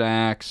groups, good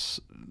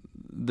acts,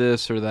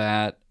 this or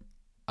that,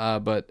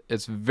 but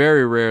it's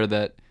very rare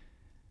that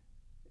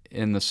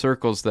in the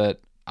circles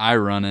that I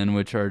run in,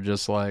 which are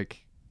just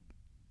like,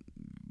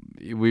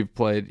 we've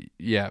played,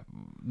 the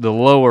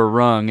lower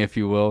rung, if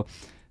you will,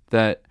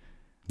 that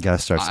you gotta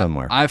start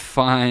somewhere. I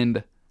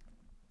find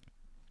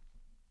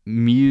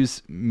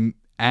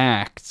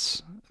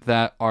acts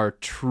that are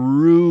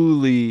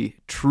truly,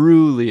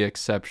 truly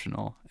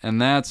exceptional,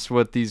 and that's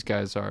what these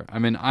guys are. I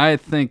mean, I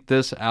think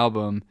this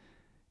album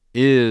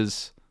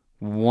is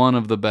one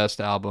of the best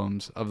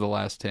albums of the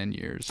last 10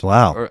 years.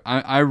 Wow. Or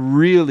I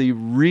really,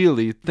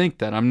 really think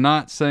that. I'm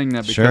not saying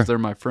that because they're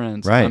my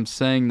friends. Right. I'm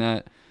saying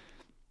that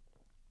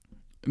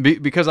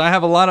because I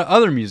have a lot of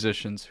other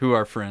musicians who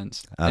are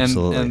friends.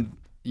 Absolutely. And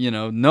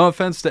no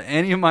offense to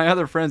any of my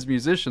other friends'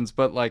 musicians,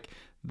 but like,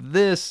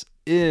 this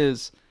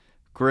is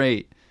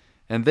great.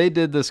 And they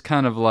did this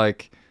kind of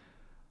like,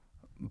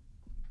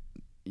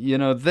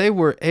 they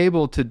were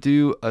able to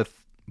do a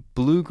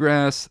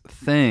bluegrass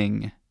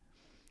thing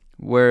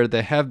where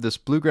they have this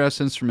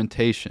bluegrass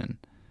instrumentation,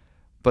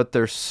 but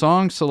their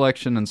song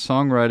selection and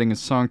songwriting and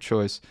song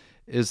choice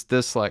is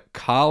this like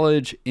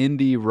college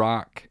indie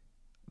rock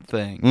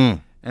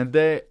thing. And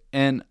a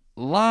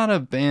lot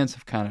of bands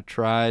have kind of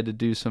tried to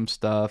do some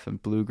stuff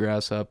and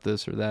bluegrass up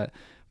this or that,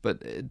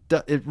 but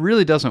it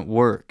really doesn't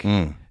work.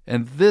 And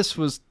they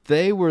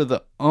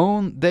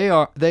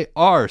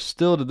are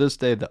still to this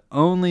day the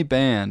only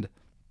band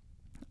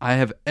I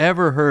have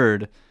ever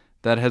heard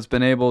that has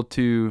been able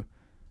to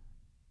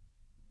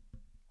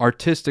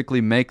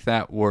artistically make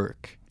that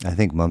work. I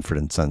think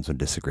Mumford & Sons would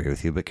disagree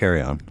with you, but carry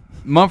on.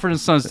 Mumford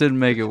 & Sons didn't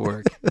make it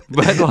work.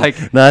 But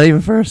like, not even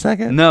for a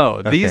second? No,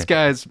 okay. These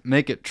guys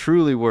make it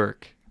truly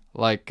work.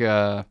 Like,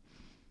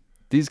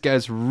 these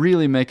guys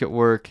really make it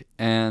work.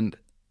 And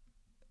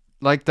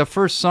like, the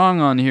first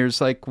song on here is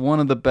like one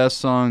of the best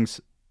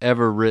songs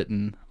ever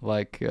written.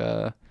 Like,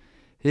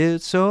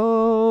 it's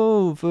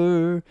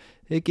over,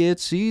 it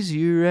gets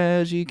easier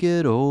as you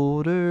get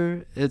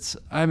older.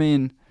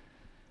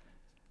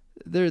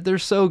 They're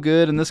so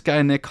good. And this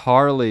guy Nick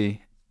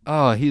Harley,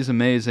 he's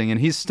amazing,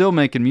 and he's still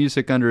making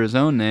music under his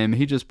own name.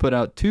 He just put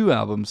out 2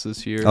 albums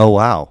this year. Oh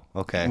wow,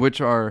 okay. Which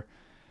are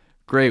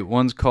great.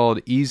 One's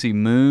called Easy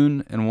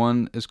Moon, and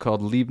one is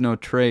called Leave No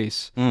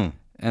Trace.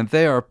 And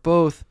they are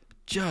both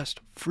just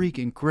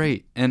freaking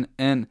great. And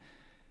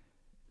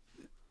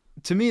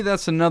to me,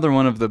 that's another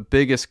one of the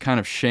biggest kind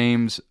of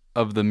shames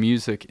of the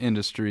music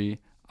industry.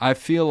 I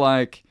feel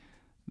like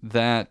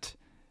that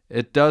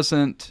it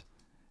doesn't.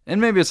 And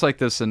maybe it's like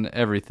this in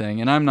everything,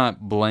 and I'm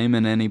not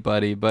blaming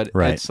anybody, but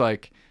it's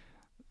like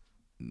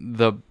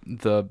the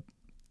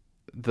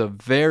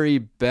very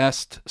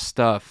best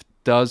stuff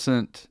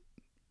doesn't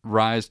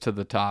rise to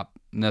the top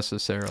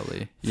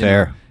necessarily.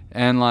 Fair.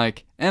 And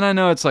I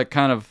know it's like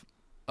kind of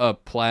a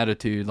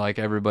platitude, like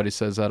everybody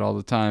says that all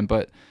the time,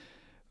 but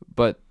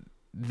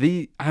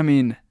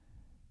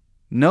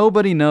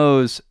nobody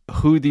knows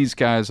who these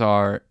guys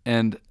are,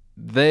 and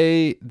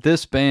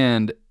this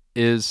band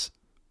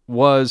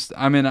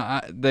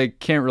they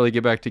can't really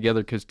get back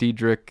together because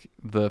Diedrich,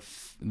 the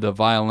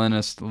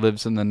violinist,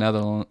 lives in the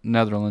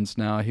Netherlands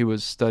now. He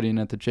was studying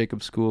at the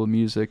Jacob School of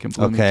Music in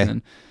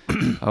Bloomington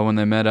when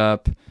they met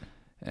up,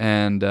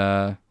 and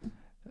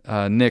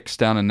Nick's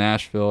down in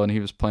Nashville, and he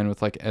was playing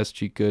with like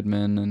S.G.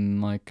 Goodman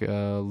and like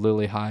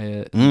Lily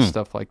Hyatt and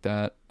stuff like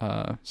that.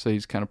 So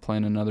he's kind of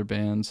playing in other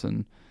bands,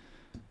 and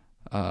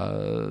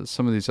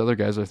some of these other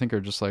guys I think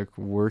are just like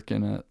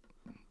working at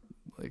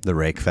like the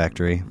Rake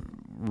Factory.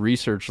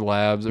 Research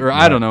labs, or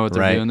I don't know what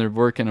they're doing. They're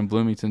working in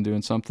Bloomington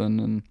doing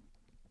something,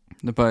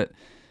 but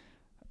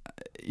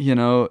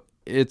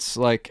it's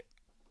like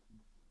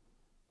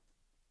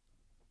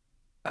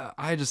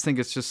I just think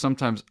it's just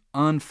sometimes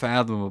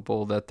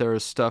unfathomable that there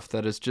is stuff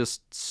that is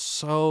just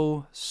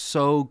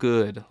so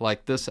good,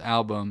 like this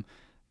album,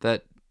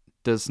 that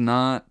does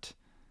not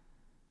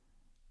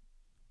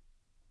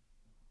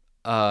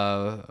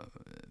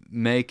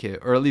make it,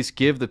 or at least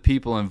give the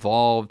people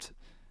involved.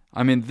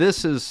 I mean,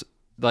 this is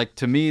like,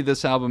 to me,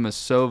 this album is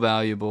so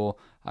valuable.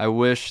 I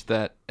wish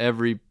that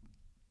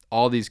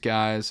all these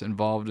guys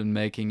involved in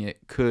making it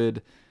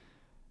could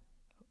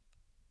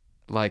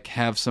like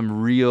have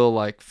some real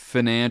like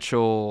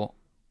financial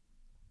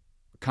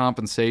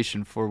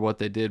compensation for what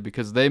they did,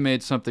 because they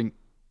made something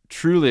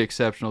truly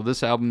exceptional.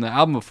 This album, the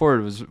album before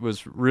it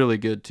was really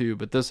good too,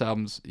 but this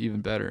album's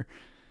even better.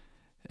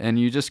 And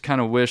you just kind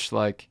of wish,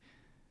 like,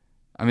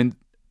 I mean,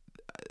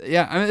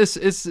 yeah, I mean,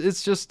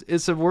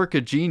 it's a work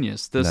of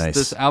genius.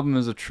 This album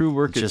is a true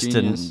work of genius. Just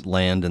didn't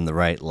land in the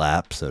right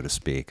lap, so to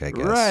speak, I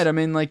guess. Right. I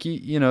mean, like,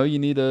 you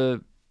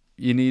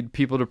need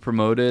people to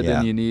promote it,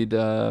 and you need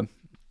I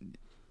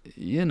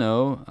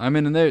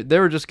mean, and they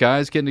were just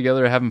guys getting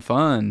together having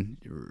fun.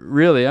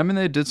 Really. I mean,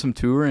 they did some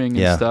touring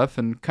and stuff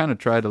and kind of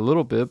tried a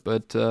little bit,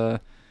 but to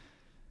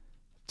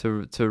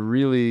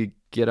really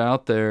get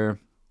out there,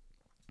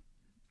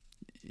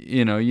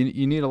 you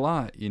need a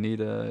lot. You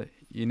need a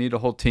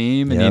whole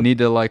team, and you need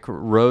to like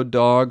road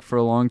dog for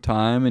a long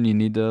time, and you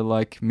need to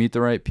like meet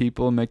the right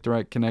people and make the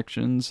right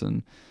connections,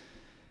 and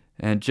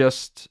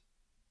just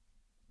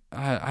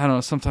I don't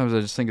know, sometimes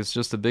I just think it's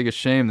just the biggest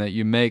shame that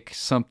you make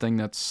something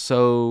that's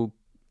so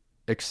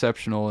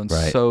exceptional and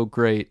so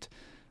great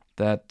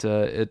that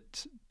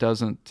it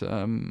doesn't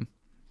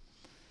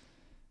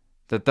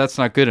that's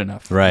not good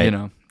enough,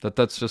 right?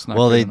 That's just not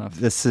good enough.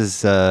 This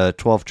is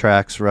 12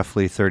 tracks,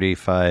 roughly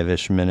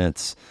 35-ish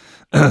minutes.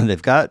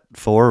 They've got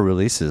 4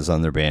 releases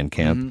on their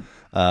Bandcamp.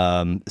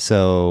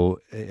 So,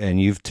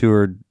 and you've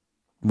toured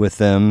with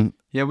them.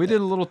 Yeah, we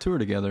did a little tour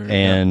together.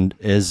 And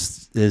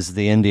is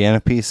the Indiana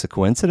piece a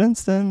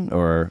coincidence then,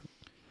 or?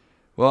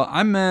 Well,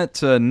 I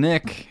met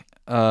Nick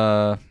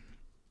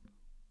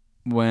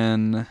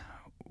when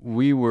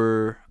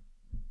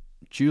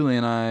Julie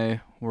and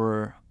I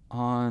were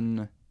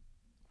on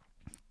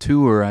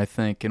tour, I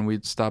think, and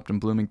we'd stopped in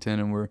Bloomington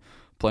and we're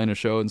playing a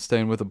show and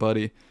staying with a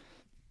buddy.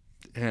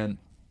 And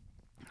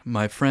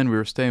my friend we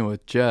were staying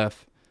with,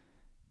 Jeff,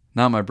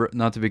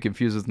 not to be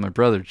confused with my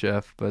brother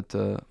Jeff, but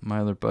my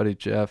other buddy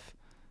Jeff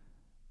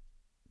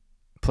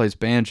plays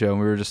banjo, and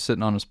we were just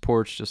sitting on his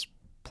porch just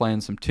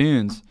playing some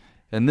tunes,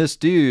 and this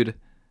dude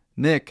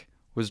Nick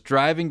was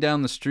driving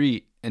down the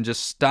street and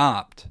just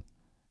stopped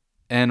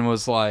and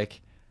was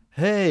like,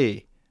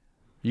 "Hey,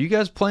 you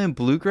guys playing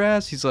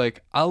bluegrass?" He's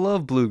like, "I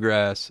love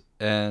bluegrass."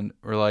 And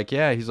we're like,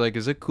 "Yeah." He's like,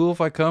 "Is it cool if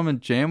I come and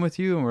jam with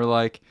you?" And we're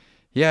like,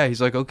 "Yeah."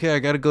 He's like, "Okay, I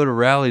got to go to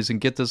Rally's and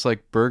get this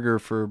like burger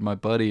for my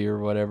buddy or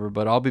whatever,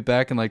 but I'll be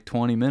back in like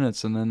 20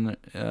 minutes. And then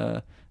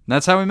and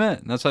that's how we met.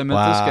 And that's how I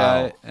met this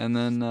guy. And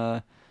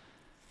then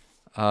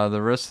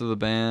the rest of the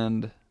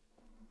band.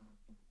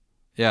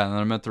 Yeah, and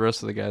then I met the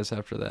rest of the guys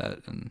after that.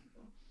 And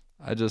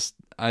I just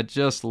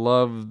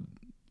love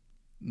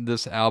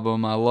this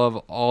album. I love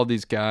all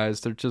these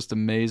guys. They're just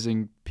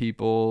amazing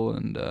people,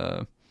 and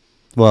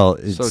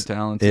it's so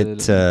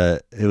talented.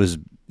 It was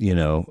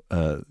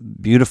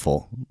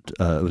beautiful.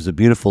 It was a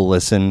beautiful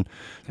listen,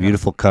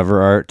 beautiful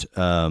cover art.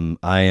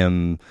 I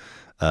am,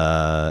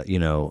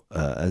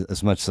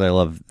 as much as I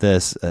love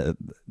this,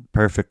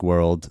 Perfect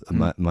World.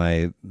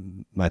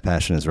 My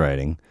passion is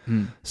writing,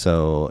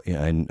 so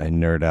I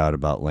nerd out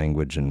about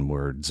language and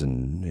words,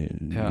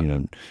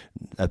 and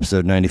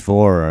episode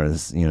 94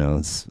 is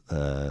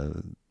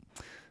the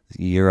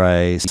year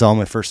I saw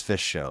my first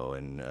Fish show,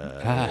 and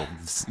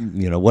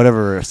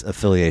whatever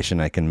affiliation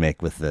I can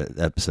make with the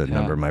episode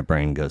number, my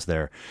brain goes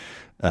there.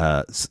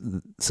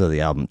 So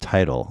the album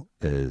title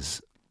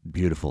is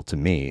beautiful to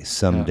me.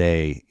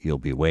 Someday You'll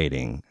Be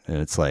Waiting, and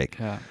it's like,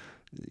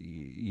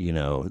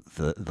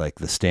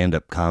 the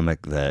stand-up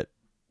comic that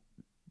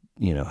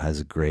has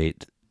a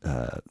great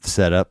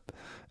setup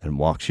and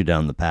walks you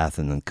down the path,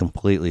 and then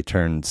completely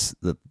turns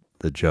the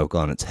joke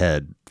on its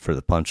head for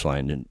the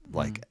punchline, and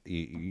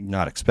you're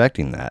not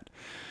expecting that.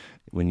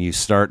 When you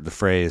start the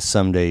phrase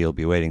 "someday you'll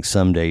be waiting,"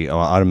 someday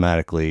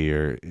automatically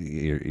you're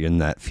in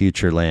that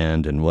future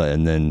land, and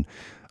then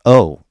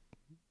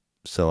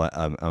so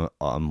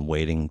I'm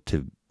waiting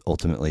to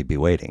ultimately be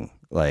waiting.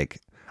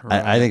 Like,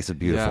 right. I think it's a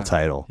beautiful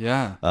title.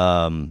 Yeah.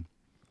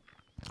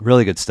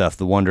 Really good stuff.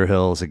 The Wonder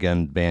Hills,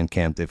 again,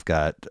 Bandcamp. They've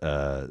got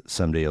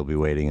 "Someday You'll Be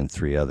Waiting" and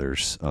 3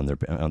 others on their,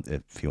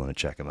 if you want to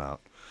check them out.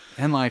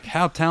 And like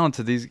how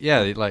talented these,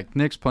 like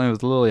Nick's playing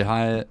with Lily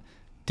Hyatt.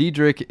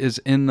 Diedrich is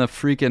in the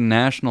freaking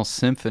National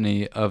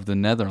Symphony of the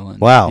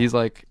Netherlands. Wow. He's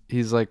like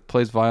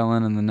plays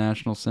violin in the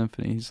National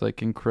Symphony. He's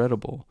like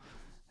incredible.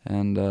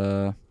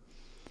 And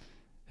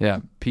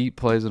Pete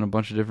plays in a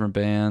bunch of different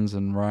bands,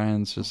 and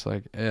Ryan's just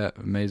like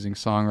amazing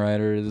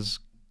songwriter. This is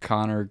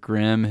Connor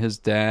Grimm, his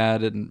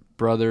dad and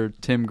brother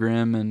Tim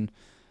Grimm, and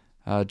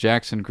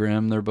Jackson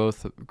Grimm. They're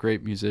both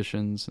great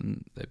musicians,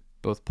 and they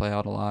both play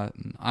out a lot.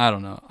 And I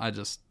don't know,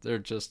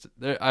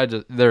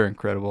 they're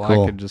incredible.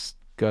 Cool. I could just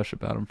gush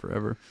about them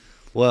forever.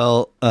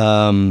 Well,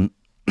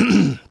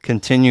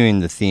 continuing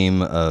the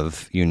theme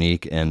of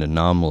unique and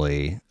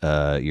anomaly,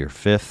 your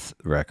fifth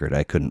record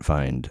I couldn't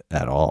find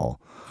at all.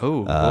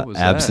 Oh, what was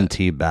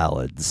Absentee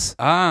Ballads.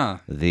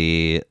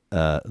 The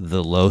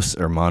Los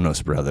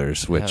Hermanos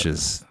brothers, which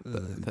is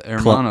the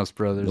Hermanos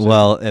brothers.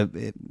 Well,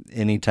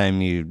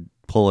 anytime you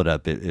pull it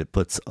up, it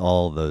puts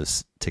all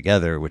those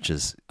together, which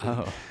is,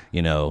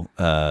 you're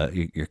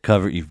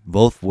covered.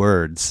 Both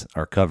words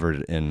are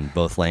covered in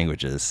both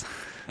languages.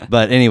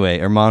 But anyway,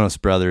 Hermanos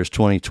Brothers,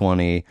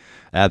 2020,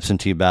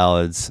 Absentee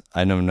Ballads.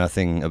 I know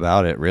nothing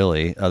about it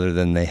really, other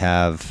than they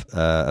have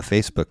a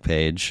Facebook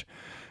page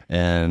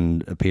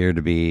and appear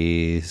to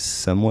be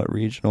somewhat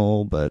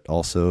regional, but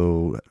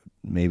also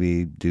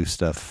maybe do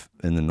stuff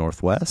in the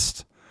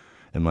Northwest.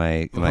 Am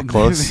I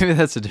close? Maybe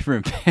that's a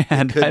different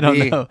band. I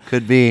don't know.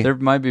 Could be. There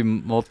might be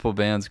multiple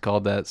bands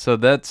called that. So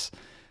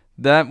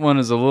that one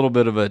is a little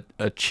bit of a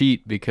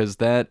cheat, because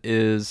that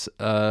is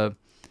a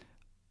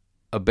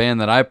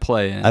band that I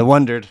play in. I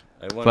wondered.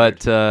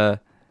 But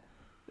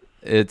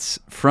it's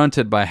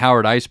fronted by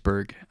Howard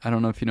Iceberg. I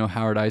don't know if you know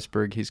Howard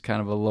Iceberg. He's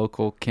kind of a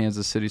local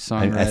Kansas City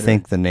songwriter. I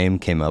think the name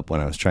came up when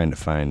I was trying to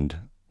find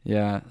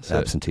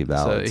Absentee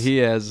Ballads. So he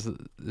has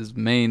his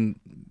main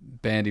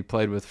band he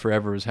played with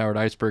forever was Howard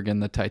Iceberg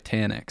and the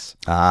Titanics.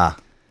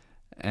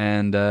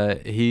 And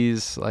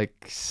he's like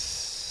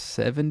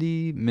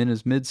 70, in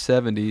his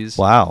mid-70s.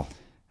 Wow.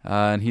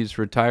 And he's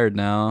retired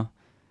now.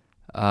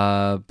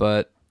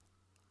 But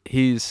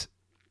he's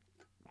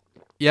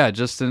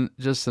just an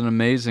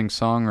amazing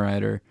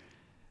songwriter,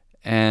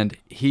 and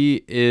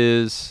he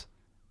is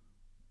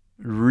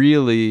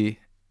really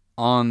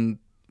on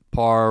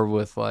par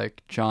with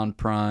like John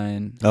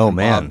Prine, Bob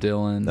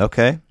Dylan.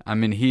 Okay. I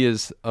mean, he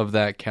is of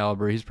that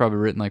caliber. He's probably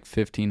written like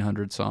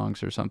 1,500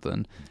 songs or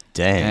something.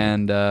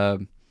 Dang.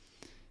 And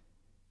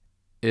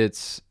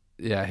his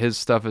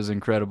stuff is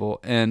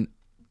incredible. And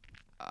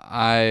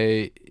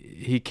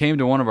he came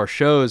to one of our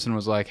shows and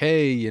was like,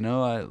 "Hey,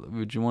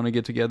 would you want to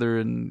get together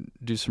and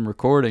do some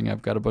recording?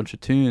 I've got a bunch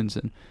of tunes."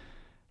 And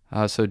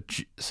so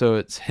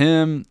it's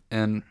him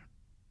and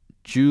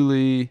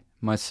Julie,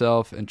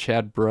 myself, and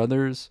Chad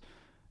Brothers,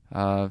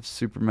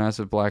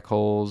 Supermassive Black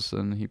Holes,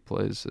 and he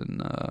plays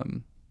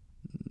in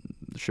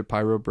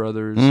Shapiro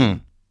Brothers.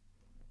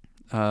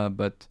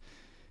 But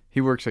he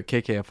works at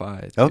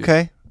KKFI too.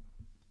 Okay.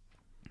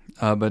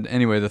 But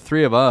anyway, the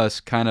three of us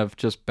kind of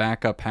just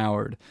back up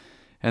Howard.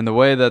 And the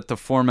way that the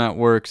format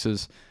works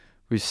is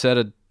we set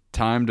a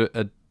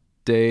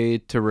day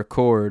to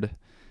record,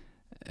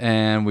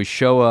 and we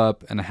show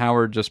up, and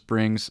Howard just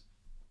brings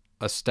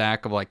a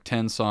stack of like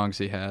 10 songs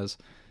he has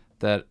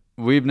that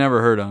we've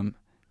never heard them,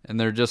 and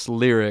they're just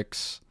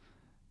lyrics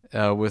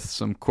with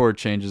some chord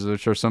changes,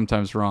 which are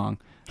sometimes wrong.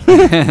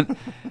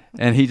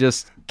 and he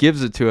just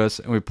gives it to us,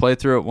 and we play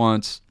through it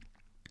once.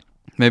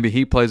 Maybe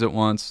he plays it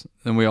once,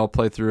 then we all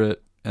play through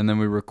it, and then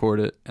we record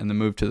it, and then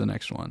move to the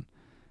next one.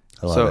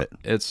 I love it.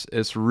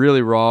 It's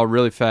really raw,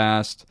 really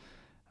fast.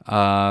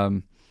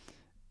 And,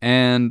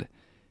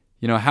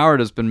 Howard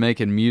has been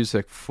making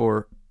music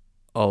for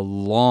a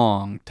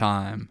long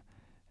time.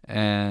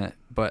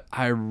 But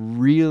I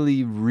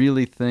really,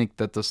 really think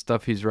that the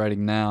stuff he's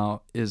writing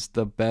now is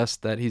the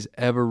best that he's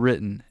ever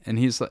written. And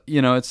he's like,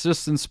 it's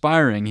just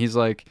inspiring. He's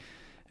like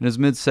in his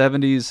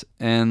mid-70s,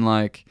 and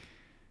like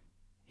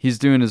he's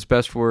doing his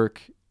best work.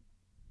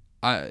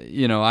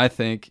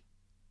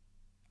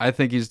 I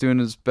think he's doing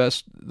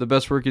the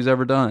best work he's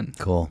ever done.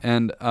 Cool.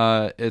 And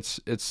it's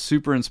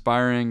super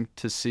inspiring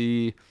to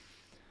see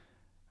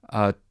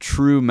a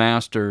true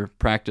master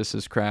practice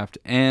his craft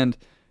and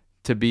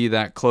to be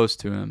that close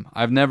to him.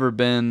 I've never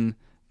been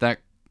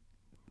that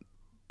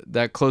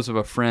close of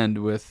a friend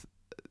with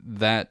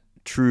that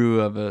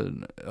true of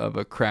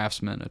a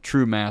craftsman, a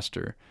true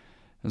master.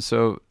 And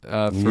so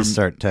you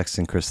start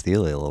texting Chris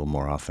Thiele a little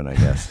more often, I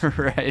guess.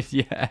 Right?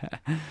 Yeah.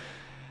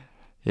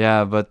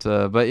 Yeah, but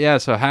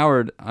so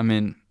Howard, I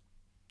mean,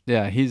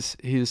 yeah, he's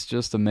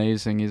just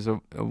amazing. He's a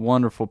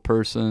wonderful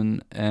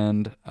person,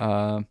 and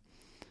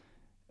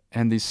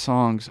these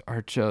songs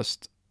are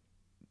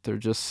they're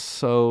just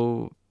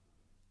so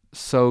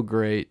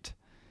great.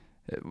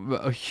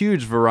 A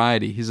huge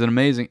variety. He's an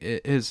amazing.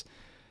 His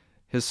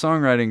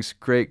songwriting's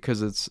great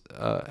because it's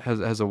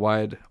has a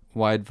wide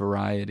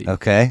variety.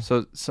 Okay.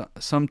 So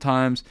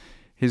sometimes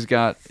he's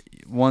got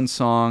one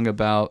song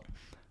about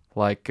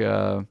like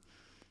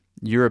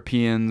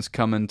Europeans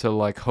coming to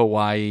like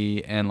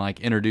Hawaii and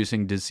like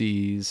introducing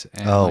disease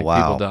and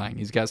people dying.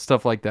 He's got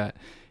stuff like that.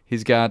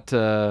 He's got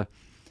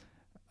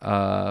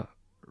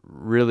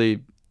really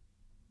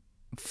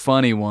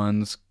funny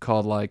ones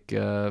called like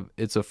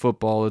It's a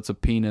Football, It's a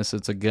Penis,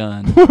 It's a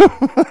Gun.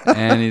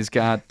 And he's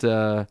got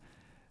kind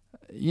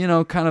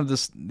of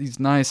these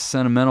nice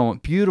sentimental,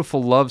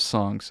 beautiful love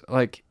songs.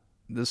 Like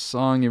this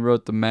song he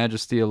wrote, The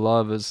Majesty of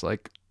Love, is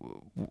like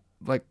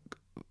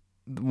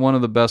one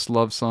of the best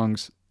love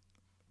songs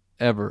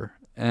ever.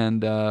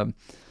 And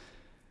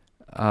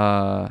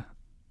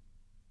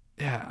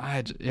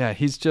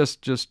he's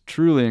just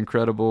truly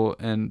incredible,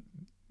 and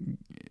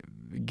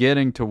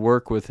getting to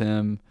work with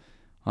him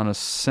on a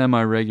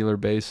semi-regular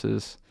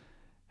basis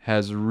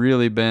has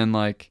really been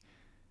like,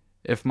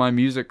 if my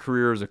music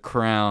career is a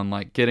crown,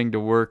 like getting to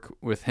work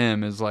with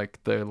him is like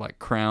the like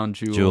crown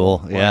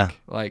jewel. Yeah.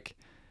 Like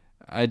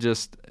I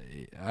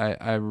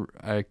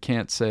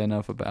can't say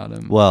enough about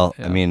him. Well,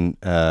 Yeah. I mean,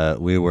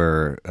 we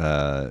were,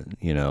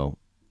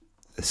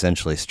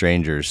 essentially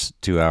strangers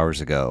 2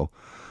 hours ago.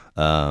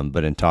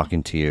 But in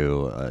talking to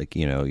you,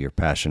 your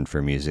passion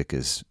for music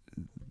is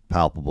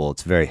palpable.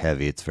 It's very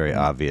heavy. It's very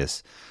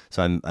obvious.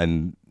 So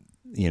I'm,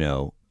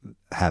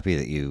 happy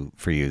that you've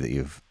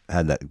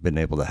been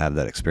able to have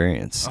that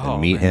experience and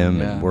meet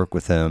him and work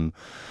with him.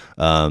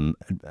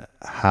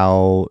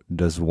 How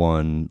does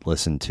one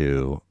listen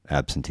to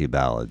Absentee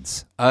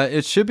Ballads?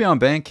 It should be on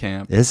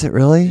Bandcamp. Is it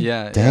really?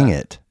 Yeah. Dang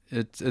it.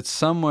 It's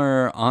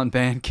somewhere on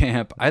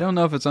Bandcamp. I don't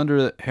know if it's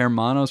under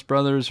Hermanos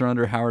Brothers or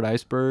under Howard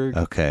Iceberg.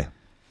 Okay.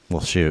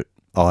 Well, shoot.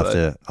 I'll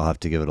have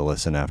to give it a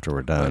listen after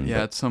we're done.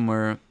 Yeah, it's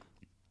somewhere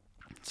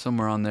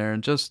on there.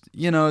 And just,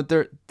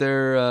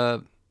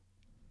 they're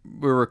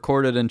we're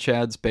recorded in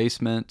Chad's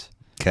basement.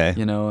 Okay.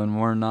 And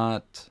we're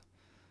not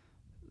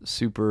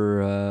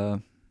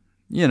super,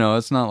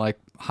 it's not like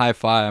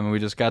hi-fi. I mean, we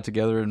just got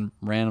together and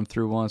ran them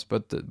through once,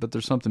 but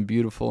there's something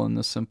beautiful in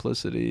the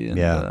simplicity and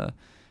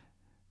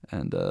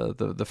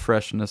the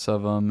freshness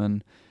of them.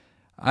 And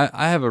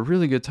I have a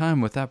really good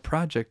time with that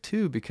project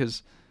too,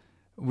 because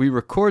we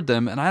record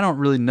them and I don't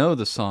really know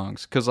the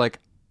songs, because like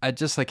I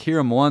just like hear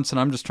them once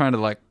and I'm just trying to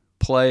like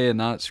play and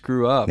not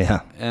screw up. Yeah.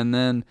 And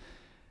then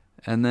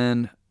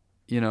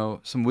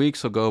some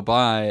weeks will go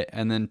by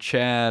and then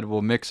Chad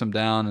will mix them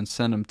down and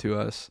send them to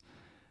us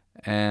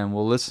and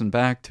we'll listen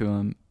back to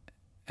them,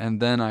 and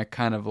then I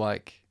kind of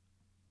like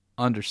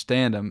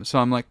understand them. So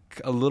I'm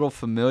like a little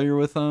familiar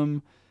with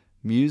them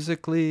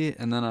musically,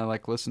 and then I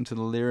like listen to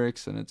the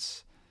lyrics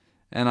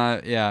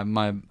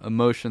my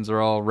emotions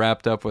are all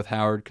wrapped up with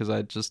Howard, because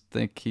I just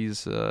think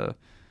he's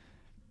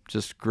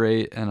just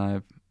great. And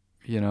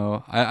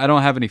I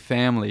don't have any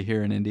family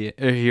here in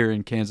here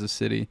in Kansas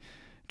City.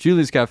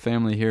 Julie's got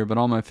family here, but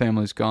all my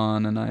family's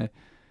gone, and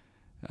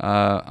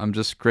I'm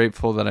just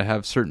grateful that I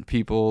have certain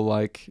people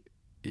like,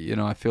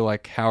 I feel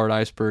like Howard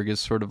Iceberg is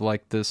sort of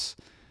like this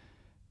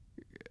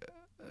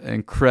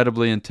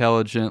incredibly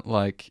intelligent,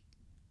 like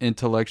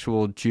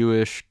intellectual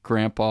Jewish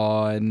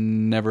grandpa I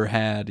never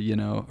had, I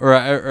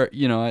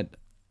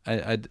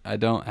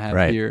don't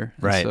have here.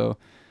 And right. so,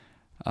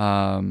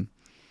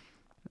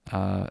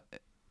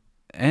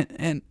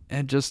 and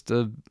just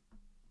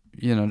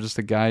just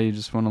a guy you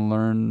just want to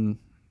learn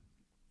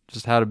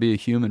just how to be a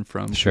human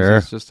from. Sure.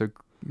 It's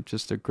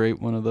just a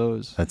great one of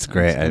those. That's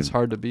great. It's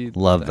hard to be.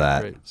 Love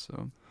that. Great,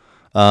 so.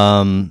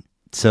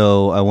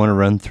 So I want to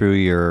run through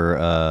your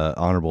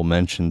honorable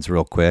mentions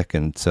real quick,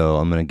 and so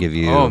I'm going to give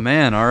you. Oh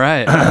man! All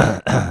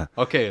right.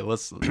 Okay,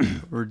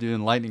 we're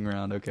doing lightning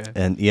round. Okay.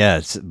 And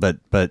yes, but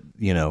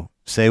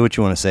say what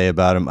you want to say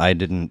about them. I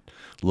didn't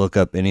look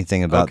up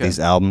anything about these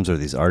albums or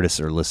these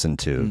artists or listen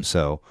to. Mm.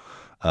 So,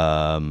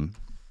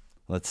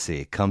 let's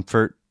see.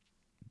 Comfort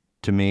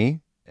to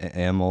Me,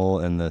 Amyl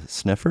and the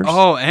Sniffers.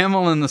 Oh,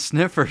 Amyl and the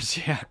Sniffers.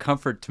 Yeah,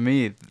 Comfort to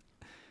Me.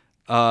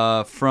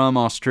 From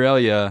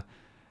Australia.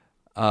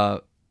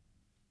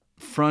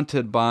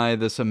 Fronted by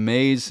this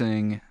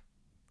amazing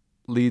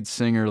lead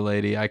singer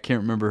lady. I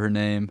can't remember her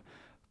name,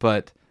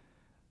 but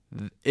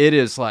it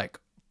is like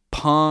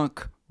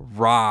punk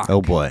rock.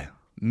 Oh boy.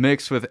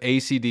 Mixed with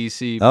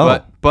AC/DC.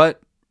 Oh.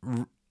 But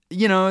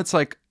it's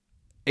like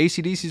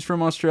AC/DC's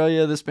from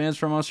Australia. This band's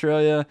from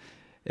Australia.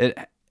 It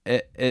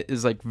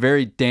is like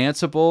very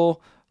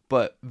danceable,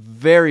 but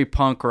very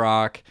punk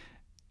rock.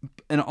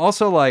 And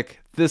also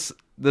like this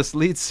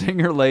lead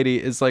singer lady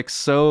is like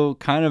so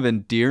kind of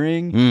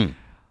endearing. Mm.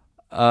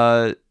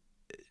 The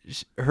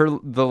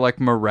like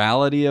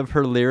morality of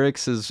her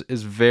lyrics is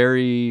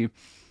very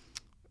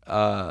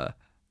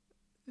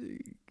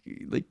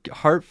like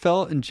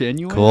heartfelt and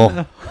genuine.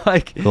 Cool.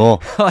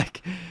 Cool.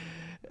 Like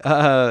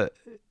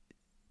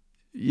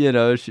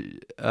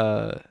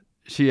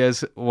she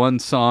has one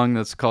song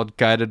that's called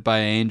Guided by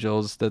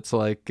Angels that's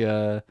like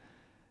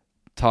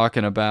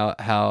talking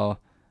about how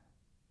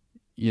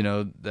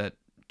that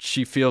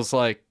she feels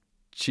like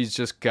she's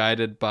just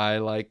guided by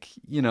like,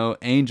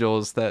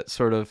 angels that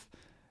sort of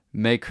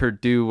make her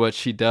do what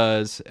she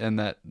does and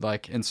that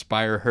like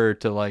inspire her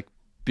to like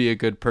be a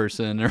good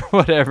person or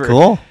whatever.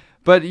 Cool.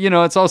 But,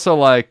 it's also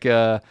like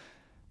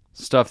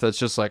stuff that's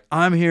just like,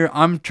 I'm here,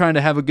 I'm trying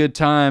to have a good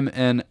time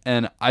and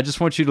I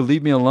just want you to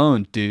leave me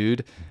alone,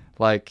 dude.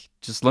 Like,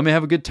 just let me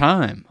have a good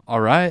time.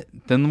 All right?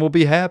 Then we'll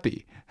be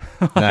happy.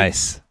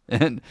 Nice.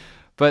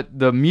 But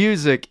the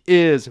music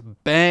is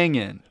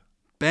banging.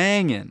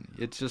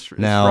 It's just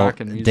now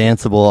rocking music.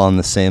 Danceable on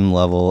the same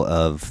level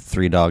of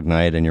Three Dog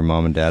Night and Your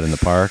Mom and Dad in the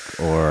Park,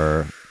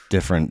 or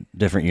different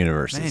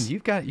universes. Man,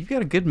 you've got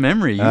a good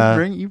memory.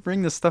 You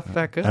bring this stuff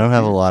back up. I don't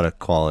have a lot of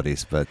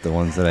qualities, but the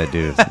ones that I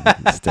do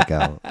stick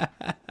out.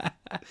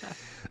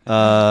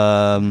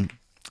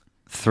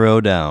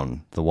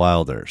 Throwdown, The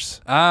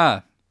Wilders.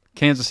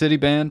 Kansas City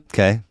band.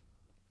 Okay.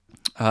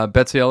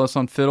 Betsy Ellis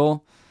on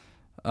fiddle.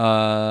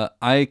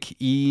 Ike,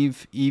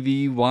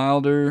 Evie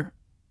Wilder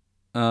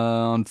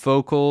on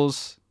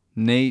vocals,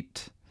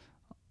 Nate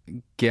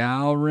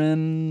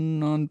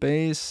Gowron on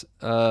bass,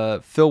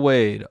 Phil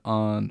Wade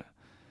on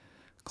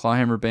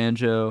clawhammer,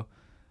 banjo,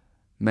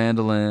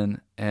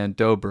 mandolin, and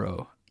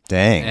dobro.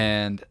 Dang.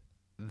 And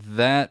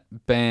that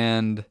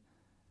band,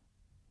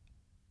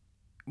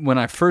 when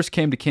I first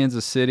came to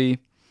Kansas City,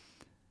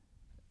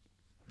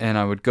 and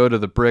I would go to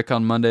the Brick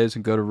on Mondays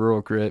and go to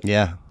Rural Grit.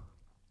 Yeah.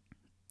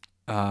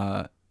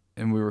 And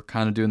we were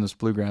kind of doing this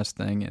bluegrass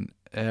thing, and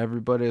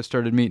everybody I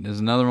started meeting is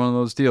another one of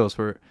those deals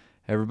where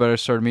everybody I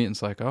started meeting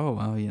is like, oh,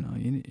 well, you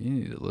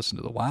need to listen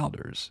to the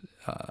Wilders.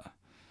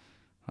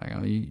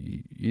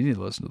 You need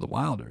to listen to the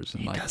Wilders.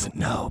 And he doesn't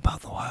know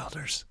about the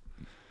Wilders.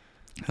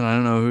 And I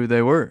don't know who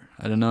they were.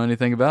 I didn't know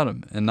anything about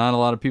them, and not a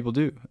lot of people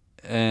do.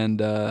 And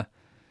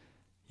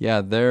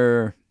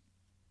they're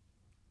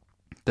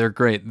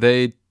great.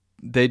 They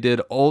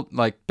did old,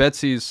 like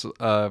Betsy's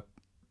an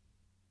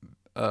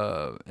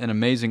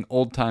amazing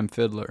old time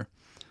fiddler.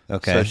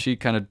 Okay. So she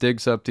kind of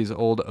digs up these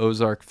old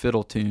Ozark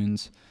fiddle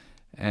tunes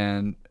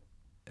and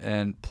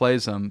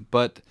plays them.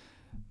 But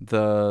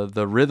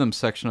the rhythm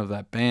section of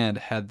that band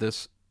had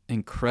this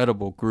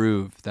incredible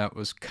groove that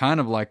was kind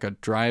of like a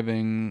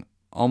driving,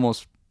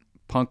 almost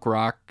punk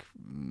rock.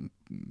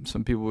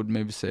 Some people would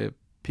maybe say a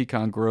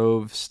Pecan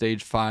Grove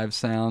Stage 5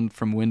 sound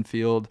from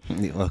Winfield.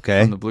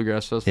 Okay. From the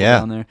Bluegrass Festival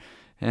down there.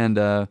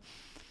 And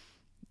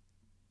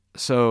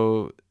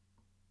so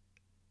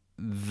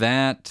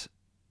that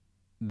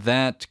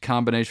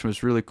combination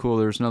was really cool.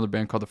 There's another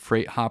band called the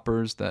Freight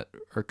Hoppers that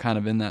are kind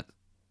of in that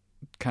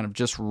kind of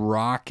just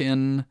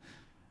rocking,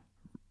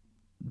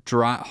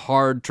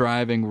 hard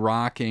driving,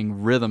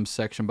 rocking rhythm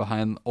section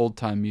behind old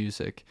time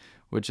music,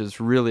 which is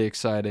really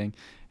exciting.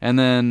 And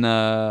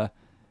then,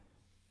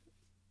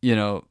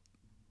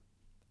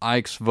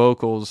 Ike's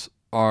vocals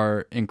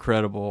are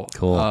incredible.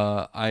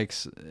 Cool.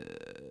 Ike's,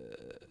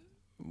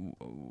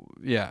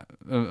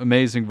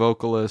 amazing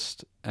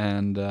vocalist,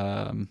 and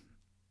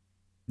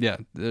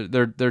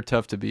they're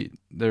tough to beat.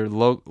 They're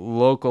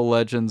local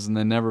legends, and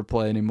they never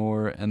play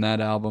anymore. And that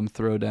album,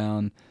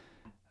 Throwdown,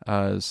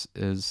 is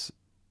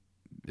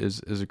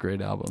a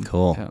great album.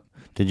 Cool. Yeah.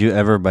 Did you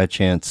ever, by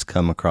chance,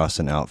 come across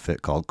an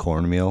outfit called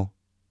Cornmeal?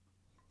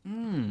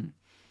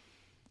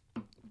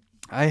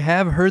 I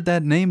have heard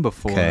that name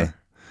before. Okay.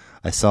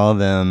 I saw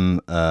them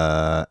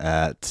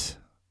at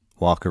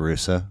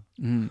Wakarusa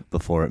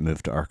before it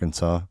moved to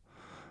Arkansas,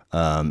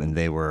 and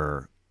they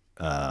were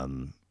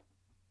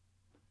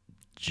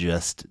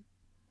just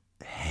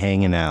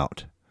hanging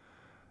out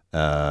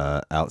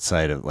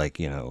outside of, like,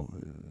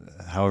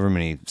 however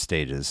many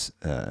stages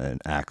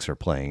and acts are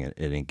playing at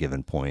any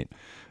given point.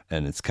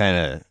 And it's kind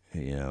of,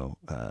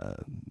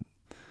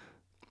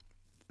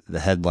 the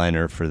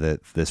headliner for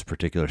this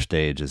particular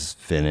stage is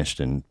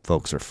finished, and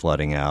folks are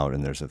flooding out,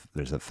 and there's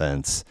a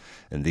fence,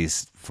 and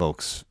these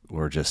folks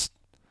were just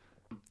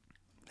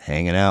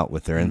hanging out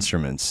with their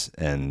instruments,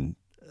 and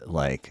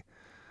like,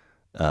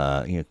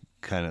 kind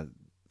of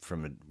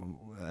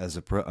as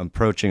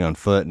approaching on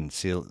foot and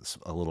see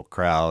a little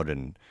crowd,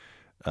 and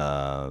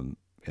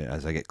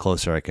as I get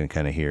closer, I can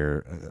kind of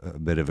hear a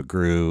bit of a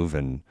groove,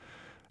 and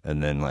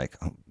then like,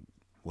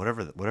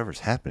 whatever's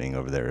happening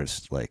over there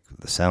is like,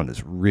 the sound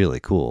is really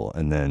cool.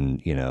 And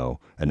then,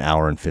 an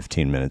hour and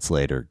 15 minutes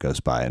later goes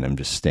by, and I'm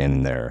just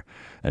standing there,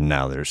 and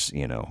now there's,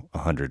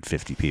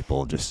 150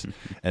 people just,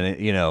 and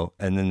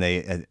and then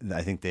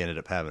I think they ended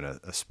up having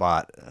a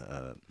spot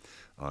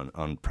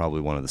on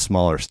probably one of the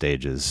smaller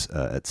stages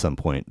at some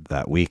point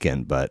that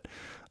weekend. But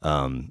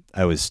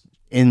I was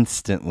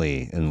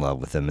instantly in love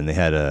with them, and they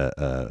had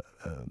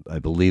I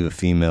believe a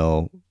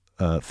female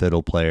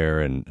fiddle player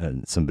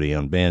and somebody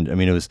on band. I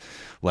mean, it was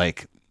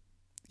like,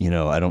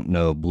 I don't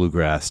know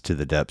bluegrass to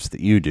the depths that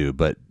you do,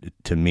 but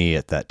to me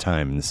at that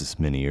time, and this is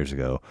many years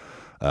ago,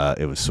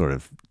 it was sort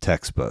of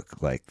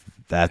textbook. Like,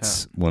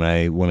 that's when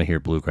I want to hear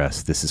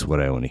bluegrass, this is what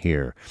I want to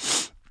hear.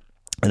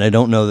 And I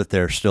don't know that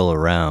they're still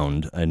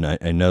around. And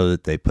I know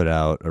that they put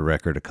out a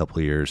record a couple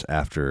of years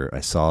after I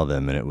saw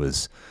them, and it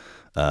was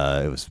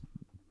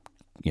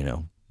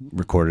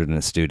recorded in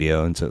a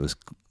studio, and so it was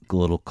a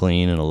little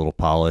clean and a little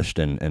polished,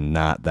 and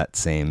not that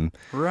same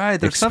right.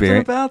 There's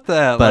experience. Something about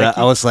that. But like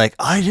I was like,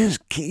 I just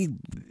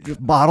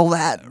bottle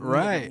that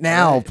right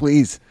now, right.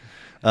 Please.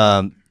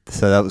 So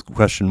that was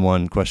question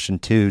one. Question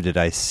two: did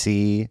I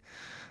see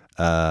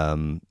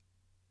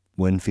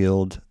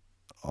Winfield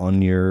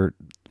on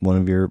one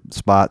of your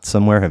spots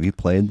somewhere? Have you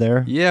played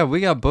there? Yeah,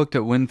 we got booked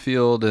at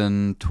Winfield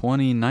in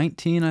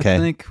 2019, I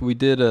think. We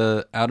did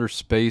a outer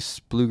space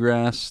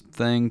bluegrass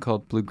thing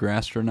called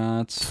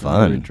Bluegrassronauts.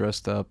 Fun. We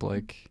dressed up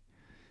like,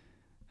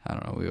 I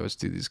don't know, we always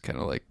do these kind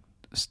of like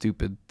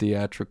stupid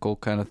theatrical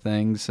kind of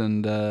things.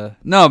 And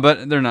no,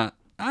 but they're not.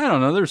 I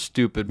don't know, they're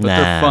stupid, but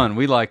they're fun.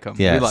 We like them.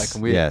 Yes, we like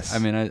them. yes. I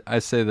mean, I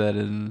say that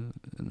in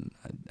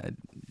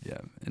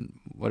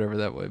whatever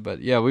that way.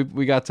 But yeah,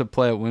 we got to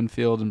play at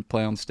Winfield and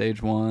play on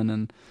stage one,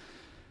 and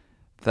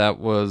that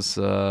was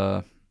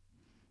that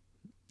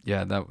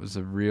was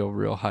a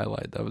real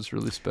highlight. That was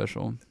really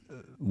special.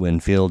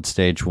 Winfield,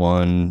 Stage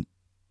One,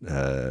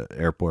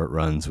 Airport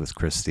Runs with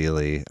Chris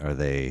Steele, are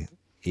they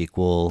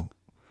equal?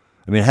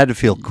 I mean, it had to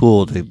feel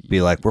cool to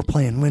be like, we're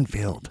playing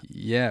Winfield.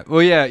 Yeah.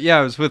 Well, yeah.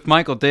 It was with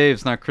Michael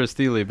Daves, not Chris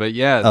Steele, but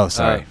yeah. Oh,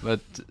 sorry.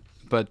 But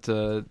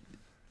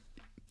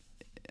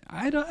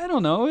I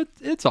don't know.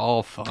 It's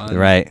all fun.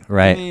 Right.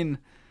 I mean,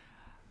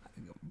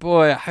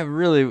 boy,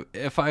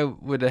 if I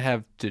would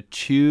have to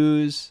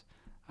choose,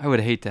 I would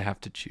hate to have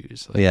to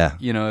choose. Like, yeah.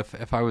 You know,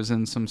 if I was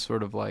in some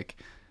sort of like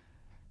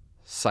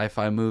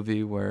sci-fi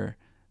movie where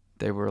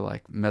they were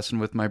like messing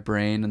with my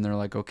brain and they're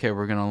like, okay,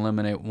 we're going to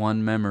eliminate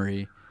one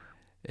memory.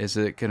 Is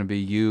it going to be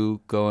you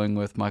going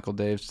with Michael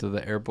Daves to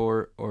the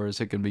airport, or is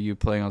it going to be you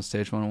playing on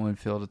Stage One at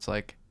Winfield? It's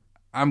like,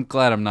 I'm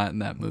glad I'm not in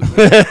that movie.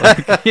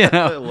 Like, you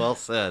know? Well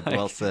said.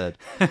 Well said.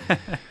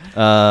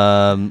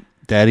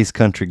 Daddy's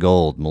Country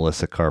Gold,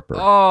 Melissa Carper.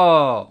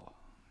 Oh,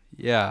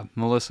 yeah,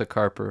 Melissa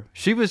Carper.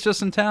 She was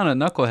just in town at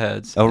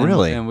Knuckleheads. Oh,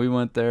 really? And we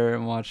went there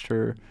and watched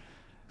her.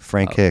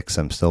 Frank Hicks,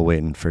 I'm still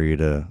waiting for you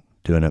to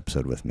do an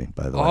episode with me,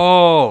 by the way.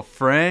 Oh,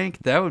 Frank,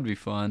 that would be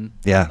fun.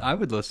 Yeah. I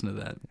would listen to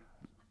that.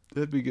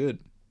 That'd be good.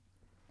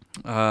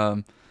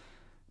 No,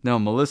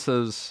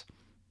 Melissa's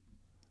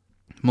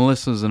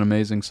an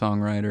amazing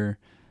songwriter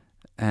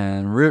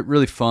and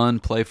really fun,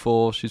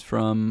 playful. She's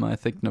from, I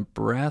think,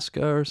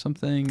 Nebraska or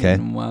something. Okay.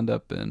 And wound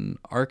up in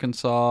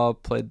Arkansas,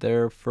 played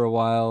there for a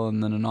while,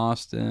 and then in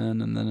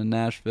Austin, and then in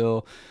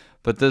Nashville.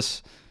 But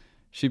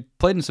she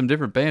played in some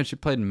different bands. She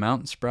played in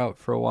Mountain Sprout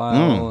for a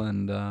while,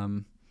 and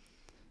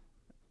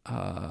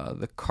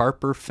the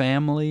Carper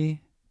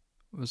Family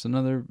was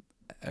another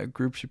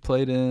group she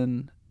played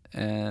in.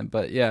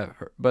 But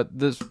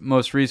this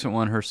most recent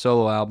one, her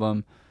solo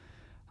album,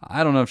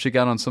 I don't know if she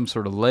got on some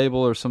sort of label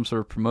or some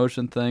sort of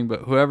promotion thing,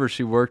 but whoever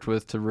she worked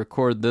with to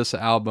record this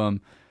album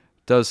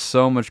does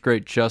so much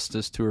great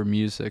justice to her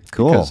music.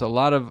 Cool. Because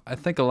I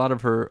think a lot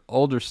of her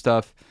older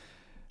stuff,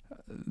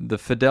 the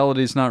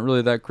fidelity's not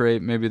really that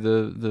great. Maybe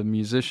the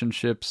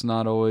musicianship's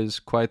not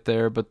always quite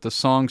there, but the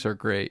songs are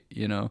great,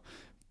 you know.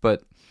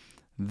 But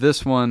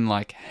this one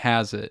like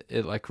has it.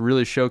 It like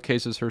really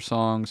showcases her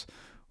songs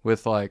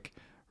with like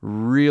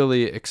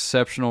really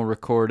exceptional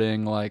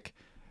recording, like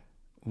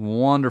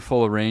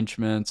wonderful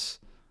arrangements.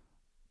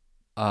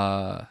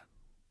 Whoever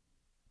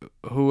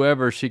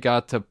she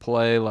got to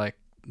play, like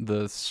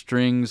the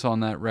strings on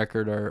that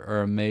record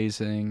are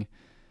amazing.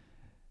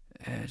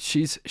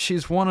 She's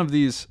one of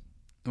these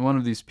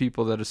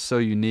people that is so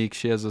unique.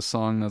 She has a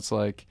song that's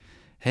like,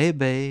 "Hey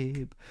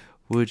babe,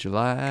 would you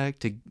like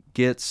to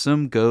get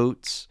some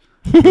goats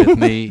with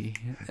me?"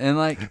 And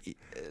like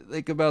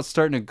think about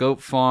starting a goat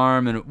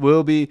farm, and it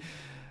will be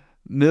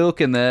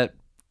milking that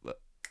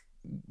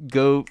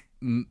goat,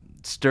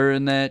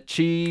 stirring that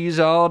cheese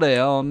all day,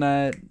 all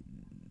night,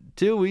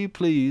 till we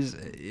please.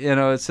 You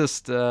know, it's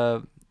just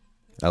I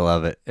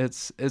love it.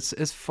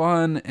 It's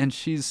fun, and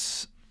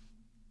she's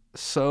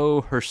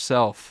so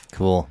herself.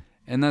 Cool.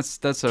 And that's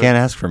can't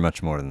ask for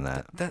much more than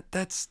that.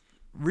 That's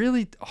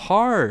really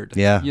hard.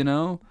 Yeah. You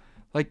know,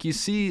 like you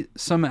see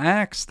some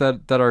acts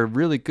that are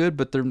really good,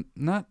 but they're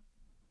not.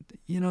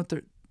 You know,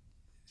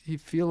 you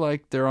feel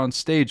like they're on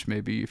stage.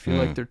 Maybe you feel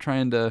like they're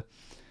trying to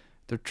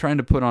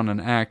put on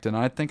an act, and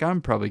I think I'm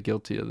probably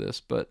guilty of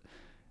this. But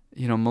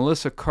you know,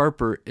 Melissa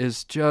Carper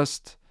is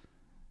just,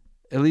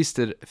 at least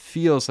it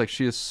feels like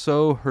she is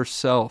so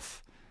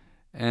herself,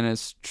 and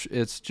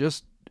it's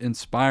just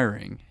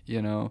inspiring.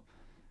 You know,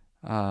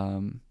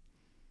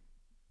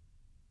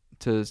 to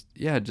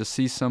just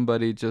see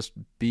somebody just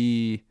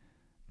be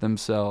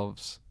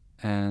themselves,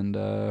 and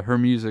her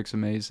music's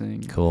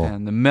amazing. Cool.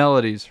 And her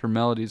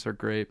melodies are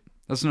great.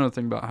 That's another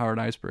thing about Howard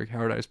Iceberg.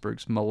 Howard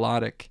Iceberg's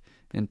melodic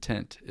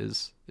intent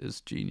is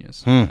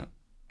genius. Yeah.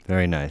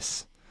 Very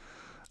nice.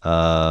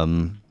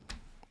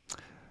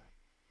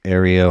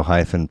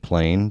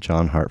 Aereo-Plane,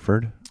 John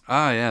Hartford.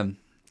 Ah, yeah.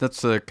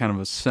 That's a kind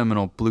of a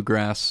seminal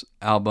bluegrass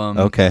album.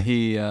 Okay.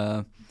 He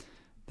that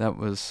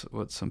was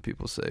what some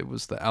people say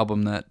was the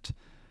album that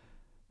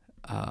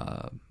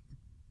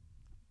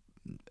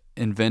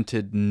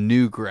invented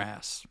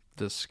newgrass,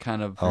 this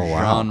kind of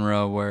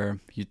genre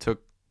where you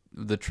took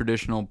the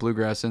traditional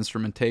bluegrass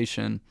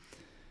instrumentation,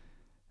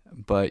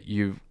 but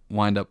you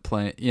wind up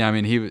playing. Yeah, I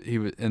mean, he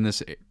was in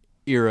this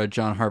era.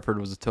 John Hartford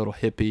was a total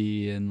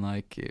hippie, and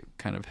like it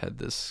kind of had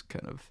this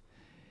kind of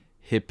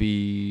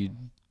hippie,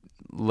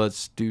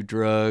 let's do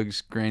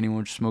drugs, Granny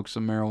won't you smoke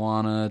some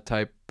marijuana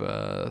type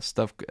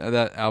stuff.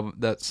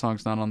 That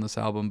song's not on this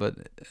album, but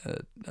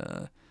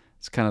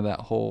it's kind of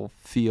that whole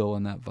feel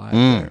and that vibe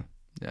there.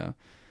 Yeah.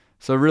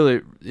 So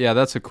really, yeah,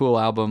 that's a cool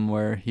album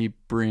where he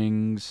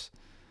brings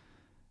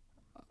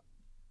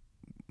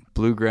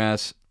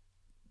bluegrass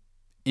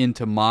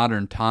into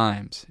modern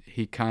times.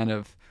 He kind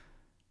of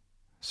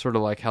sort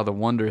of like how the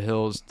Wonder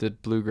Hills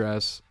did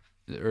bluegrass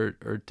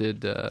or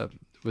did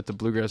with the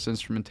bluegrass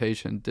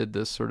instrumentation, did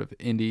this sort of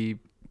indie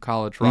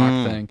college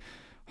rock thing.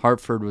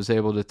 Hartford was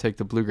able to take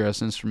the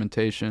bluegrass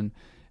instrumentation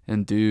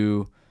and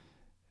do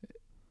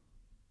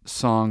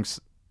songs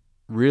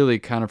really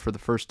kind of for the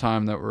first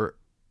time that were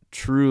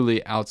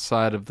truly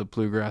outside of the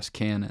bluegrass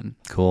canon.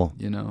 Cool.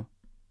 You know,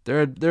 there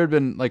had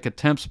been like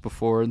attempts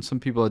before, and some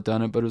people had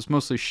done it, but it was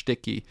mostly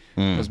shticky.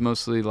 It was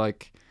mostly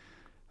like,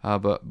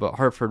 but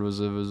Hartford was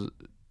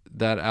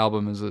that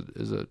album is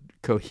a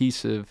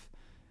cohesive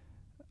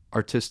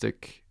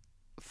artistic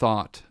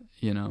thought,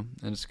 you know,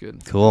 and it's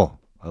good. Cool.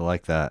 I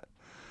like that.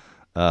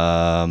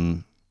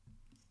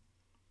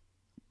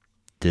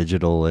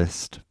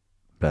 Digitalist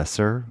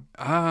Besser,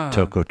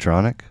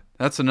 Tokotronic.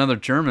 That's another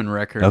German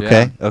record.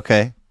 Okay, yeah.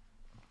 Okay.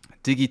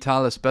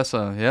 Digital ist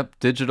besser. Yep,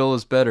 digital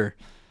is better.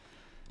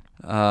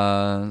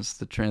 It's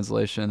the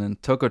translation.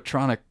 And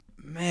Tokotronic,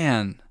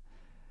 man,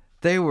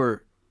 they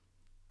were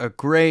a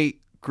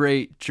great,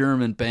 great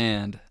German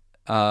band.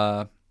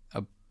 A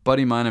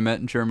buddy of mine I met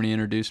in Germany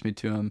introduced me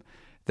to them.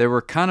 They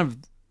were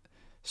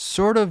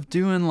sort of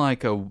doing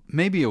like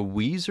maybe a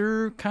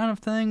Weezer kind of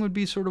thing would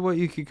be sort of what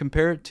you could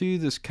compare it to.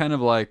 This kind of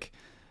like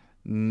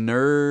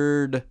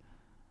nerd,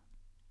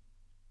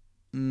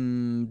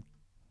 Gen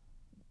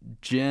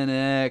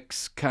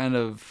X kind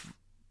of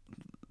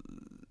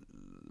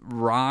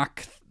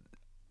rock,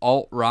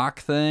 alt rock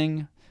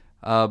thing,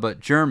 but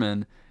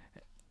German.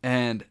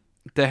 And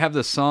they have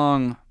this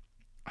song,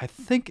 I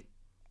think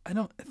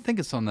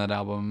it's on that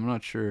album, I'm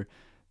not sure,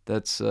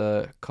 that's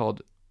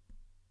called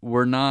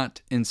 "We're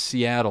Not in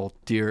Seattle,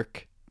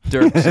 Dirk."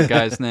 Dirk's the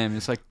guy's name.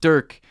 It's like,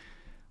 Dirk,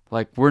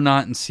 like, we're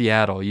not in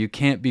Seattle. You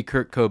can't be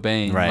Kurt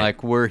Cobain. Right.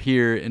 Like, we're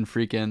here in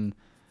freaking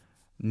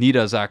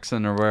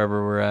Niedersachsen or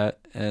wherever we're at.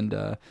 And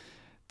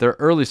their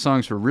early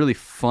songs were really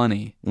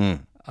funny,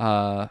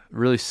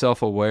 really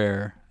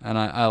self-aware, and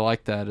I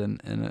like that in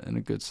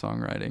a good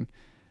songwriting.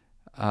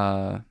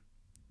 And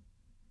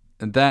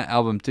that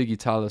album,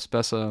 Digital ist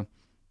besser,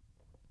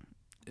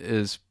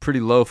 is pretty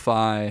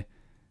lo-fi.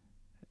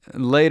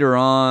 Later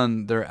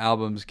on, their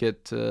albums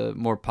get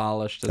more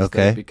polished as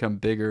they become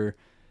bigger,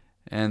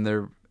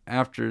 and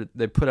after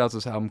they put out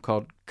this album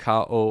called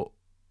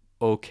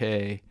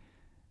K.O.O.K.,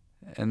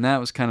 and that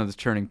was kind of the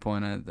turning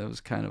point. That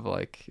was kind of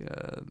like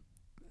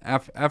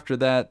after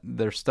that,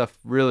 their stuff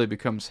really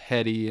becomes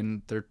heady,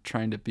 and they're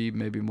trying to be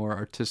maybe more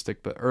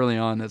artistic. But early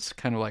on, it's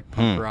kind of like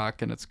punk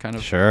rock, and it's kind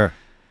of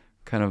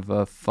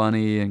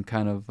funny and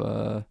kind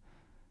of.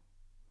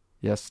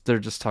 Yes, they're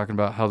just talking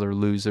about how they're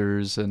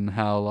losers and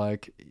how,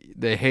 like,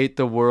 they hate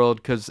the world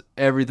because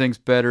everything's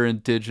better in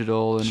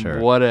digital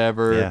and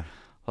whatever. Yeah.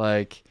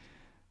 Like,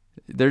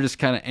 they're just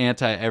kind of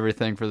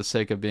anti-everything for the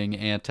sake of being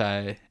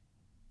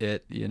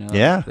anti-it, you know?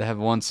 Yeah. They have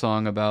one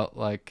song about,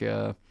 like,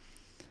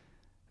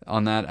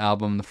 on that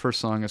album, the first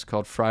song is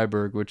called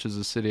Freiburg, which is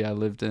a city I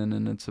lived in,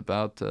 and it's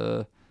about,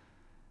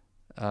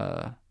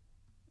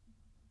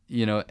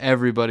 you know,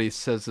 everybody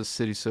says the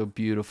city's so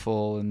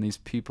beautiful, and these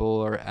people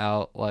are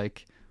out,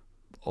 like,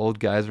 old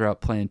guys are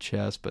out playing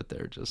chess, but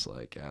they're just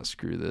like,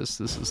 screw this.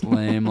 This is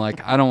lame.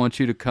 Like, I don't want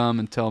you to come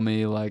and tell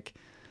me, like,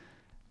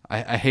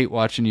 I hate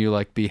watching you,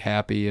 like, be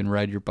happy and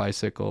ride your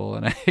bicycle,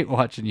 and I hate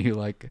watching you,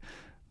 like,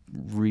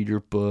 read your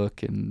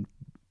book and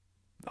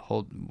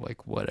hold,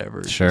 like,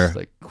 whatever. Sure. Just,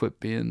 like,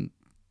 quit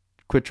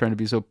trying to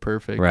be so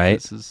perfect.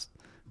 Right. This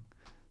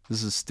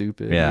is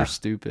stupid. Yeah. You're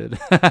stupid.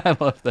 I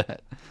love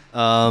that.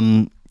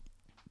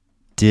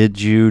 Did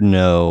you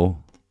know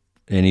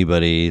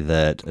anybody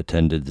that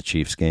attended the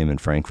Chiefs game in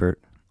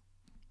Frankfurt?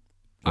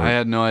 I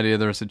had no idea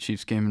there was a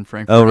Chiefs game in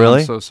Frankfurt. Oh, really?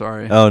 I'm so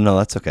sorry. Oh, no,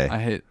 that's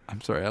okay.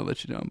 I'm sorry. I'll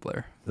let you know,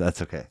 Blair.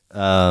 That's okay.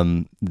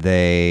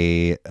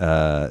 The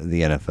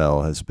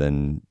NFL has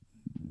been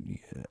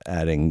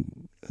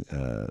adding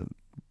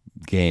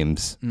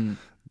games,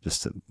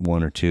 just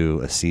one or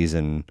two a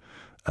season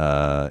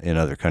in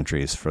other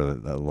countries for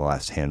the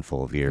last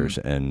handful of years.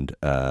 And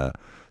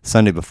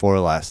Sunday before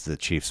last, the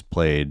Chiefs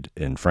played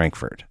in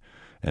Frankfurt.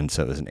 And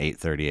so it was an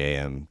 8:30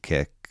 a.m.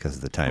 kick because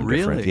of the time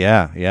difference.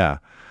 Yeah.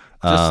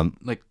 Just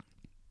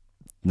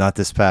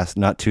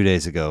Not 2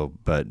 days ago,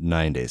 but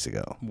 9 days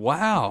ago.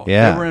 Wow.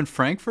 Yeah. They were in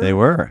Frankfurt? They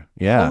were,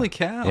 yeah. Holy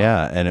cow.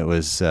 Yeah, and it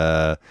was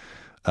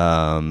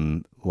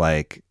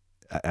like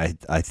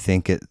I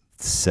think it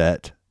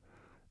set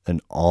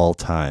an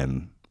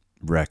all-time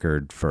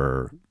record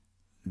for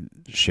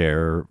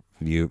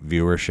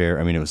viewer share.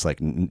 I mean, it was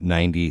like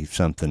 90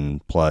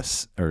 something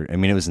plus, or I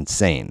mean, it was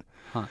insane.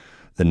 Huh.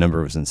 The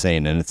number was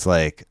insane, and it's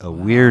like a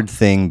weird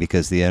thing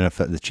because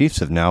the Chiefs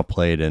have now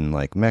played in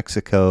like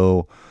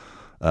Mexico,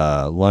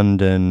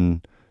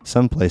 London,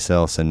 someplace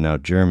else, and now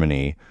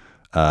Germany,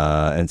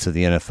 and so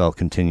the NFL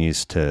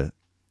continues to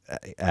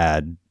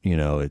add, you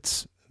know,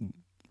 its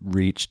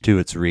reach,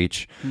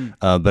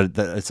 but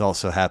it's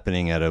also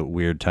happening at a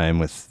weird time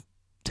with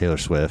Taylor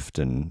Swift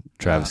and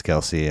Travis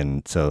Kelce,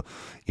 and so,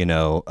 you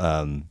know,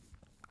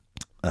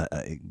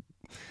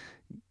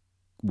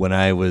 when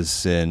I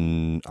was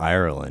in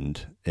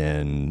Ireland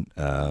in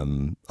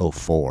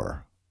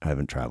 2004, I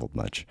haven't traveled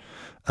much,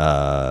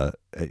 but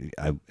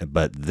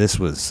this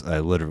was,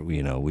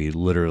 we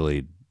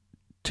literally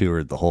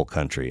toured the whole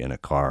country in a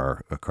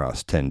car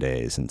across 10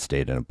 days and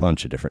stayed in a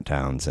bunch of different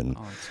towns. And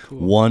that's cool.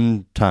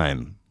 one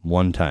time,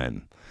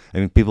 I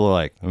mean, people are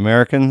like,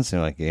 Americans? And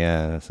you're like,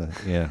 yeah.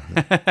 Yeah.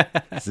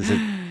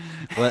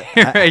 What,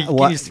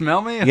 Can you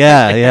smell me?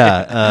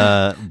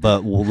 Yeah.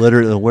 But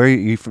literally, where are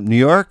you from? New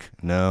York?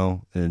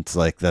 No. It's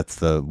like, that's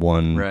the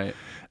one. Right.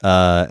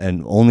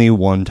 And only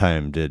one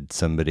time did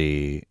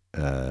somebody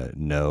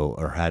know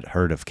or had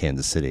heard of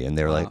Kansas City, and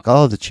they were like,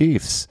 "Oh, the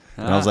Chiefs."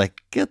 And I was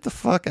like, "Get the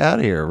fuck out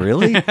of here,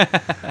 really?"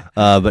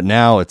 But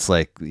now it's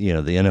like, the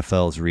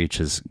NFL's reach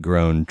has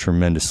grown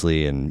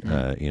tremendously, and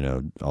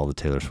all the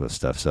Taylor Swift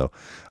stuff. So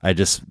I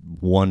just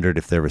wondered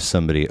if there was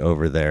somebody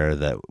over there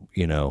that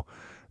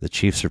the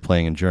Chiefs are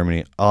playing in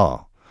Germany.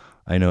 Oh,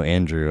 I know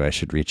Andrew. I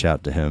should reach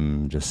out to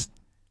him.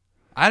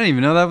 I didn't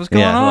even know that was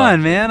going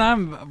on,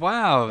 man.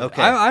 Wow.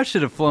 Okay. I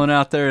should have flown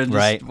out there and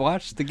just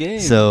watched the game.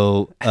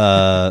 So,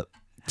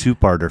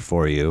 two-parter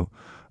for you.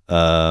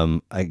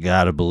 I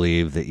gotta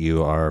believe that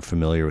you are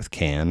familiar with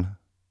Can.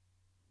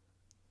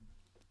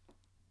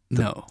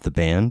 No. The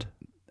band?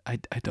 I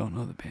don't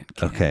know the band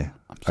Can. Okay.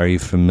 Are you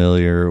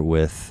familiar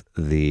with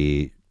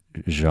the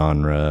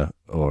genre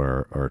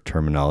or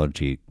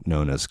terminology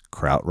known as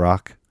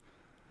krautrock?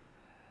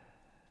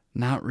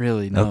 Not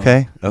really, no.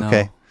 Okay.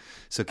 No.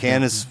 So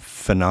Can is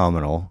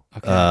phenomenal.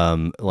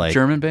 Okay. Like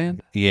German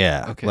band?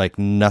 Yeah. Okay. Like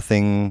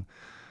nothing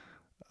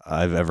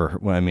I've ever.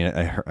 Well, I mean,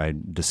 I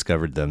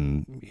discovered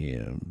them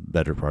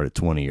better part of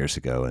 20 years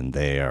ago, and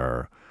they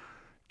are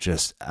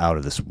just out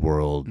of this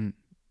world,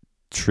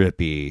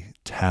 trippy,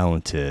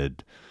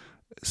 talented,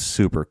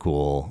 super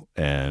cool.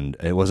 And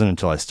it wasn't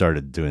until I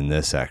started doing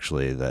this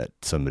actually that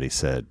somebody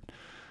said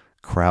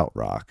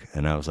krautrock,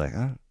 and I was like,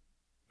 I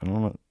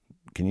don't know.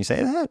 Can you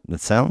say that? It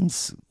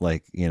sounds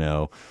like,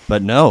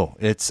 but no,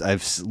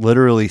 I've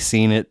literally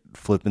seen it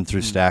flipping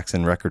through stacks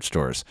in record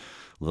stores,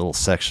 little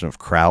section of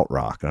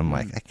krautrock. And I'm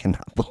like, I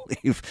cannot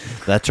believe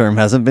that term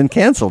hasn't been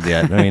canceled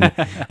yet. I mean,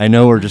 I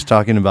know we're just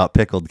talking about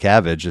pickled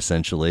cabbage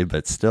essentially,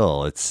 but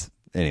still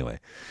anyway,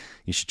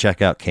 you should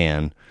check out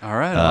Can. All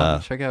right.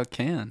 I'll check out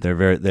Can.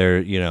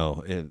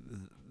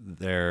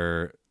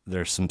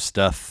 There's some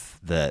stuff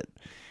that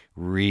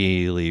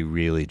really,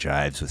 really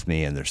jives with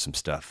me, and there's some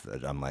stuff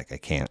that I'm like, I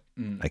can't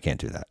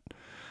do that.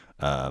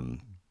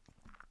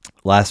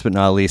 Last but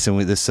not least,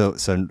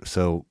 and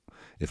so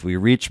if we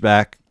reach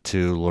back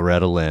to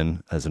Loretta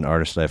Lynn as an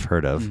artist I've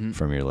heard of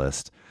from your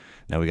list,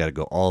 now we got to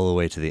go all the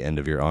way to the end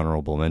of your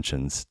honorable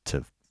mentions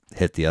to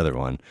hit the other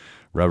one,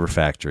 Rubber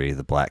Factory,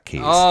 the Black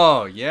Keys.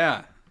 Oh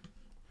yeah.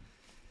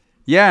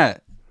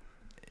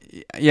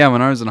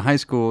 When I was in high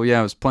school,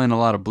 I was playing a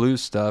lot of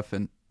blues stuff,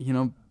 and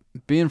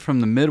being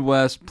from the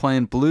Midwest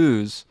playing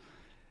blues,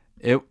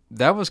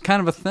 that was kind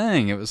of a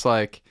thing. It was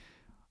like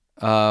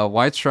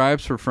White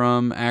Stripes were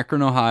from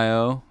Akron,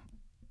 Ohio,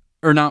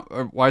 or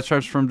not. White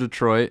Stripes from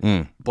Detroit.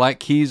 Black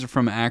Keys are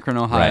from Akron,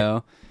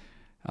 Ohio.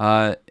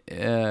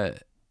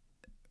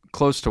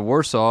 Close to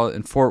Warsaw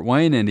in Fort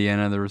Wayne,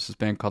 Indiana, there was this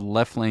band called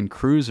Left Lane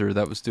Cruiser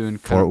that was doing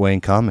Fort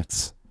Wayne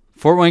Comets.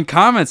 Fort Wayne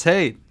Comets.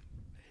 Hey,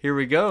 here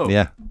we go.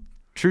 Yeah,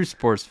 true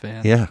sports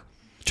fan. Yeah,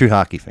 true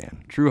hockey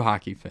fan. True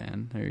hockey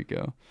fan. There you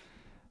go.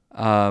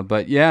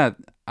 But yeah,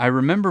 I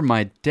remember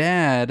my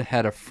dad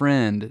had a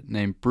friend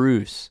named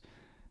Bruce,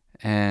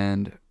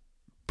 and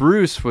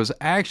Bruce was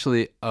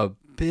actually a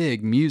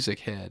big music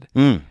head.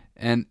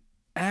 And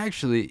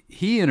actually,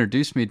 he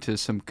introduced me to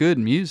some good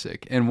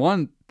music.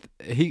 And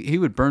he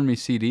would burn me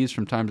CDs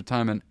from time to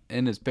time, and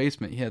in his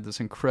basement, he had this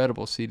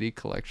incredible CD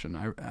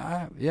collection.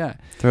 Yeah.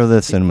 Throw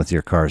this in with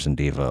your Cars and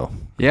Devo.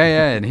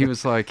 Yeah, and he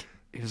was like,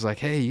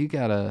 hey, you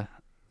gotta.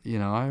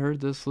 I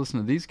heard this, listen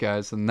to these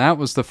guys, and that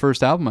was the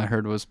first album I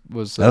heard was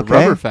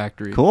Rubber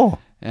Factory. Cool.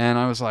 And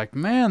I was like,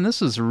 man,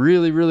 this is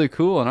really, really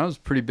cool. And I was a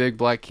pretty big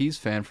Black Keys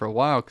fan for a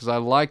while because I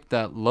liked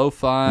that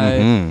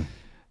lo-fi,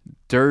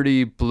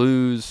 dirty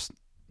blues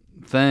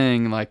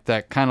thing, like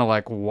that kind of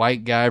like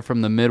white guy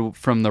from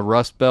the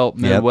Rust Belt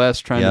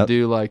Midwest trying to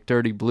do like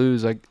dirty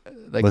blues.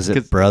 Was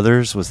it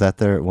Brothers? Was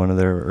that one of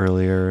their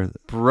earlier?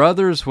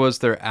 Brothers was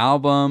their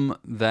album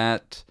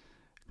that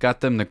got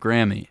them the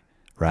Grammy.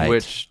 Right.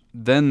 Which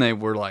then they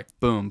were like,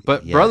 boom.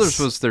 But Yes. Brothers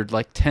was their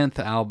like 10th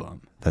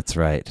album. That's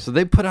right. So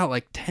they put out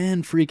like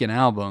 10 freaking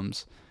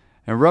albums.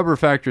 And Rubber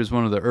Factory is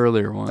one of the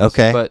earlier ones.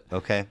 Okay. But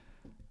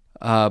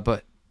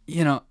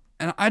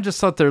and I just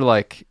thought their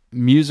like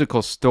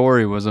musical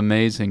story was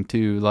amazing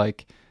too.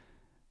 Like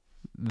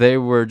they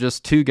were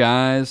just two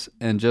guys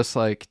and just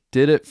like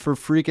did it for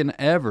freaking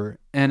ever.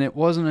 And it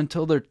wasn't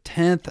until their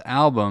 10th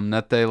album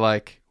that they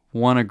like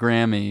won a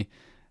Grammy.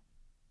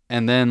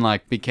 And then,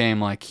 like,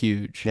 became, like,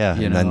 huge. Yeah,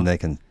 then they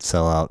can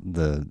sell out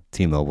the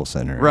T-Mobile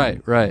Center.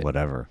 Right.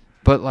 Whatever.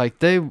 But, like,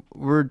 they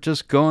were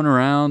just going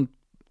around,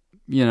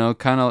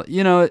 kind of...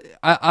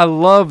 I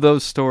love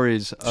those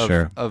stories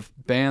of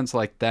bands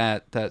like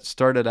that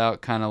started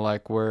out kind of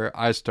like where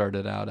I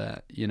started out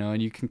at,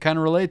 and you can kind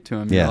of relate to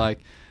them. Yeah. You're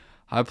like,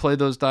 I played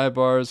those dive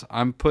bars.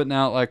 I'm putting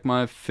out, like,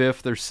 my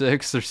 5th or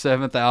 6th or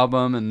 7th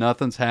album, and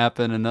nothing's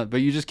happened.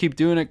 But you just keep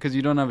doing it because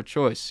you don't have a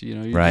choice.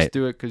 You just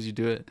do it because you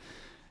do it.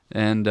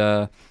 And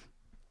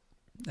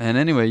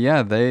anyway,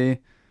 yeah,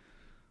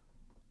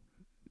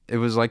 it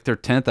was like their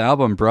 10th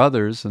album,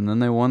 Brothers, and then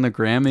they won the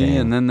Grammy.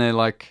 Damn. And then they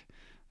like,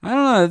 I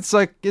don't know, it's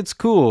like, it's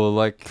cool.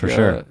 Like, For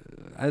sure.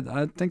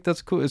 I think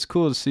that's cool. It's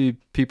cool to see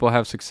people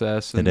have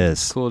success. And It is.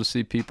 It's cool to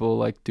see people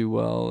like do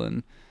well,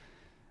 and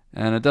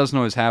it doesn't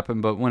always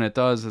happen, but when it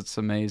does, it's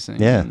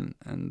amazing. Yeah.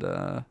 And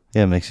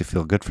Yeah, it makes you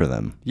feel good for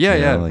them. yeah,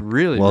 You yeah, know, like,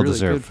 really,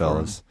 well-deserved, really good for 'em.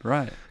 fellas.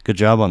 Right. Good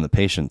job on the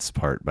patience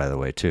part, by the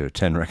way, too.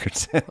 10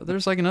 records.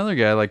 There's like another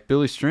guy like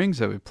Billy Strings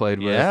that we played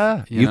with.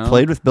 Yeah, you you know?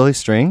 played with Billy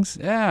Strings?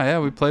 Yeah,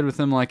 we played with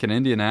him like in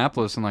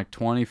Indianapolis in like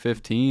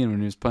 2015 when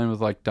he was playing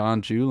with like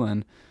Don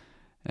Julin.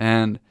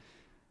 And,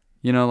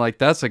 you know, like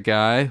that's a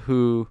guy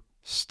who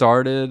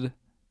started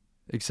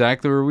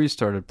exactly where we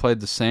started,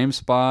 played the same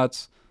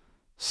spots,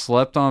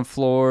 slept on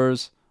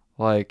floors,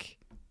 like,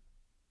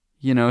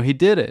 you know, he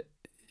did it.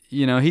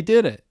 You know, he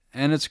did it.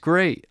 And it's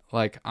great.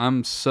 Like,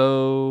 he's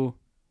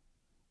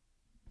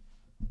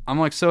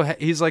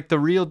like the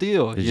real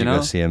deal. Did you know?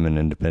 go see him in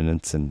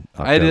Independence in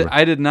October?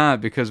 I did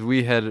not, because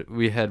we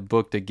had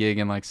booked a gig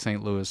in like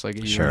St. Louis like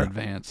a year in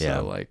advance. Yeah.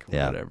 So like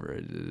Yeah. whatever,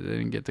 I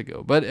didn't get to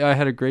go, but I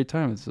had a great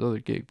time at this other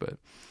gig. But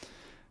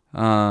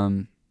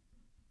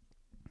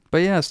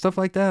yeah, stuff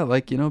like that,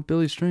 like, you know,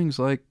 Billy Strings,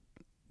 like,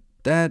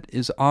 that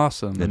is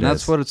awesome, and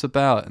that's what it's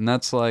about, and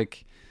that's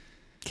like,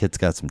 Kid's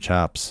got some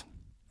chops.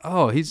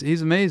 oh,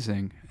 he's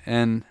amazing.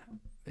 And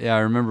yeah, I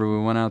remember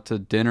we went out to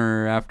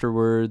dinner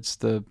afterwards.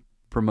 The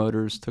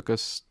promoters took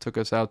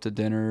us out to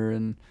dinner,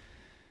 and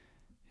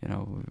you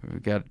know, we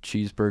got a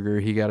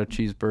cheeseburger. He got a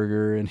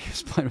cheeseburger, and he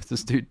was playing with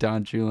this dude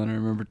Don Julin. I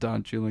remember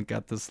Don Julin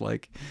got this,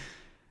 like,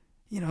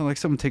 you know, like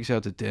someone takes you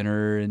out to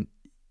dinner, and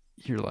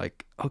you're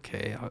like,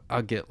 okay,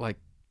 I'll get like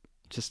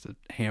just a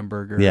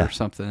hamburger or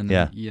something.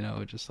 Yeah. And, you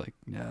know, just like,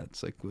 yeah,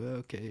 it's like, well,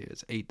 okay,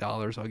 it's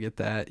 $8. I'll get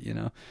that, you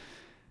know.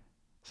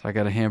 So I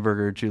got a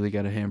hamburger. Julie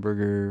got a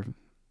hamburger.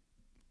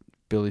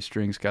 Billy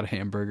Strings got a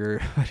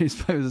hamburger.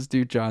 He's playing with this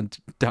dude, Don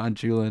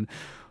Julin,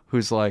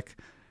 who's like,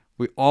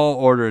 we all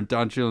order, and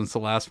Don Julin's the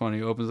last one.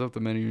 He opens up the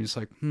menu, and he's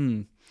like,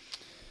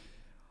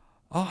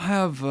 I'll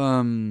have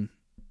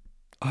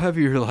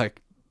your,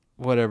 like,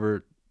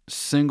 whatever,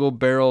 single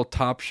barrel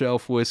top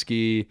shelf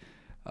whiskey.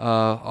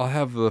 I'll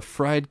have the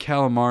fried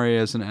calamari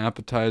as an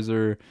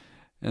appetizer,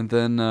 and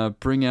then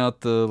bring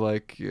out the,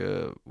 like,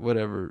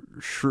 whatever,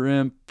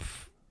 shrimp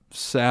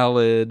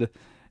salad,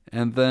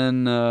 and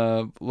then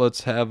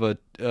let's have a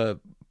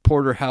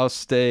porterhouse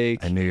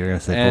steak. I knew you were gonna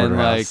say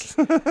porterhouse.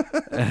 Like,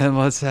 and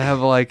let's have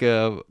like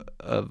a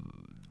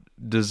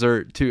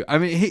dessert too. I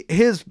mean,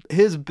 his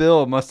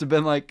bill must have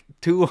been like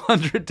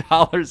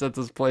 $200 at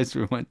this place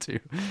we went to,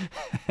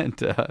 and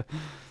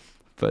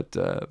but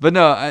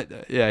no,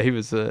 he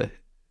was.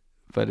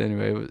 But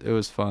anyway, it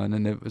was fun,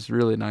 and it was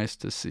really nice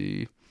to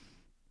see.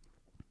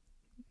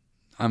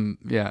 I'm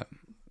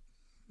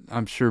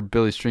sure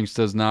Billy Strings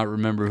does not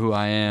remember who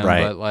I am,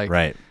 but like,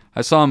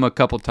 I saw him a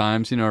couple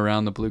times, you know,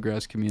 around the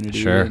bluegrass community.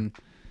 Sure. And,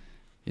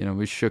 you know,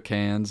 we shook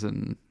hands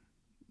and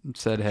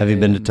said, hey. Have you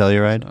been to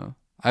Telluride? So,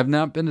 I've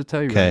not been to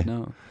Telluride,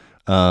 no.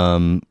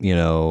 You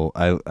know,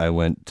 I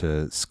went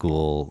to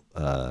school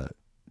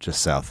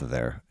just south of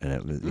there, and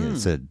it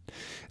was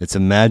it's a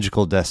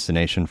magical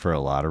destination for a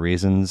lot of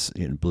reasons.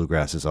 You know,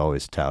 bluegrass is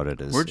always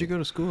touted as. Where'd you go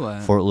to school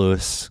at? Fort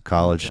Lewis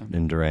College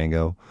in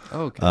Durango.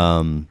 Oh, okay.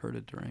 Heard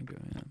of Durango,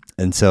 yeah.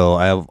 And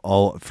so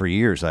for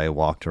years I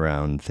walked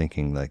around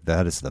thinking like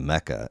that is the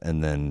Mecca,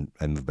 and then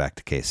I moved back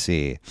to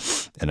KC,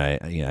 and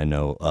I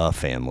know a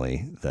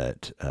family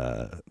that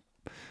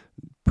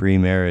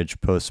pre-marriage,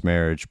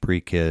 post-marriage,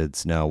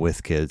 pre-kids, now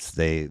with kids,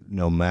 they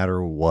no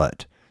matter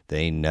what,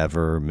 they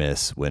never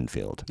miss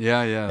Winfield.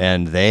 Yeah.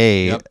 And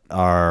they're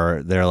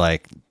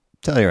like,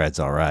 Telluride's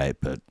all right,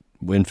 but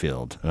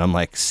Winfield. And I'm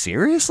like,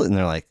 seriously? And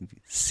they're like,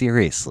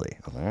 seriously.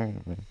 I'm like, all right.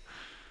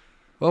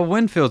 Well,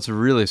 Winfield's a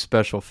really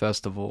special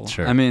festival.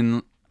 Sure. I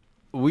mean,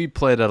 we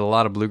played at a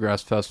lot of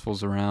bluegrass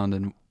festivals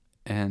around,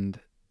 and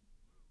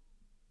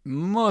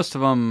most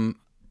of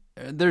them,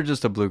 they're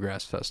just a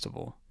bluegrass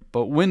festival.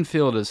 But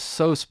Winfield is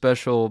so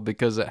special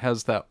because it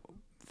has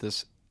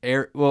this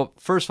air. Well,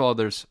 first of all,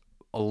 there's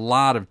a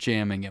lot of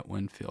jamming at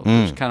Winfield.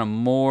 There's kind of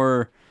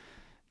more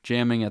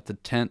jamming at the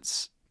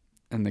tents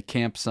and the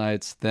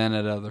campsites than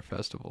at other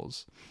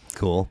festivals.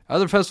 Cool.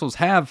 Other festivals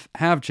have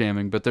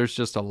jamming, but there's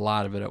just a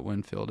lot of it at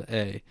Winfield,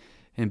 A.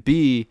 And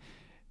B,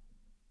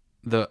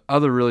 the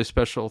other really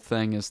special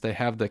thing is they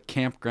have the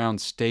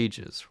campground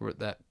stages where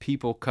that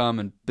people come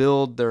and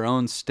build their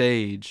own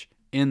stage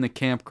in the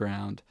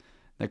campground.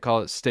 They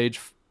call it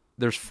stage.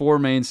 There's 4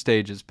 main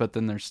stages, but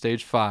then there's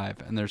stage 5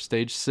 and there's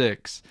stage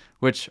 6,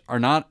 which are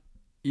not,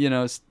 you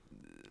know,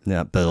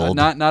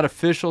 not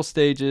official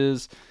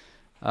stages.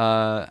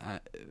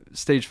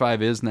 Stage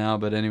 5 is now,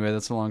 but anyway,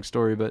 that's a long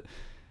story.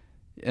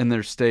 And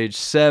there's stage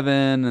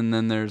 7, and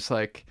then there's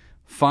like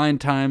Fine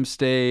Time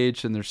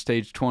stage, and there's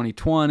stage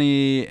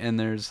 2020, and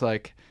there's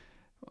like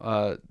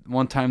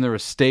one time there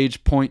was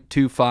stage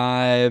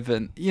 .25,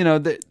 and you know,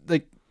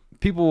 like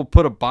people will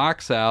put a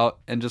box out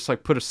and just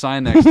like put a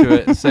sign next to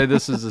it and say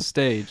this is a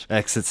stage.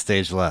 Exit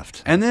stage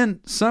left. And then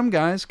some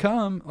guys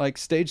come like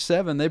stage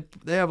 7, they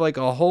have like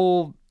a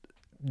whole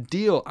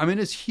deal. I mean,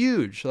 it's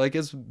huge. Like,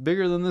 it's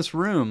bigger than this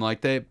room.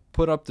 Like, they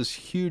put up this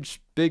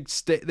huge, big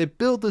stage. They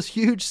built this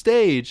huge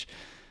stage.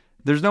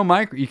 There's no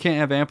you can't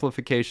have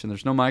amplification.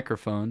 There's no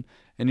microphone.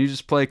 And you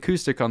just play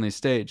acoustic on these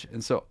stage.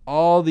 And so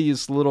all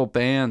these little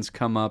bands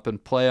come up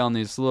and play on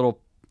these little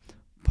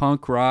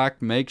punk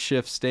rock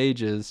makeshift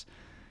stages.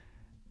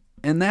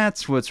 And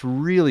that's what's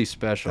really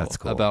special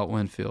about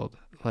Winfield.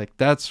 Like,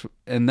 that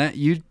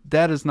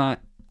is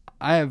not,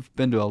 I have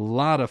been to a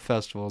lot of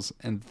festivals,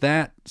 and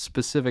that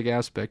specific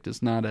aspect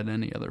is not at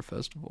any other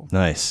festival.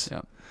 Nice.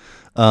 Yeah.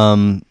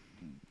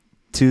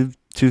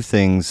 Two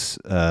things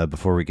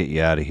before we get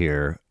you out of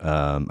here.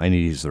 I need to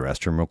use the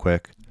restroom real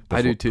quick.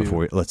 I do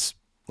too. Let's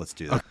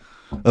do that.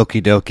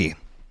 Okie dokie.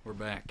 We're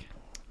back.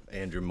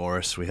 Andrew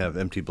Morris. We have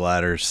empty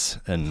bladders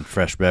and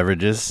fresh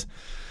beverages.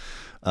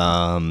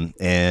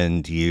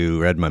 And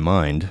you read my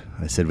mind.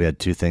 I said we had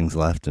two things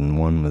left, and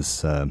one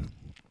was, do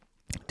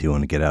you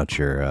want to get out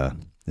your?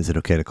 Is it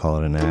okay to call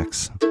it an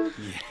axe? Yeah.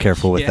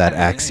 Careful with that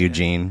axe,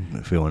 Eugene.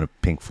 If we want a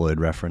Pink Floyd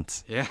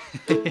reference. Yeah.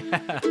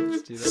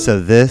 Let's do that. So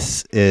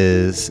this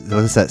is,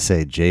 what does that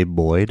say? Jay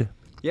Boyd?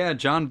 Yeah,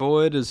 John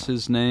Boyd is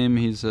his name.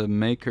 He's a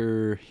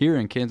maker here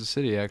in Kansas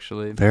City,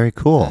 actually. Very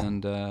cool.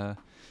 And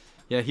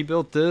he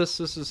built this.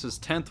 This is his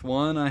 10th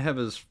one.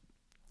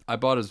 I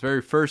bought his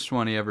very first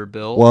one he ever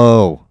built.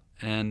 Whoa.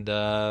 And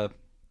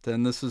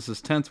then this is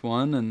his 10th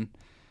one, and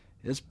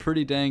it's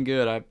pretty dang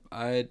good.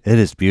 It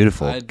is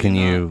beautiful. Can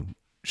you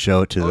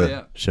show it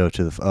to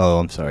Oh,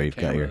 I'm sorry, you've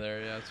got your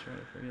there. Yeah, that's right.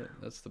 I forget.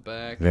 That's the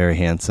back. Very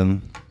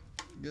handsome.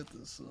 Get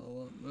this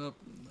all up.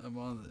 I'm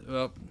on the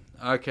up.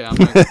 Okay, I'm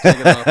not gonna take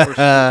it off.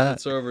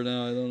 It's over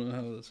now. I don't know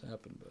how this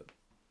happened, but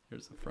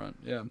here's the front.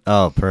 Yeah.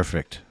 Oh,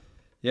 perfect.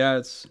 Yeah,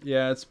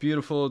 it's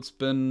beautiful. It's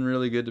been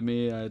really good to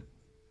me.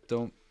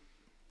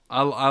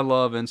 I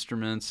love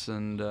instruments,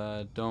 and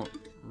don't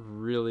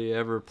really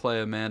ever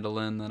play a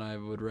mandolin that I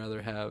would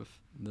rather have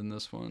than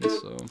this one.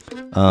 So.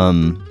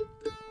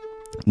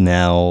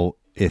 Now,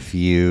 if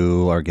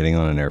you are getting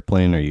on an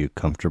airplane, are you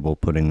comfortable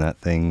putting that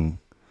thing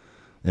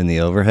in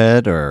the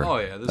overhead, or? Oh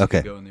yeah, this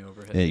could go in the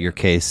overhead. Yeah, your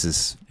case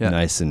is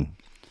nice and.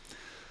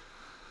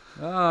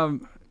 I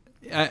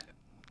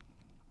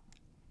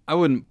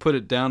wouldn't put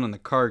it down in the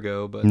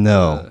cargo, but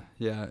no.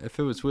 If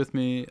it was with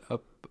me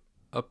up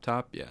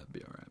top, it'd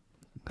be all right.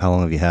 How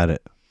long have you had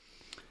it?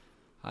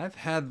 I've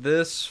had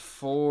this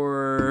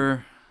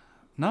for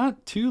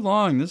not too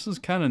long. This is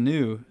kind of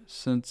new,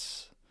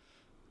 since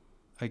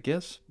I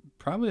guess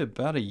probably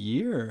about a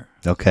year.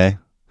 Okay.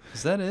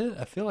 Is that it?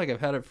 I feel like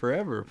I've had it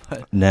forever.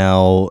 But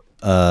now,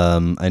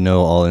 I know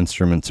all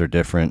instruments are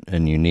different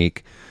and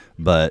unique,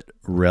 but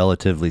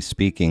relatively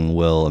speaking,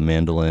 will a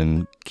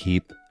mandolin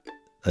keep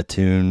a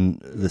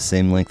tune the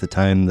same length of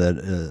time that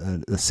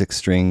a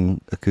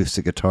 6-string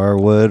acoustic guitar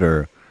would,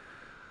 or?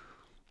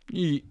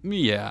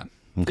 Yeah.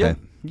 Okay.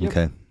 Yep.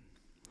 Okay.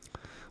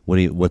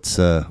 What's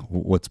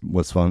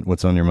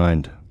on your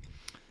mind?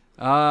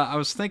 I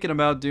was thinking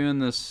about doing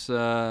this,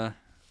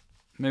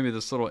 maybe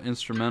this little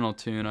instrumental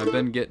tune. I've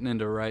been getting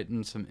into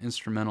writing some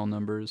instrumental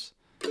numbers,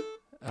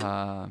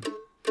 and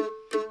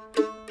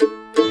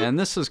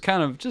this is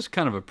kind of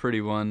a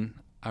pretty one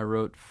I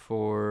wrote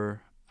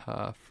for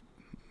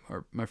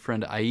my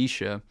friend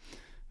Aisha,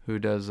 who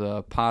does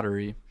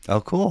pottery.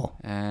 Oh, cool!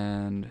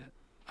 And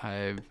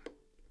I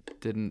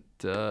didn't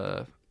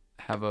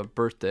have a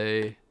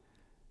birthday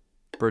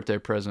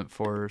present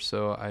for her,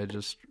 so I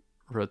just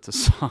wrote the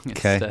song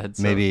instead.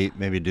 So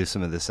maybe do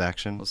some of this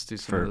action. Let's do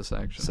some of this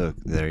action. So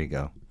there you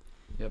go.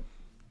 Yep.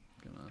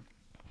 Gonna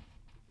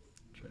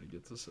try to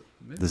get this.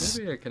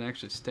 Maybe I can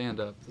actually stand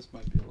up. This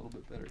might be a little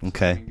bit better. Okay.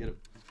 So I can get it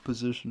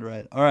positioned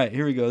right. All right,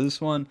 here we go.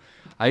 This one,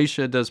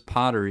 Aisha does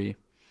pottery.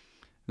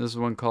 This is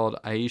one called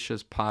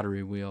Aisha's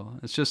Pottery Wheel.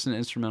 It's just an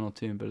instrumental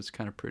tune, but it's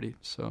kind of pretty.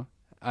 So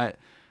it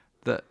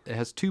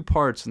has two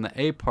parts, and the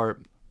A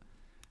part,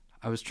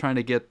 I was trying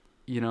to get,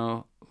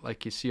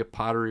 like you see a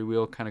pottery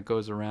wheel kind of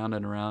goes around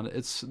and around.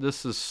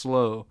 This is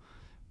slow,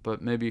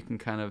 but maybe you can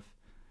kind of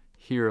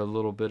hear a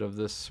little bit of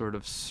this sort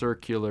of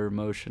circular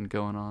motion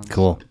going on.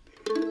 Cool.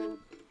 All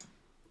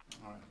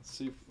right,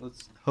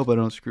 let's hope I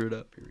don't screw it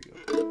up. Here we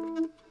go.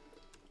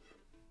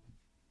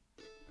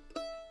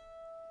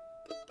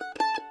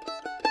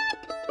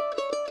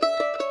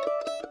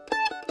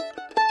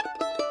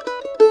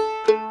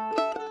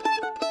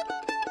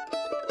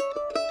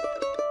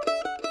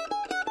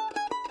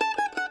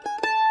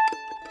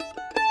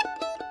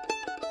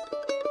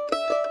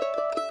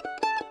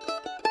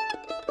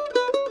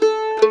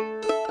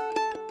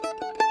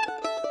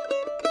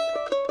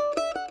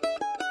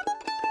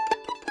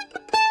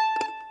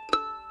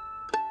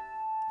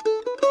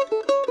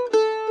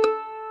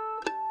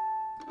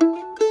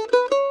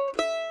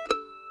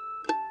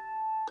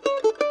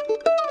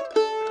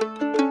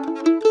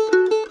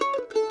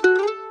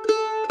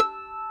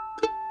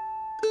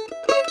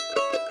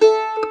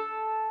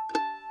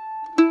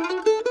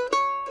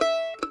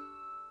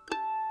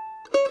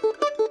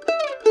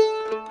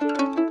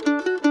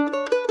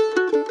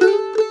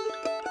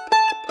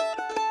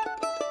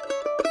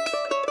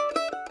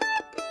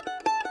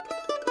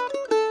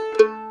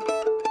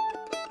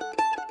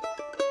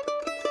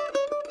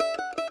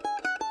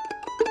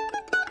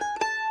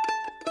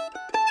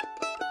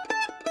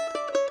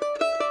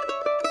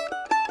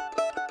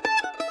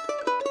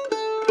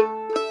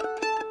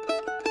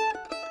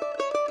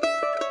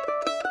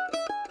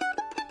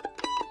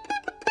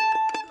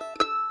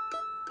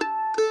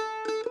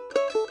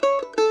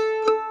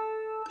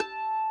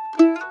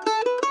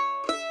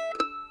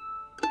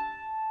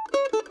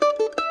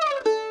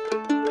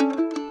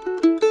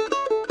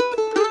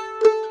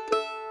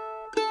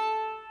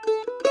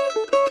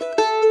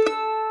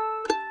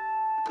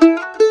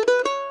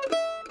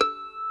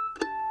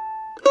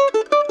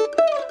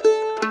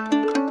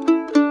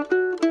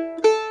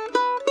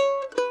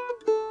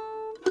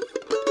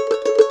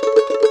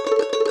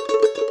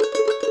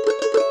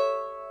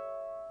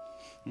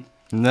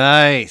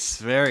 Nice,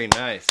 very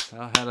nice.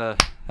 I had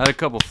a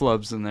couple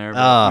flubs in there,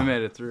 but we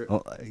made it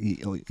through.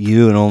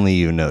 You and only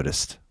you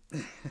noticed.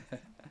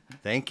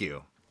 Thank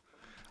you.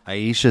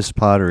 Aisha's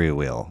Pottery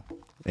Wheel,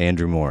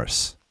 Andrew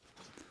Morris.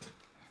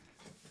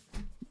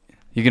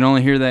 You can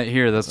only hear that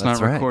here. That's not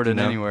right. recorded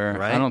anywhere.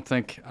 Right? I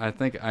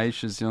think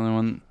Aisha's the only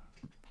one,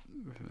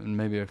 and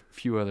maybe a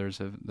few others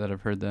that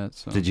have heard that.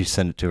 So. Did you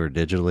send it to her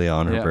digitally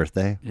on her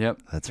birthday?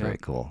 Yep. That's very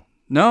cool.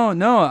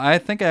 No, I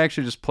think I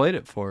actually just played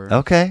it for her.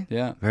 Okay.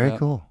 Yeah. Very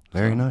cool.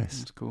 Very nice.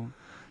 That's cool.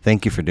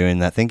 Thank you for doing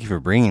that. Thank you for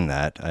bringing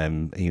that.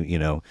 You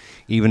know,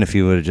 even if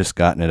you would have just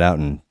gotten it out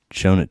and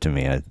shown it to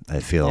me, I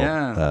feel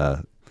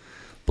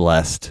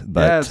blessed.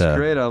 But it's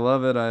great. I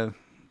love it.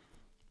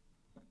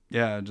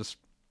 Just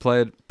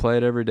play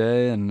it every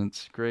day, and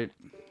it's great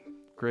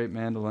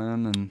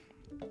mandolin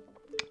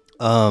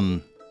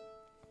and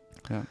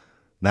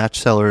Match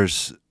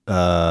Sellers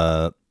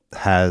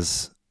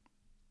has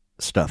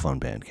stuff on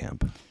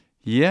Bandcamp.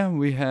 Yeah,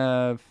 we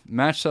have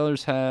Match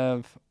Sellers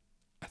have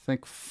I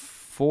think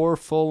 4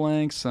 full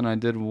lengths, and we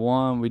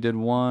did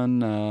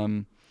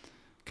one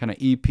kind of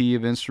EP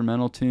of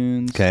instrumental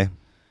tunes. Okay.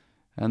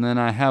 And then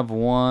I have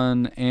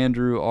one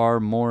Andrew R.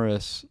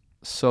 Morris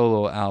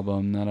solo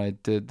album that I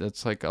did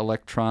that's like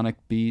electronic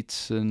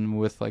beats and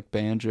with like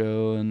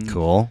banjo and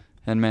cool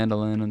and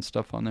mandolin and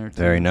stuff on there too.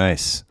 Very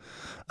nice.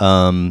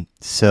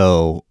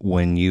 So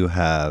when you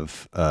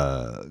have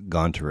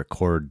gone to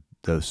record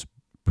those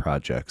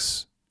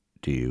projects,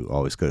 do you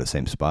always go to the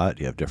same spot?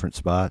 Do you have different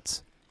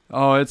spots?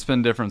 Oh, it's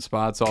been different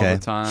spots all the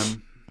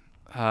time.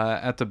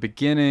 At the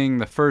beginning,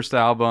 the first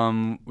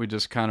album, we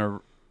just kind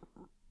of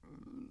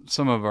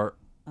some of our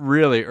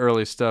really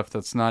early stuff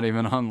that's not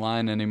even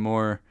online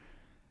anymore.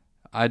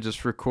 I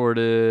just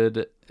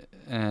recorded,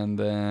 and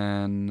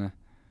then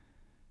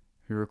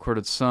we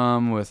recorded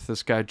some with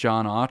this guy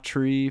John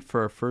Autry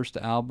for our first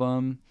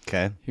album.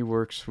 Okay. He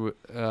works with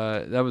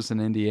that was in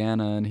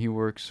Indiana, and he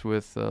works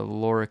with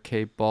Laura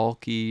K.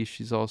 Balke.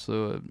 She's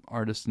also an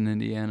artist in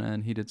Indiana,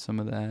 and he did some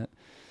of that.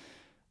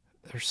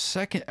 Our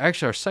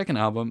second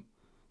album,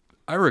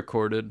 I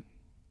recorded.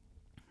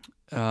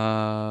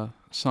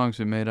 Songs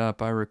We Made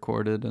Up, I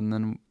recorded, and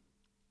then...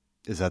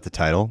 Is that the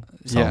title?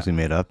 Songs We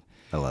Made Up?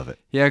 I love it.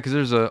 Yeah, because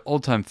there's an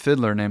old-time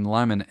fiddler named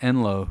Lyman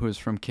Enlow who is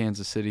from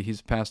Kansas City.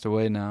 He's passed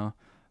away now.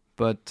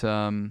 But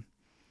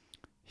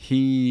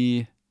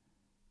he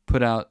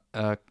put out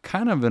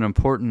kind of an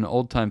important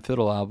old-time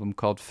fiddle album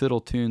called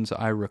Fiddle Tunes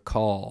I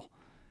Recall.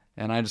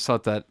 And I just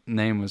thought that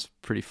name was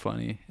pretty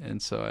funny.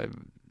 And so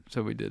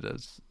we did an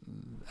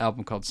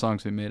album called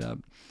Songs We Made Up.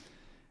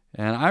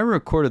 And I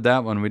recorded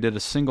that one. We did a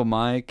single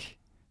mic,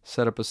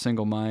 set up a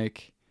single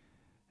mic,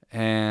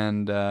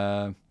 and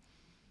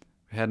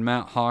we had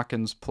Matt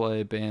Hawkins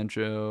play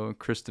banjo,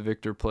 Chris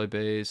DeVictor play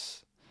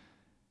bass,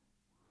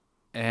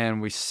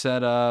 and we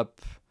set up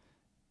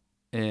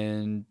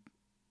in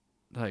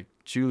like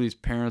Julie's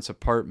parents'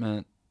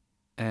 apartment,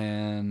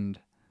 and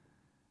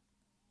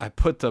I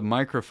put the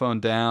microphone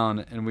down,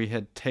 and we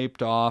had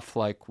taped off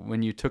like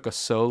when you took a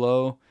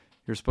solo.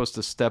 You're supposed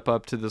to step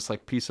up to this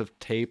like piece of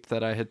tape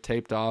that I had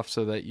taped off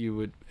so that it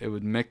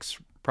would mix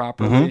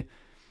properly,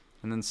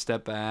 and then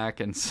step back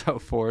and so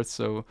forth.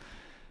 So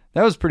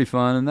that was pretty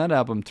fun, and that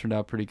album turned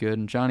out pretty good.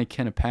 And Johnny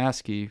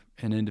Kennepaski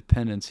in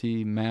Independence,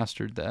 he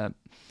mastered that.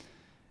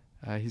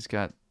 He's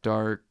got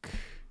Dark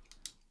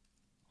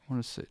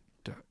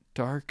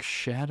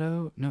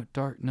Shadow? No,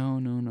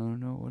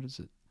 what is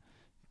it?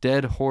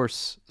 Dead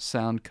Horse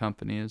Sound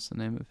Company is the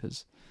name of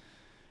his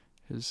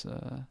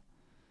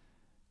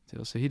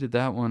deal. So he did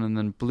that one, and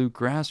then Blue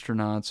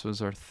Grastronauts was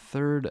our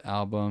third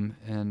album,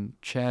 and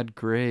Chad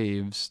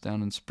Graves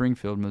down in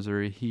Springfield,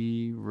 Missouri,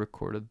 he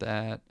recorded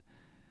that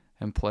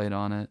and played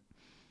on it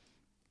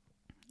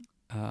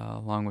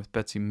along with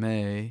Betsy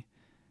May.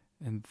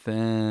 And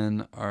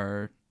then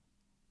our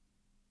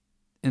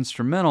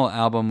instrumental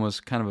album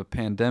was kind of a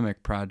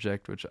pandemic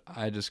project, which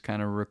I just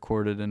kind of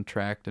recorded and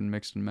tracked and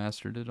mixed and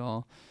mastered it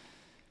all.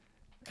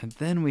 And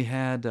then we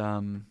had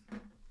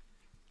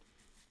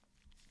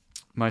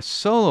my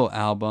solo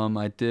album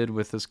I did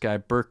with this guy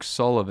Burke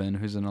Sullivan,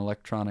 who's an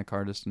electronic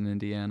artist in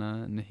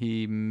Indiana, and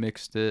he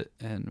mixed it,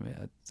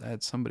 and I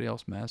had somebody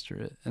else master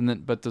it. And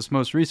then, but this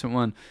most recent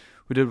one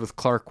we did with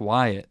Clark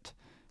Wyatt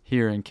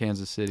here in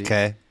Kansas City.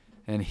 Okay.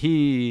 And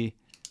he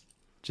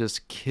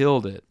just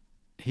killed it.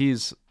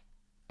 He's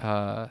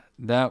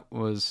that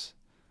was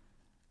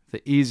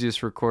the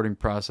easiest recording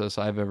process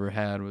I've ever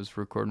had, was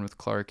recording with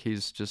Clark.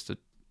 He's just a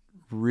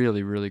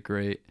really, really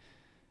great.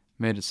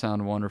 Made it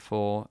sound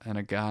wonderful, and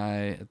a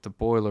guy at the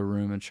Boiler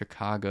Room in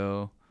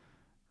Chicago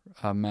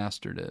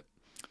mastered it.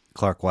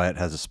 Clark Wyatt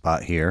has a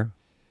spot here.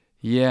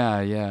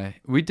 Yeah.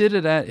 We did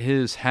it at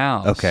his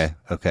house. Okay.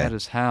 At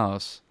his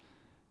house.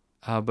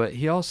 But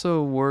he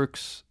also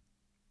works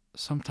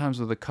sometimes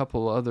with a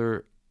couple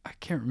other, I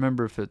can't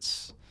remember if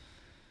it's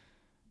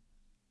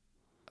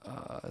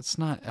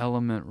not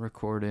Element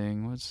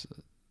Recording. What's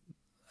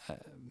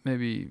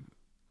maybe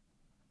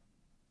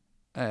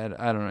I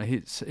don't know.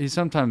 He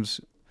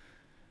sometimes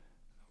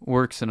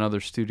works in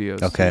other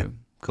studios. Okay, too.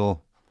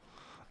 cool.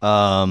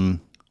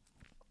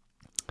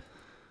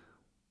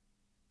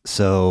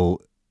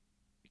 So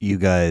you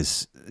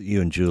guys,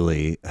 you and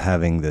Julie,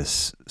 having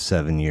this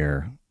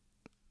 7-year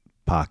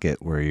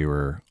pocket where you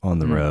were on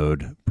the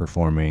road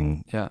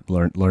performing,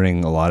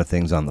 learning a lot of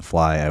things on the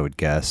fly, I would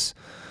guess.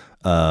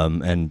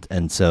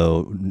 And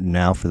so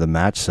now for the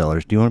Match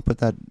Sellers, do you want to put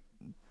that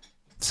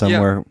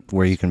somewhere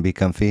where you can be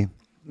comfy?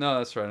 No,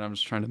 that's right. I'm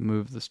just trying to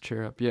move this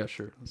chair up. Yeah,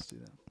 sure. Let's do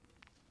that.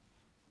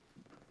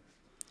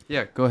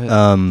 Yeah, go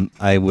ahead.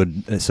 I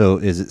would. So,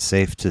 is it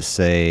safe to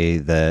say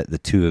that the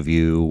two of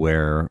you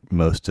wear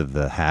most of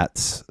the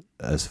hats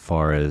as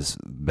far as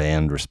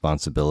band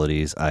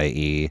responsibilities,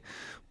 i.e.,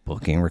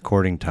 booking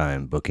recording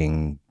time,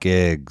 booking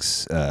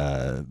gigs,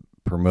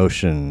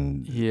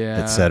 promotion,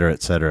 et cetera,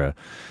 et cetera?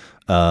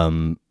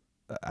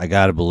 I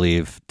gotta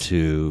believe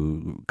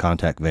to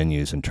contact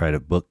venues and try to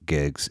book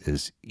gigs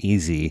is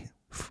easy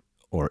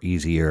or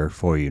easier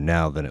for you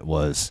now than it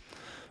was.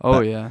 Oh,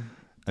 yeah.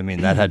 I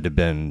mean, that had to have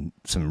been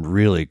some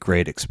really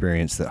great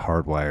experience that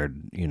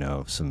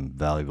hardwired, some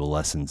valuable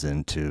lessons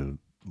into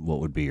what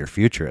would be your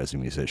future as a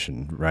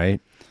musician,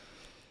 right?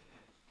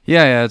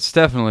 Yeah, it's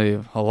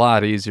definitely a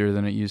lot easier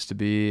than it used to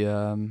be.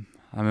 I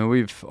mean,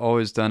 we've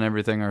always done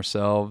everything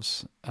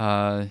ourselves.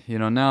 Now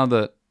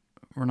that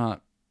we're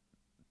not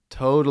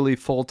totally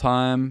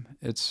full-time,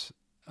 it's,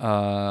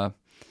 that's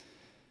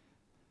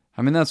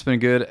been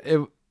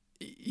good.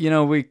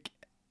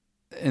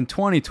 In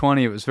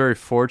 2020, it was very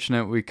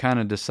fortunate. We kind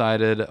of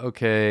decided,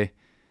 okay,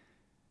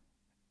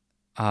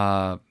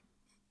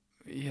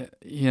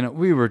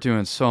 we were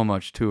doing so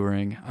much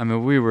touring. I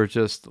mean, we were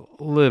just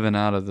living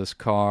out of this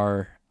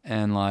car,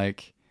 and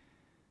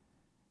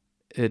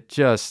it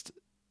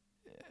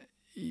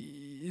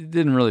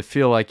didn't really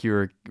feel like you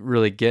were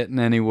really getting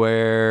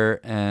anywhere,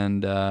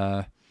 and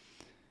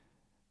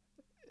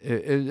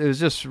it was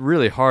just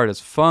really hard. It's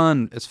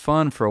fun. It's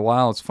fun for a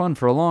while. It's fun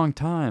for a long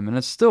time, and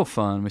it's still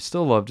fun. We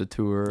still love to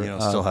tour. You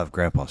don't still have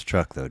Grandpa's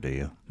truck, though, do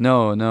you?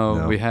 No.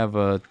 We have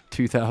a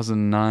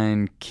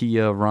 2009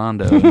 Kia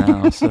Rondo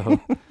now.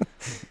 So,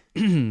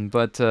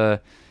 but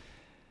it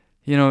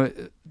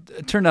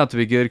turned out to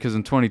be good because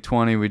in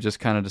 2020 we just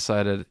kind of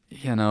decided,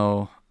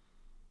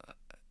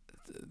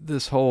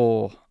 this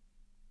whole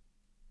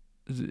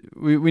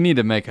we need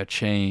to make a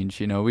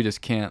change. We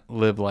just can't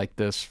live like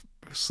this,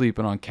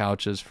 sleeping on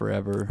couches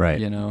forever,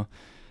 right?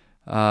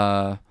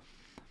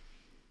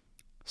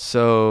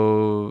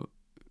 So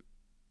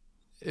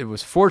it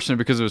was fortunate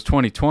because it was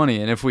 2020,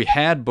 and if we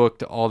had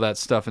booked all that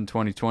stuff in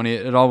 2020,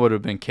 it all would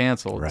have been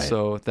canceled. Right.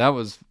 So that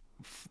was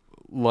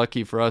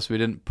lucky for us. We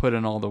didn't put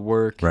in all the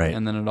work, right,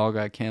 and then it all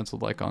got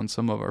canceled, like on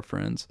some of our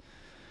friends.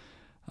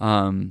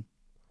 But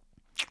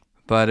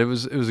it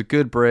was a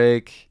good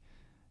break.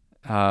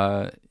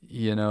 I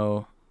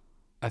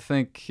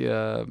think.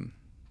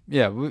 We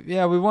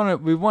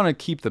want to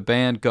keep the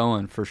band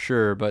going for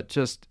sure, but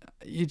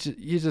you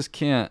just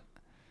can't.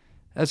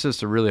 That's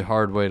just a really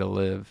hard way to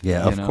live.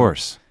 Yeah, of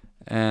course.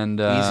 And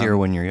easier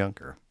when you're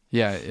younger.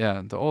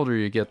 Yeah. The older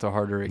you get, the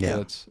harder it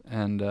gets.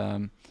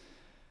 And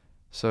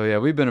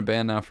we've been a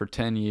band now for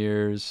 10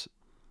 years.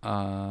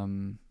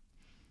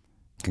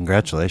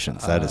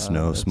 Congratulations! That is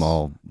no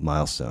small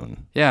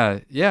milestone. Yeah.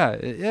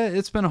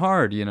 It's been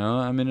hard,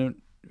 I mean,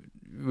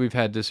 we've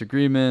had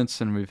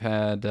disagreements, and we've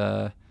had.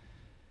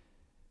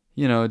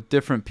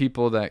 Different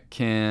people that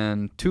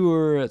can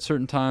tour at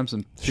certain times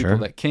and people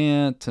that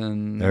can't,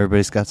 and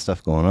everybody's got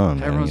stuff going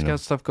on. Everyone's got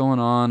stuff going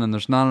on, and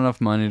there's not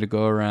enough money to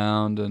go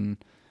around, and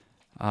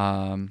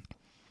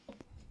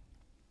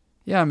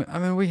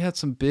we had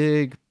some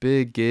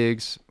big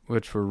gigs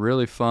which were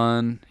really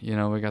fun.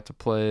 We got to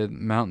play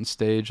Mountain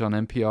Stage on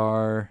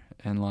NPR,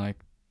 and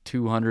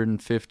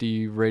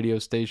 250 radio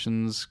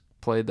stations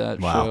played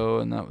that show,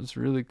 and that was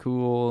really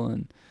cool.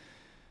 And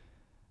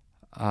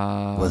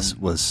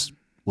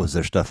was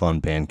there stuff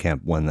on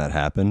Bandcamp when that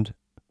happened?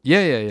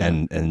 Yeah.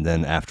 And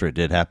then after it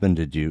did happen,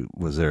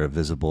 was there a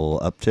visible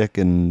uptick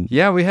in?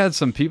 Yeah, we had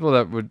some people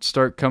that would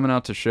start coming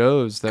out to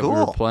shows that we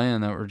were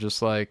playing that were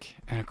just and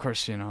of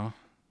course,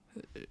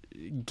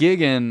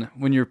 gigging,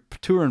 when you're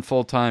touring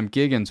full time,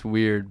 gigging's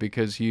weird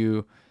because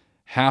you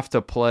have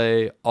to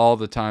play all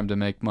the time to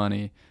make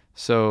money.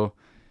 So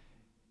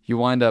you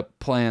wind up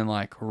playing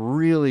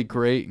really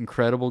great,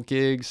 incredible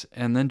gigs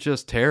and then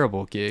just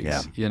terrible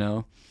gigs,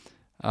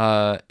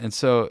 and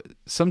so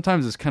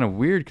sometimes it's kind of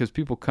weird because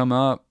people come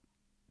up.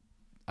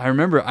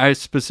 I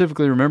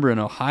specifically remember in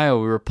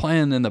Ohio, we were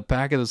playing in the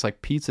back of this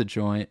pizza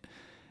joint,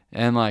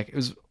 and it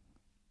was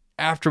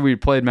after we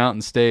played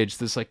Mountain Stage.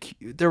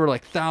 There were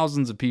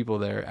thousands of people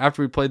there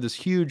after we played this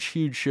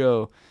huge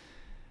show,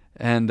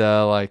 and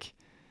I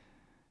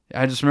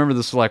just remember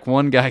this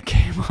one guy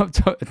came up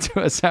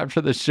to us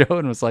after the show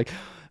and was like,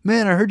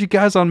 "Man, I heard you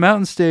guys on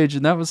Mountain Stage,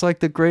 and that was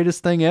the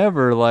greatest thing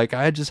ever.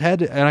 I just had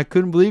to, and I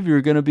couldn't believe you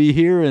were going to be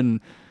here in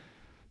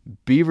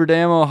Beaver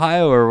Dam,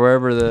 Ohio, or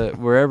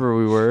wherever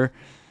we were."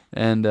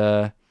 And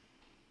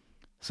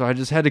so I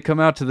just had to come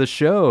out to the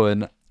show,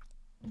 and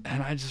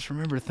I just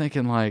remember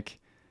thinking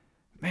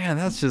man,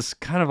 that's just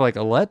kind of like a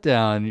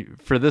letdown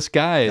for this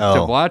guy to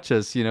Oh. watch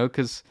us, you know,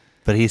 because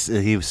But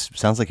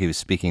sounds like he was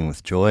speaking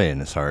with joy in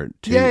his heart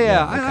too.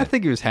 yeah, okay. I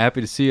think he was happy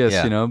to see us,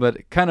 Yeah. you know,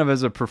 but kind of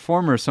as a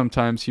performer,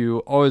 sometimes you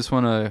always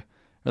want to,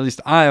 at least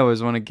I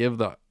always want to give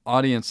the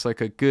audience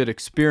like a good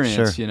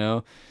experience, Sure. you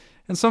know,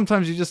 and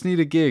sometimes you just need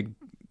a gig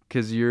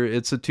because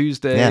it's a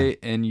Tuesday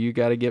and you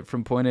got to get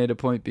from point A to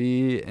point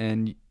B,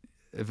 and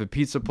if a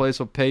pizza place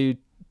will pay you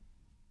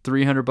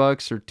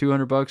 $300 or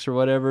 $200 or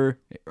whatever,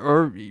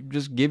 or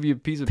just give you a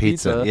piece of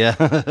pizza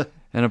Yeah.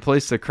 and a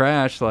place to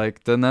crash,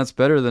 like, then that's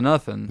better than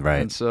nothing. Right.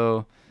 And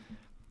so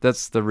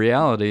that's the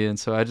reality. And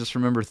so I just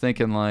remember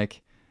thinking,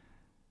 like,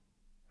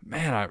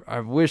 man,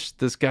 I wish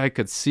this guy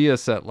could see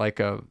us at like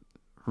a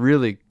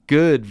really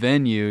good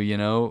venue, you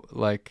know,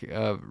 like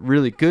a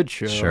really good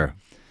show. Sure.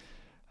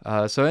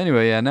 So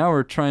anyway, yeah, now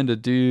we're trying to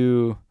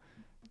doing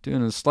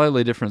a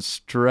slightly different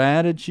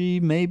strategy,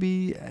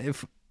 maybe,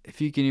 if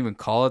you can even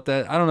call it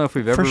that. I don't know if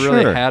we've ever For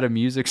really sure. had a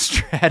music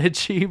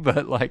strategy,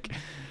 but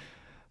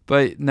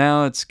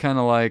now it's kind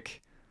of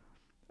like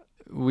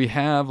we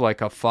have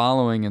like a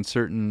following in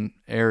certain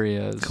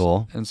areas.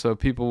 Cool. And so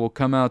people will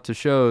come out to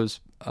shows.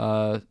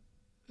 So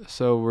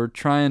we're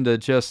trying to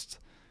just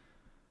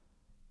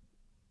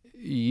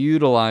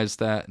utilize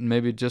that and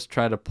maybe just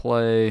try to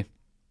play,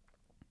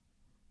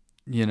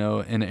 you know,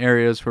 in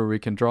areas where we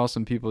can draw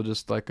some people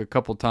just like a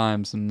couple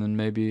times, and then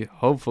maybe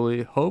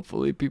hopefully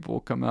people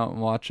will come out and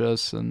watch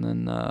us, and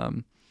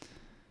then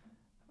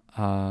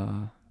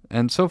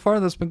and so far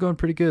that's been going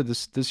pretty good.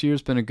 This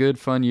year's been a good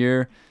fun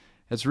year.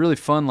 It's really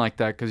fun like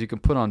that because you can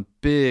put on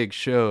big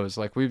shows.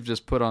 Like we've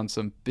just put on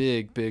some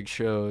big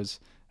shows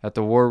at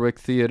the Warwick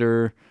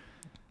Theater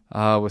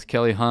with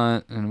Kelly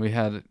Hunt, and we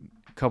had a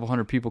couple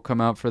hundred people come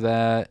out for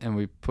that, and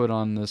we put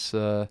on this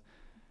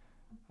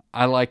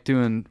I like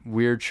doing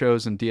weird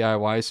shows in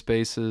DIY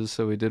spaces,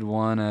 so we did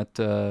one at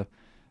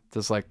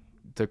this like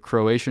the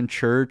Croatian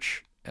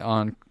church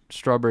on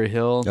Strawberry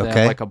Hill. They Okay.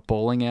 have like a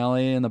bowling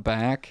alley in the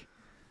back.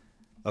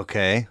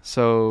 Okay.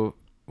 So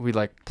we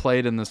like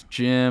played in this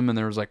gym, and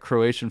there was like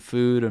Croatian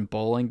food and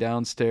bowling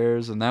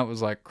downstairs, and that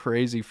was like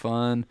crazy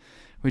fun.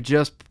 We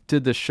just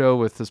did the show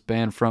with this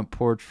band Front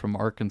Porch from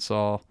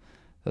Arkansas.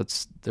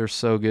 They're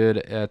so good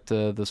at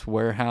this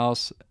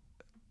warehouse.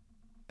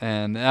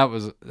 And it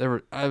was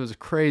a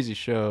crazy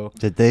show.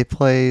 Did they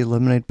play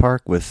Lemonade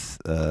Park with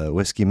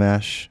Whiskey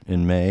Mash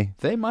in May?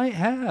 They might I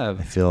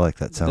have. feel like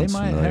that sounds They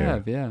might familiar.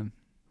 have, yeah.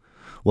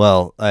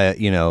 Well, I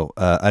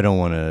don't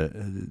want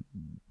to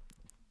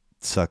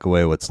suck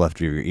away what's left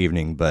of your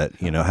evening, but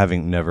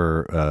having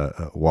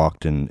never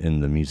walked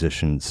in the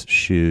musician's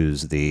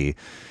shoes, the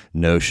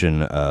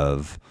notion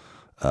of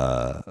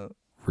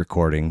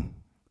recording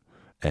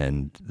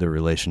and the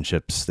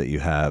relationships that you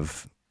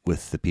have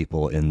with the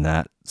people in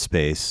that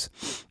space,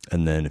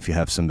 and then if you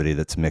have somebody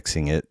that's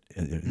mixing it,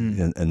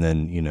 and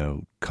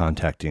then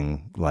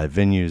contacting live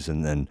venues,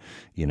 and then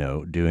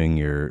doing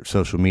your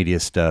social media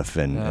stuff,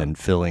 and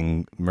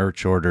filling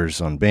merch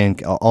orders on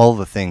Bandcamp, all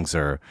the things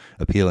are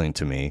appealing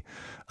to me.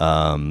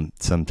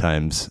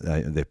 Sometimes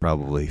they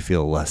probably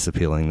feel less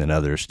appealing than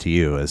others to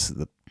you as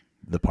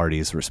the party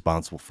is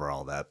responsible for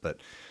all that, but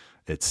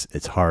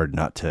it's hard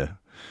not to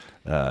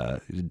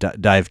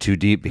dive too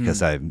deep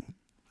because I'm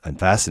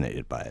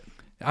fascinated by it.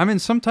 I mean,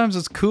 sometimes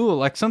it's cool.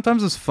 Like,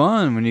 sometimes it's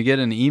fun when you get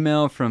an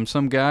email from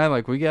some guy.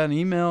 Like, we got an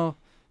email,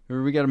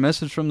 or we got a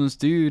message from this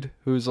dude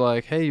who's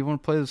like, hey, you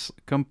want to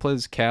come play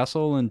this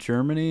castle in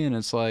Germany? And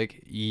it's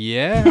like,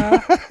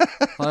 yeah.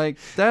 Like,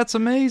 that's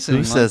amazing.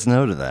 Who says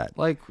no to that?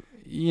 Like,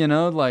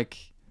 like,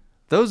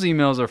 those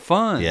emails are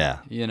fun. Yeah.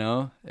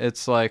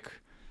 It's like,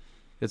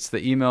 it's the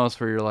emails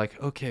where you're like,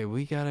 okay,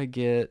 we got to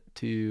get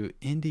to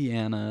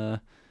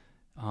Indiana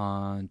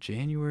on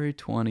January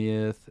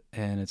 20th,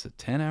 and it's a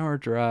 10-hour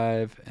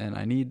drive, and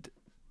I need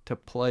to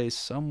play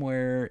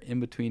somewhere in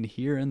between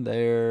here and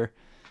there.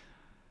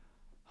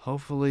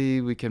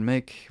 Hopefully we can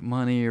make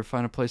money or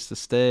find a place to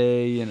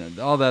stay, and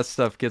all that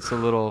stuff gets a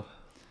little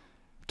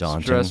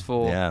daunting,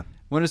 stressful. Yeah.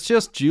 When it's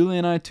just Julie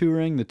and I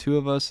touring, the two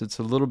of us, it's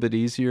a little bit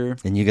easier.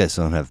 And you guys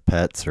don't have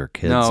pets or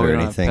kids No, we or don't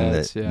have anything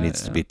pets. that Yeah,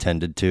 needs to yeah. be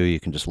tended to.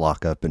 You can just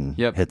lock up and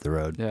hit the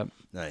road. Yep.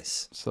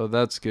 Nice. So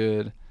that's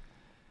good.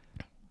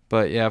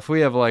 But yeah, if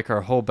we have like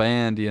our whole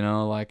band,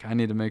 like I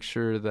need to make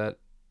sure that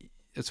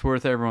it's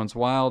worth everyone's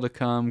while to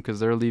come because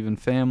they're leaving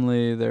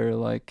family. They're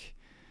like,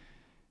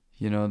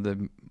 they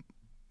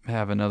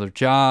have another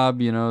job,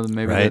 maybe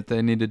Right. that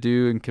they need to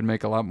do and can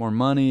make a lot more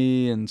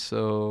money. And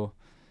so,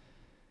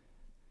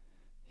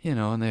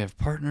 and they have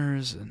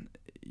partners, and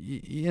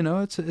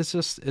it's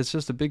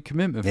just a big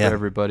commitment Yeah. for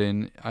everybody.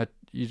 And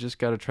you just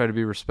got to try to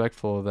be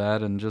respectful of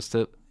that. And just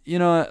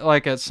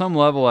like at some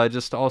level, I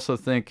just also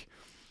think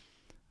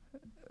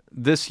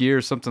this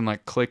year something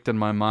like clicked in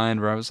my mind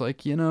where I was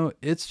like,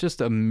 it's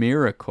just a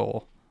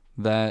miracle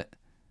that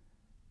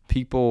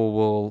people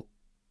will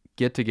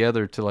get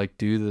together to like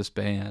do this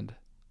band.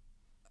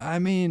 I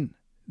mean,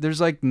 there's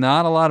like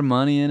not a lot of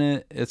money in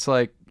it. It's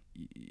like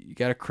you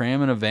got to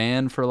cram in a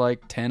van for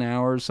like 10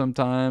 hours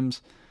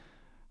sometimes.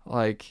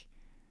 Like,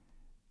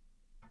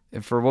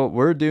 And for what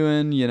we're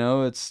doing,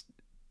 it's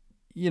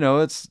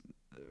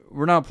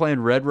we're not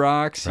playing Red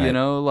Rocks, Right.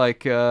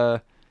 like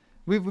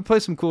we play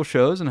some cool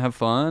shows and have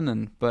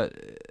fun, but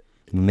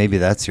Maybe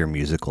that's your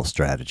musical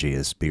strategy,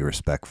 is be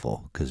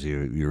respectful, because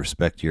you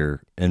respect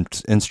your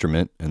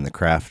instrument and the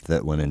craft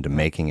that went into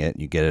making it.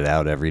 You get it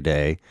out every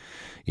day.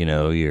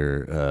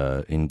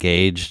 You're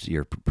engaged,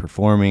 you're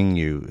performing,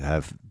 you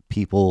have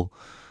people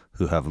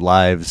who have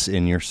lives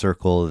in your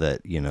circle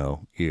that,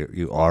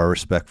 you are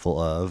respectful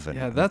of. And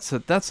yeah,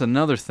 that's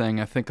another thing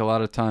I think a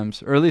lot of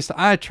times, or at least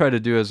I try to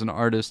do as an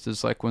artist,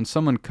 is like when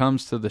someone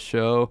comes to the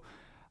show,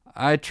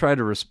 I try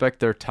to respect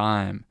their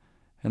time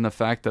and the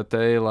fact that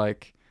they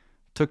like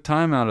took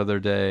time out of their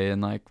day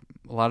and like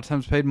a lot of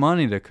times paid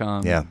money to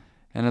come. Yeah.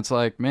 And it's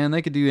like, man,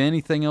 they could do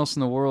anything else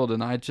in the world,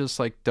 and I just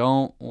like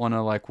don't want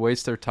to like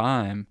waste their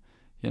time.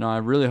 I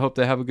really hope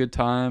they have a good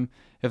time.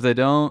 If they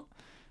don't,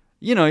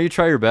 you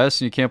try your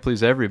best, and you can't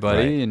please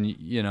everybody, Right.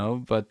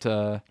 and but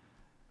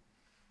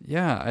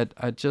yeah,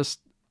 I just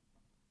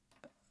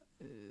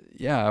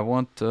I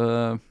want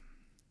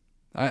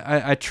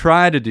I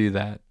try to do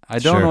that. I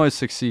don't Sure. always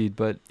succeed,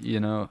 but you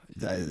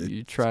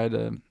try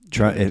to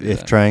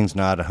If trying's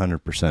not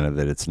 100% of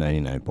it, it's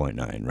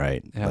 99.9,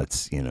 right? Yeah.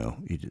 That's, you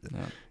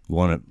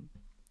want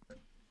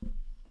to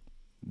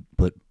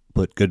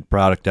put good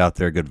product out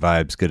there, good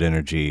vibes, good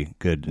energy,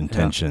 good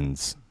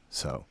intentions.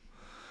 So,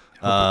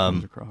 hope it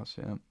comes across.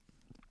 Yeah.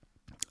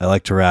 I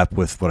like to wrap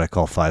with what I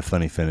call 5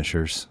 funny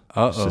finishers.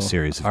 Just Uh-oh. a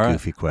series of All right.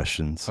 goofy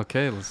questions.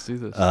 Okay, let's do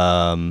this.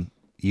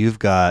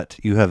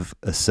 You have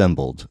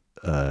assembled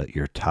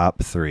your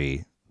top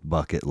 3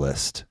 bucket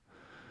list,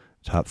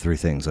 top 3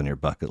 things on your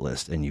bucket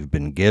list, and you've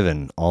been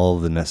given all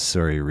the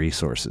necessary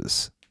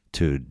resources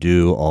to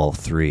do all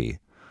 3.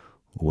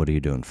 What are you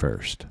doing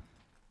first?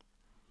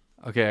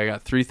 Okay, I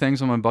got 3 things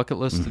on my bucket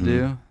list to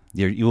do.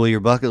 Your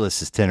bucket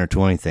list is 10 or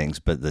 20 things,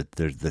 but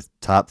the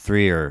top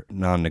 3 are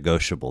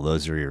non-negotiable.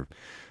 Those are your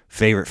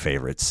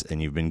favorites,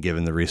 and you've been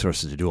given the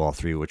resources to do all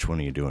 3. Which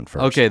one are you doing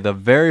first? Okay, the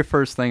very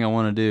first thing I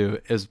want to do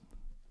is,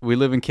 we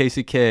live in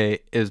KCK,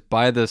 is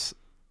buy this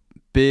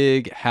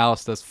big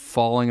house that's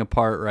falling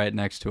apart right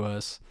next to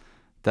us,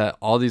 that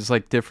all these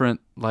like different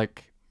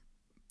like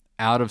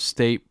out of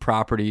state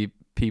property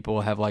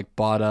people have like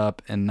bought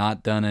up and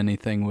not done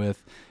anything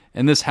with.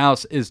 And this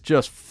house is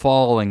just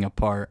falling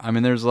apart. I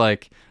mean, there's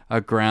like a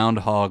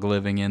groundhog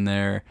living in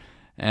there,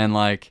 and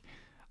like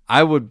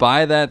I would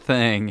buy that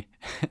thing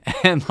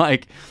and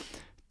like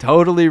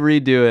totally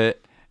redo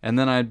it, and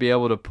then I'd be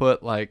able to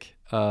put like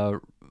a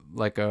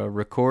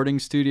recording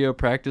studio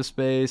practice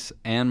space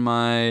and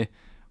my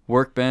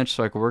workbench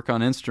so I could work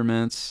on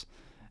instruments,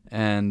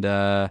 and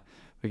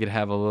we could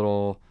have a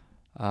little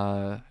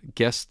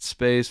guest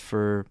space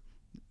for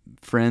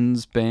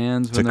friends,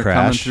 bands when they're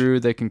coming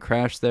through. They can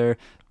crash there.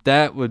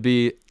 That would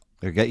be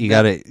there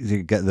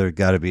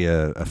got to be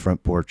a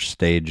front porch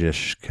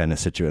stage-ish kind of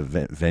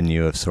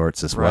venue of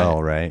sorts as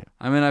well, right?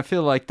 I mean, I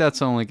feel like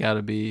that's only got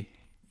to be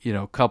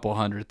a couple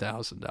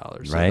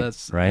 $100,000, so right?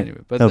 that's right.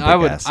 Anyway, but No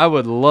I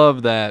would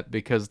love that,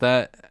 because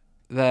that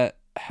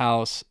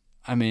house.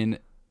 I mean,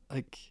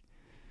 like,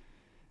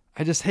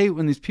 I just hate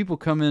when these people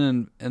come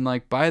in and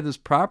like buy this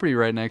property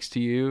right next to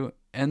you,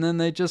 and then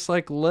they just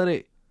like let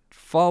it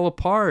fall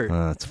apart.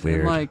 That's weird.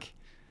 And like,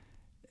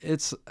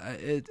 it's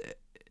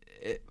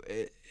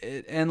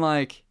and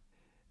like,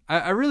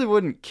 I really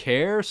wouldn't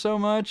care so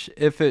much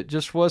if it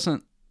just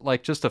wasn't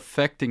like just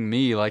affecting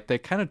me. Like, they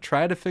kind of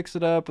tried to fix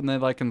it up, and they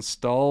like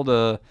installed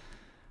a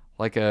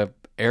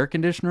air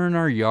conditioner in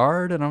our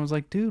yard, and I was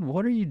like, dude,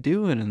 what are you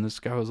doing? And this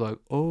guy was like,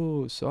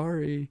 oh,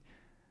 sorry.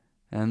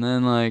 And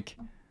then like,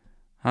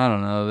 I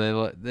don't know,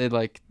 they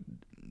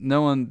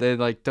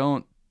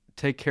don't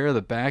take care of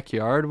the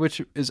backyard,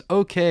 which is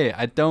okay.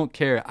 I don't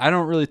care. I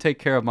don't really take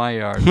care of my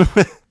yard.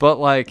 But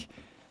like,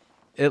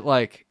 it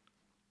like,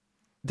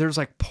 there's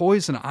like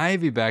poison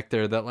ivy back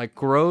there that like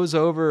grows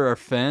over our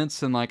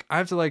fence, and like I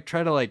have to like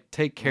try to like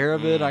take care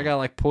of it. I got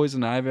like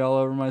poison ivy all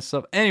over my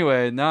stuff.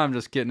 Anyway, now I'm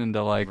just getting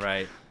into like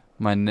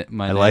my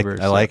neighbors.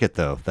 I like it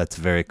though. That's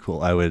very cool.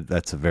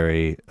 That's a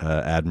very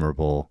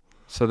admirable.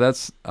 So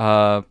that's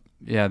that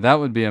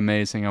would be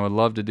amazing. I would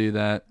love to do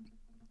that.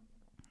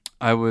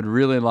 I would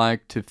really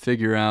like to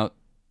figure out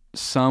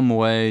some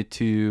way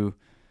to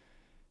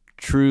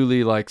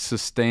truly like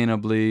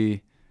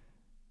sustainably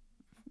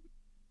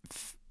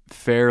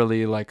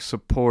fairly like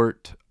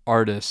support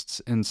artists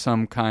in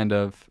some kind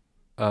of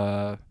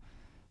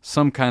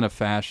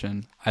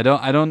fashion. I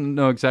don't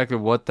know exactly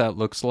what that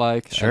looks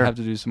like. Sure. I have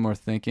to do some more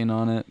thinking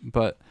on it,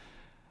 but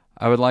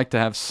I would like to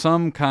have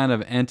some kind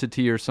of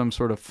entity or some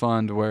sort of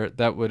fund where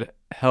that would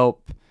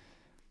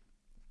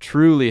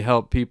truly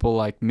help people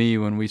like me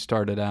when we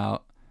started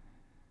out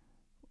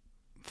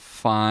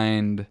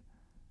find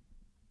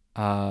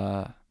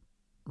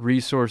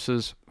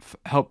resources,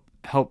 help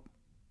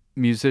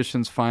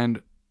musicians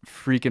find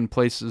freaking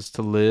places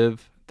to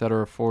live that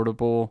are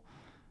affordable,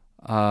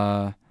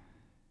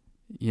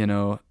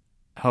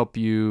 help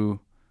you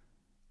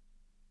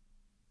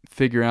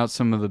figure out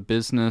some of the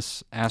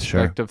business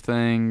aspect of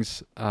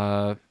things.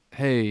 Hey,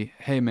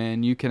 hey,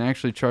 man, you can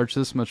actually charge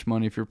this much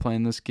money if you're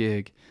playing this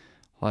gig.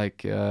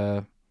 Like,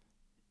 don't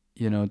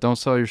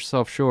sell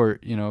yourself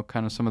short,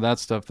 kind of some of that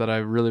stuff that I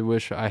really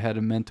wish I had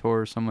a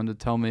mentor or someone to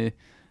tell me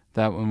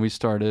that when we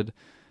started,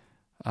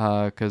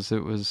 because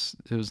it was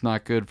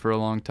not good for a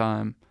long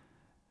time.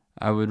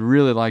 I would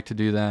really like to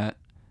do that.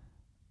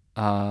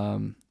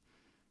 And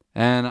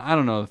I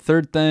don't know, the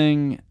third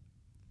thing,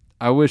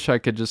 I wish I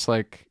could just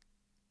like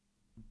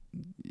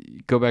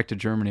go back to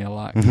Germany a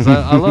lot, because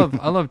I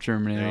love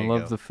Germany, and I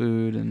love the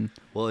food, and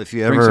well, if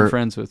you bring ever some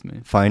friends with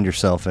me. Find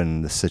yourself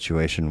in the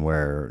situation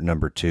where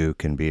number 2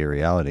 can be a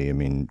reality, I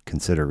mean,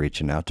 consider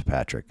reaching out to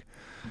Patrick.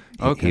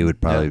 He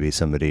would probably be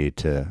somebody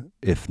to,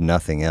 if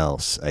nothing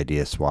else,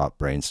 idea swap,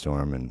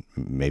 brainstorm, and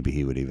maybe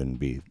he would even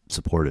be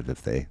supportive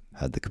if they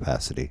had the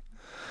capacity.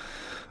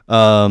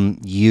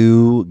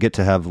 You get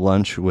to have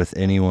lunch with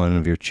anyone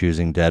of your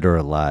choosing, dead or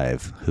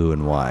alive. Who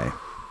and why?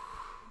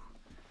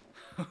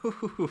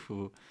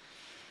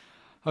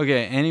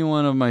 Okay,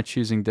 anyone of my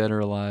choosing, dead or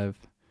alive,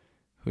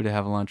 who to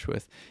have lunch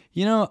with.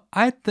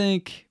 I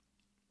think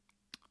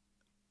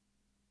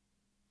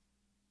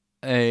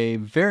a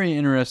very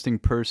interesting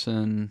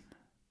person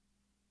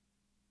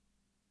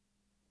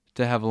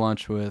to have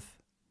lunch with.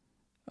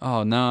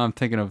 Oh, now I'm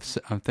thinking of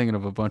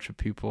a bunch of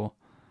people.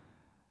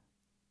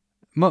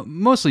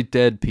 Mostly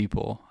dead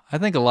people. I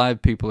think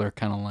alive people are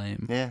kind of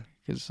lame. Yeah.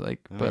 Cause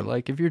but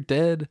like if you're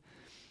dead,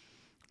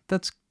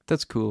 that's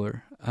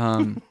cooler.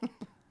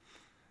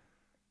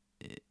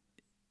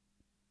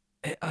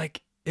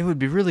 It would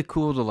be really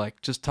cool to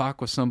like just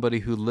talk with somebody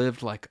who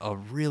lived like a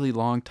really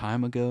long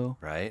time ago.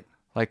 Right.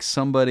 Like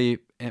somebody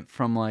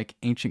from like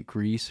ancient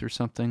Greece or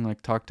something.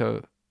 Like talk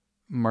to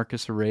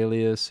Marcus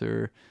Aurelius,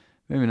 or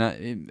maybe not.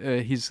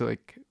 He's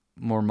like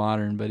more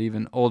modern, but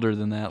even older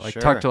than that. Like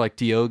talk to like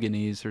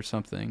Diogenes or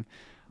something.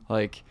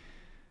 Like,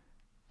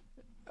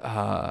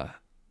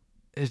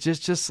 it's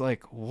just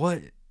like,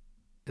 what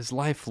is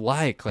life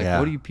like? Like,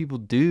 what do you people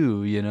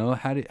do?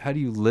 How do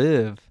you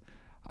live?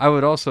 I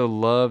would also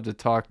love to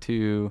talk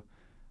to,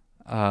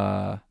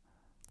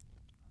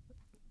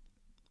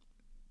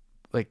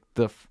 like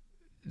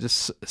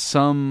just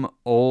some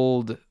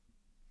old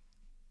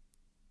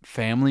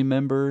family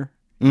member,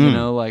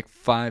 like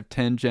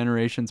 5-10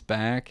 generations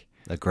back.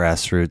 A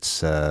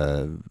grassroots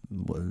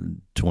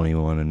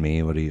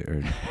 21andMe. What do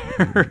you?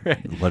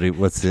 Right.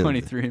 What's it?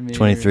 23andMe.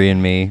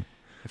 23andMe.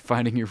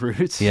 Finding your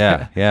roots.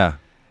 Yeah.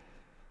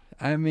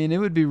 I mean, it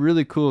would be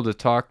really cool to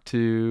talk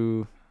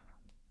to.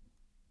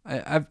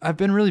 I've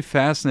been really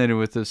fascinated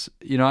with this.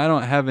 I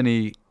don't have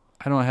any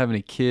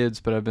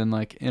kids, but I've been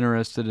like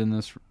interested in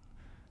this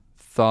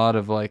thought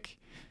of like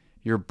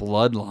your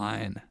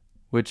bloodline,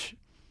 which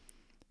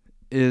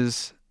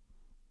is,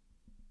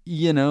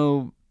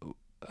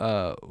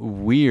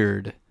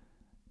 weird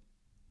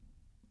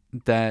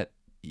that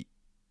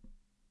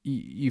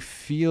you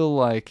feel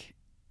like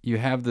you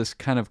have this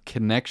kind of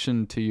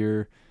connection to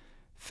your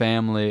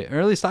family, or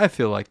at least I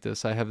feel like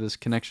this. I have this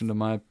connection to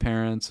my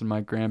parents and my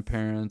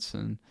grandparents,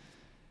 and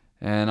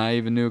I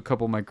even knew a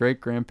couple of my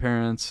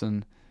great-grandparents,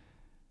 and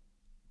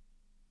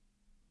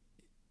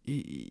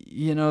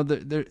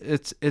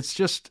it's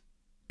just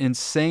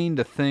insane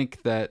to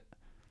think that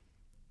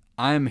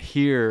I'm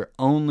here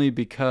only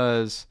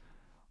because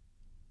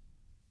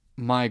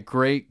my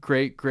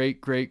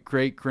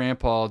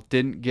great-great-great-great-great-grandpa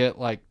didn't get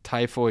like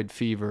typhoid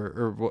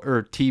fever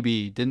or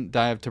TB, didn't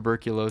die of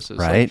tuberculosis.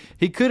 Right. Like,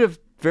 he could have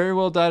very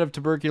well died of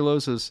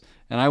tuberculosis,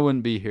 and I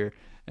wouldn't be here.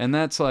 And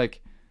that's like,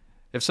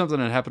 if something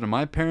had happened to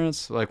my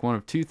parents, like one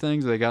of two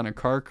things, they got in a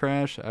car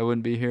crash, I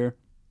wouldn't be here.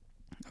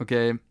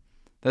 Okay,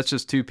 that's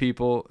just two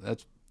people.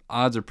 That's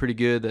odds are pretty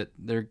good that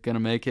they're gonna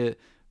make it.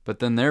 But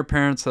then their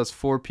parents, that's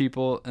 4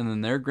 people, and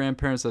then their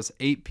grandparents, that's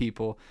 8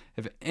 people.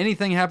 If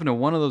anything happened to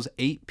one of those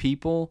 8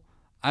 people,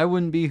 I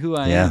wouldn't be who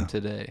I am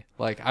today.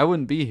 Like, I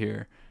wouldn't be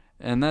here.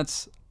 And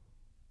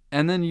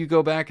then you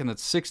go back and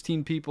it's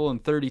 16 people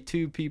and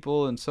 32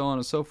 people and so on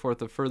and so forth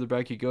the further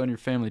back you go in your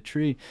family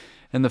tree.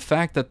 And the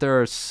fact that there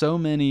are so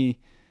many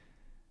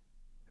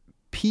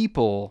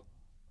people,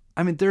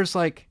 I mean, there's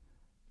like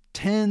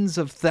tens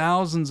of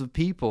thousands of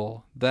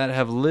people that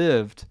have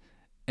lived,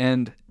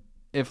 and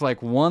if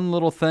like one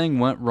little thing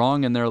went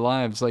wrong in their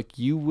lives, like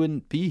you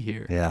wouldn't be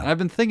here. Yeah. And I've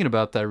been thinking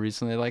about that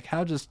recently, like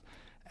how just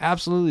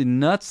absolutely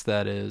nuts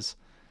that is.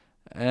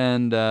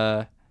 And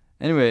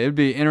anyway, it'd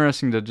be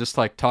interesting to just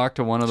like talk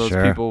to one of those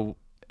people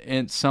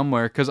in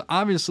somewhere, because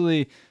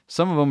obviously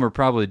some of them are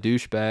probably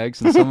douchebags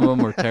and some of them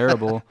were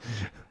terrible.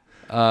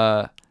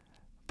 But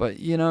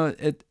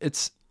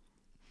it's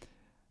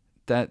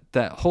that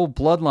whole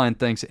bloodline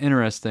thing's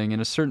interesting.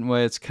 In a certain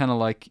way, it's kind of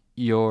like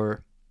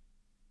your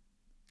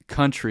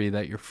country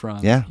that you're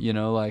from. Yeah.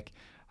 Like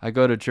I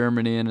go to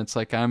Germany and it's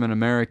like I'm an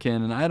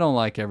American and I don't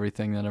like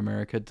everything that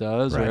America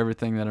does or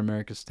everything that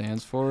America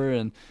stands for,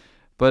 and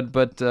but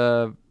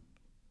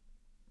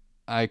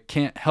I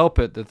can't help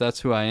it that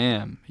that's who I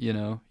am.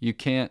 You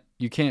can't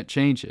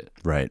change it.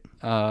 Right.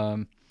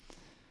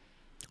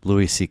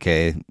 Louis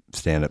C.K.,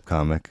 stand-up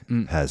comic,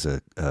 has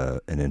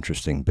an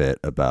interesting bit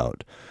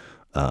about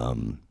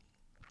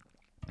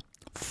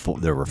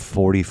there were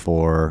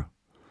 44,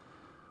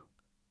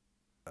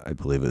 I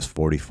believe it was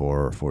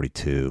 44 or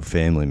 42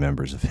 family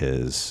members of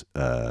his,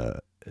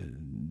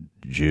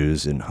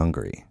 Jews in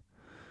Hungary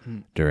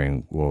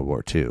during World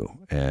War II,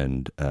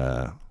 and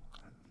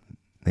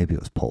maybe it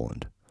was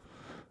Poland.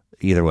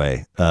 Either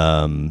way,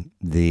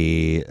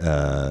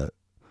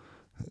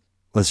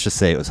 let's just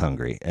say it was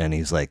Hungary, and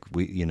he's like,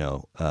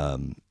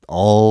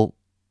 all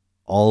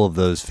of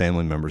those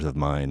family members of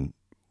mine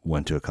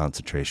went to a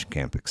concentration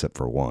camp except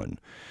for one,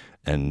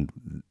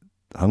 and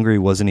Hungary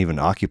wasn't even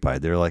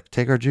occupied. They were like,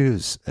 take our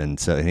Jews, and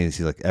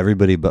he's like,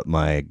 everybody but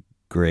my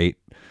great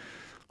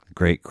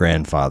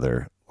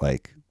grandfather,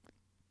 like,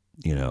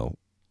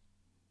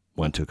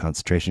 went to a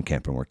concentration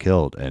camp and were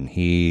killed, and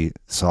he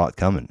saw it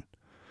coming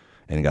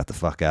and got the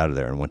fuck out of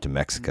there and went to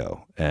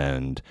Mexico,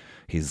 and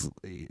he's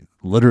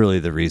literally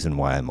the reason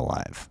why I'm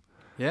alive.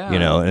 Yeah.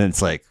 And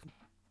it's like,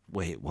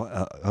 wait, what?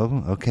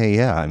 Okay,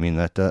 yeah. I mean,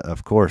 that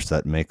of course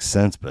that makes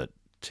sense, but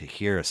to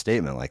hear a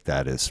statement like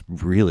that is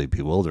really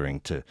bewildering.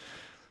 To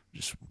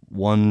just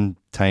one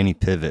tiny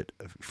pivot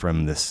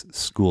from this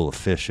school of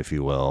fish, if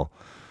you will,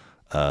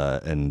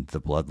 and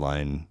the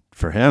bloodline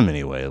for him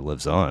anyway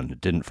lives on.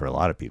 It didn't for a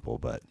lot of people,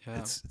 but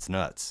it's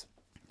nuts.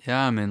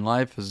 Yeah, I mean,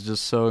 life is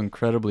just so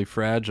incredibly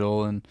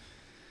fragile, and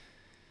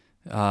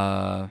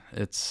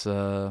it's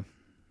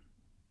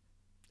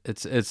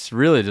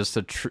really just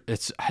I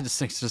just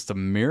think it's just a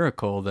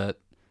miracle that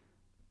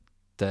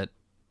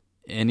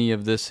any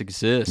of this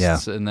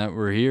exists, and that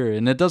we're here,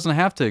 and it doesn't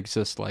have to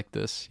exist like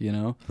this,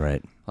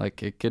 Right?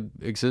 Like it could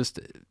exist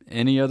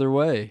any other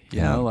way,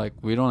 you know. Like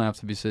we don't have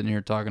to be sitting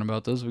here talking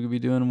about this. We could be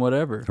doing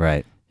whatever,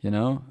 right?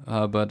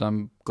 But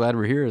I'm glad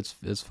we're here.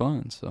 It's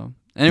fun. So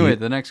anyway,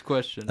 the next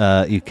question.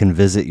 You can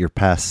visit your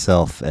past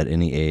self at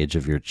any age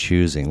of your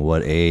choosing.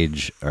 What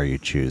age are you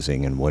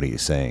choosing, and what are you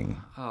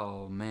saying?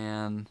 Oh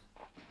man.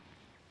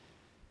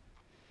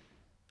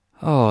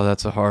 Oh,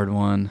 that's a hard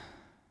one.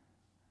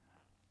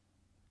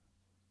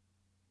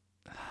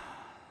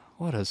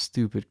 What a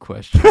stupid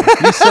question.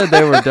 You said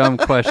they were dumb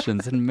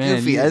questions, and man,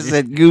 goofy. I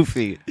said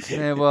goofy.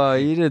 Man, well,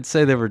 you didn't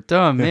say they were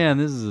dumb. Man,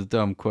 this is a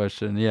dumb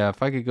question. Yeah,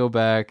 if I could go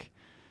back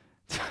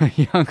to a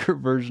younger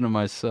version of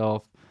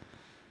myself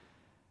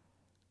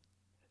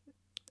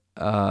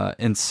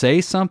and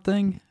say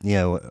something.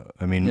 Yeah,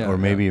 I mean, or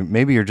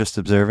maybe you're just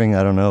observing.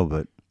 I don't know,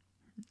 but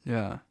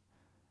yeah,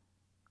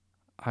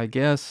 I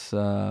guess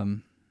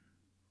I'd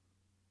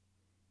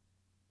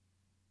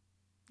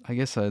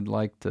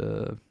like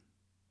to.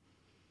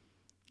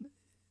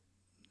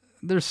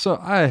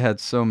 I had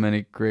so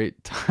many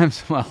great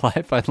times in my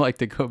life. I'd like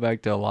to go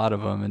back to a lot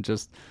of them and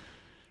just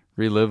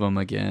relive them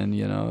again.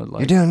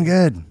 Like, you're doing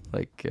good.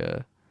 Like,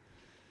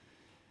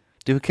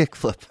 do a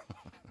kickflip.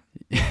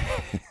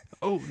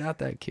 Oh, not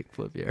that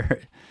kickflip. Yeah,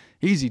 right.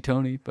 Easy,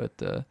 Tony.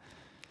 But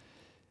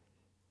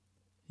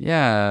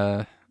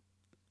yeah,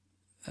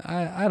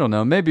 I don't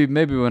know. Maybe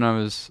when I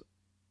was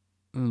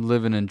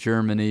living in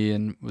Germany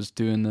and was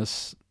doing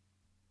this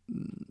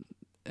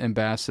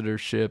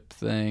ambassadorship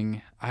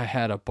thing, I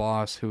had a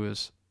boss who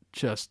was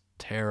just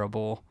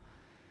terrible,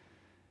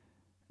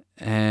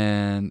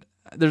 and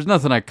there's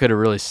nothing I could have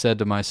really said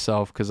to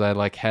myself because I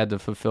had to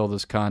fulfill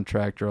this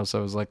contract or else I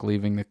was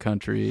leaving the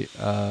country.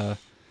 I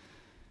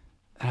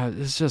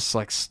was just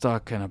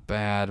stuck in a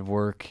bad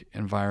work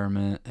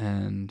environment,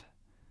 and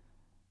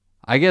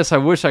I guess I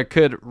wish I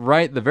could.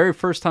 Right, the very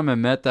first time I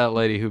met that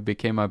lady who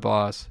became my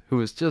boss, who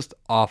was just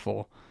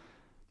awful,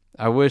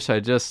 I wish I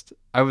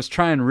was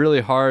trying really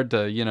hard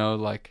to,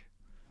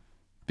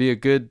 be a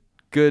good,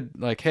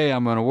 hey,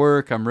 I'm going to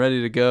work. I'm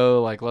ready to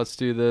go. Let's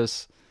do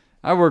this.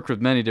 I worked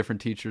with many different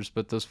teachers,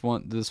 but this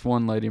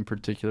one lady in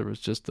particular was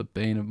just the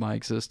bane of my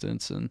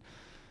existence. And,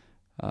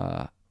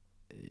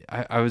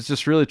 I was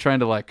just really trying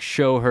to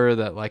show her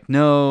that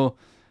no,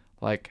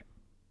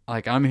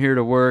 I'm here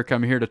to work.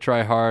 I'm here to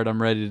try hard.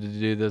 I'm ready to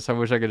do this. I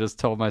wish I could just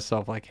tell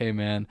myself hey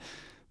man,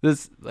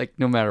 this,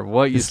 no matter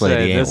what you this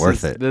lady say, ain't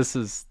worth it. This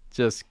is,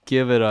 just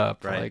give it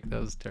up. Right.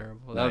 That was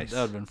terrible. Nice.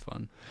 That would have been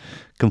fun.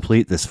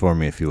 Complete this for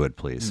me, if you would,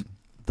 please.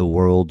 The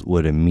world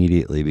would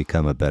immediately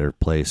become a better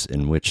place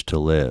in which to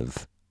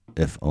live,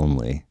 if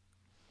only.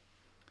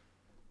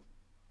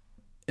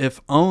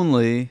 If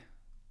only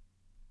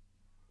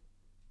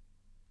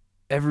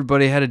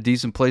everybody had a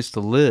decent place to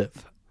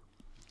live.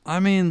 I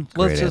mean,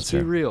 let's just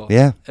be real.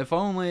 Yeah. If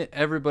only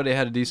everybody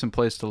had a decent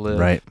place to live.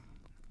 Right.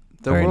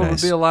 The world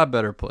would be a lot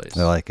better place.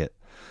 I like it.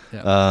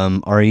 Yeah.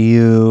 Are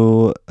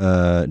you,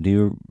 do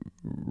you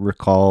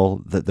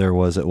recall that there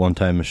was at one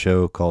time a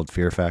show called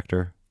Fear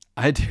Factor?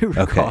 I do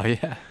recall,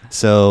 yeah.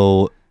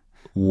 So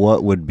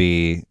what would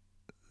be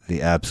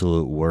the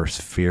absolute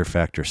worst Fear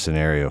Factor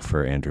scenario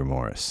for Andrew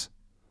Morris?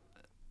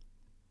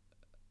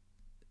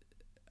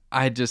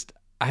 I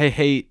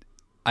hate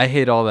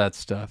all that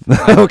stuff.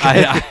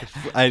 Okay.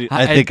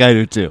 I think I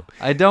do too.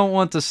 I don't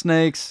want the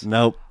snakes.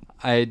 Nope.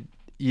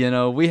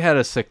 We had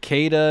a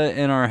cicada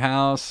in our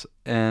house,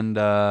 and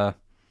I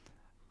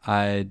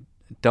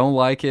don't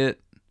like it.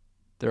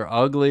 They're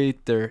ugly.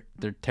 They're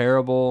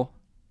terrible.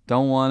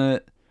 Don't want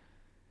it.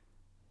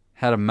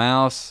 Had a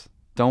mouse.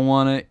 Don't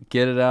want it.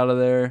 Get it out of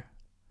there.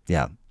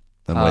 Yeah,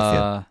 I'm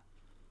with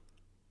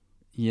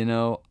you. You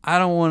know, I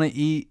don't want to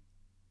eat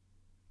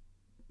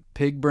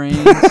pig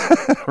brains.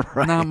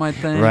 Right. Not my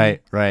thing.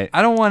 Right.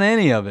 I don't want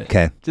any of it.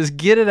 Okay. Just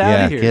get it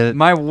out of here. Get it.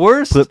 My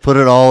worst Put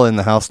it all in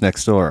the house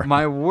next door.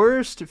 My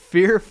worst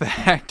fear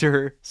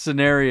factor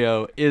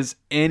scenario is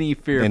any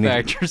fear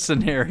factor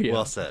scenario.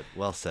 Well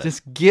said.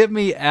 Just get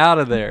me out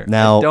of there.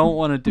 Now, I don't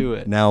want to do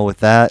it. Now with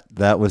that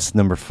was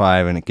number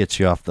 5, and it gets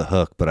you off the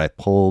hook. But I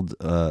pulled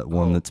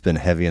one that's been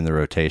heavy in the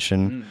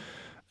rotation,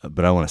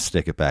 but I want to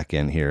stick it back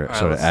in here, All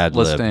sort right, of ad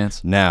lib. Let's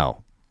dance.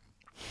 Now,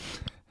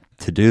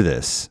 to do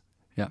this,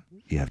 Yeah.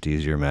 you have to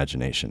use your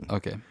imagination.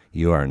 Okay.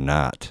 You are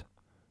not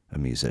a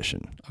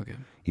musician. Okay.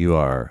 You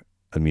are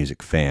a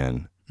music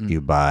fan.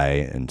 You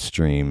buy and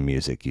stream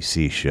music. You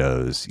see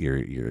shows.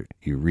 You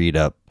read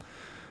up.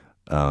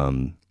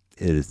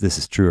 This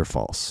is true or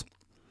false.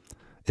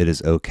 It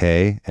is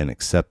okay and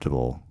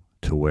acceptable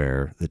to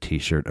wear the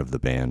T-shirt of the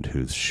band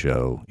whose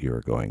show you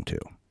are going to.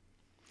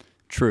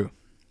 True.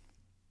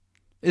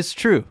 It's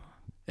true.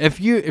 If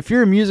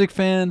you're a music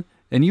fan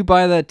and you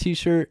buy that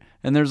T-shirt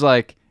and there's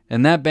like,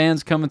 and that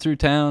band's coming through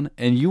town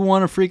and you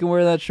want to freaking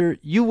wear that shirt,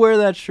 you wear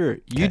that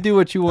shirt. You do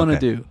what you want to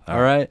do.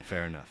 All right.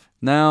 Fair enough.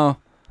 Now,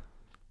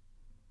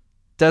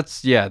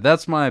 that's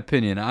my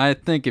opinion. I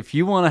think if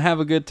you want to have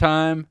a good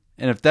time,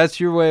 and if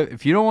that's your way,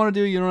 if you don't want to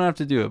do it, you don't have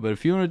to do it. But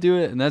if you want to do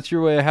it and that's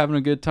your way of having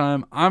a good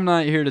time, I'm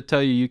not here to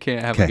tell you you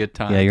can't have a good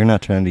time. Yeah, you're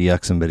not trying to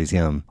yuck somebody's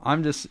yum.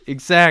 I'm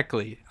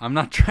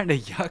not trying to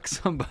yuck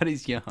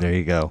somebody's yum. There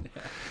you go.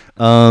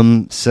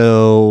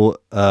 So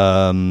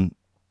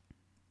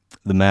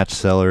the Match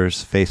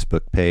Sellers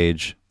Facebook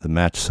page,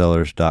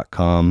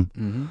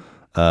 thematchsellers.com.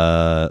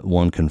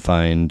 One can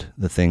find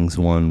the things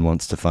one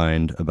wants to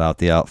find about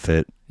the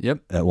outfit. Yep.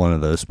 At one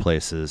of those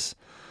places.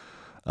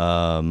 We're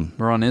on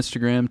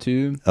Instagram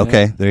too.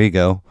 Okay, there you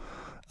go.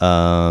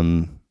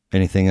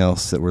 Anything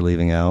else that we're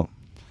leaving out?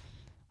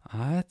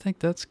 I think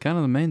that's kind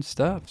of the main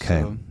stuff.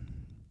 Okay. So,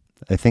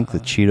 I think the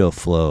Cheeto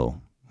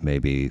Flow,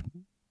 maybe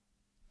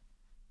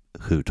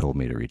who told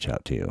me to reach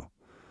out to you.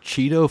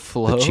 Cheeto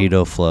Flow? The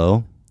Cheeto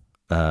Flow.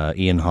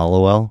 Ian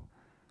Hollowell.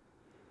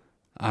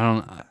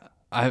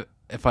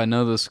 If I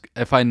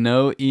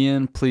know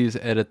Ian, please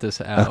edit this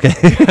out.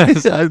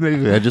 Okay.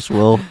 Maybe I just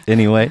will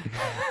anyway.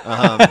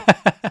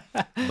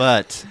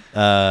 But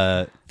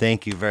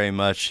thank you very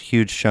much.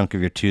 Huge chunk of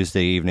your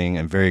Tuesday evening.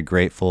 I'm very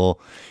grateful.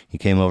 You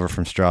came over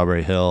from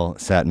Strawberry Hill,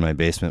 sat in my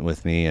basement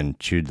with me, and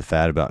chewed the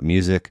fat about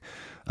music.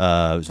 It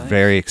was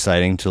very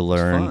exciting to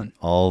learn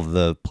all of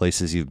the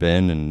places you've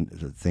been and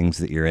the things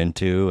that you're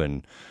into.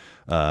 And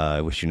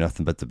I wish you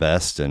nothing but the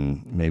best,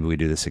 and maybe we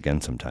do this again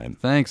sometime.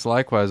 Thanks.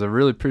 Likewise. I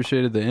really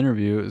appreciated the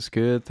interview. It was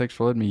good. Thanks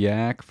for letting me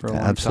yak for a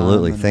long time.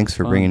 Absolutely. Thanks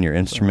for bringing your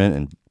instrument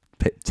and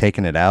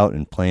taking it out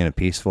and playing a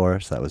piece for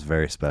us. That was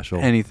very special.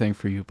 Anything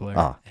for you, Blair.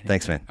 Oh,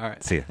 thanks, man. All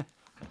right. See you.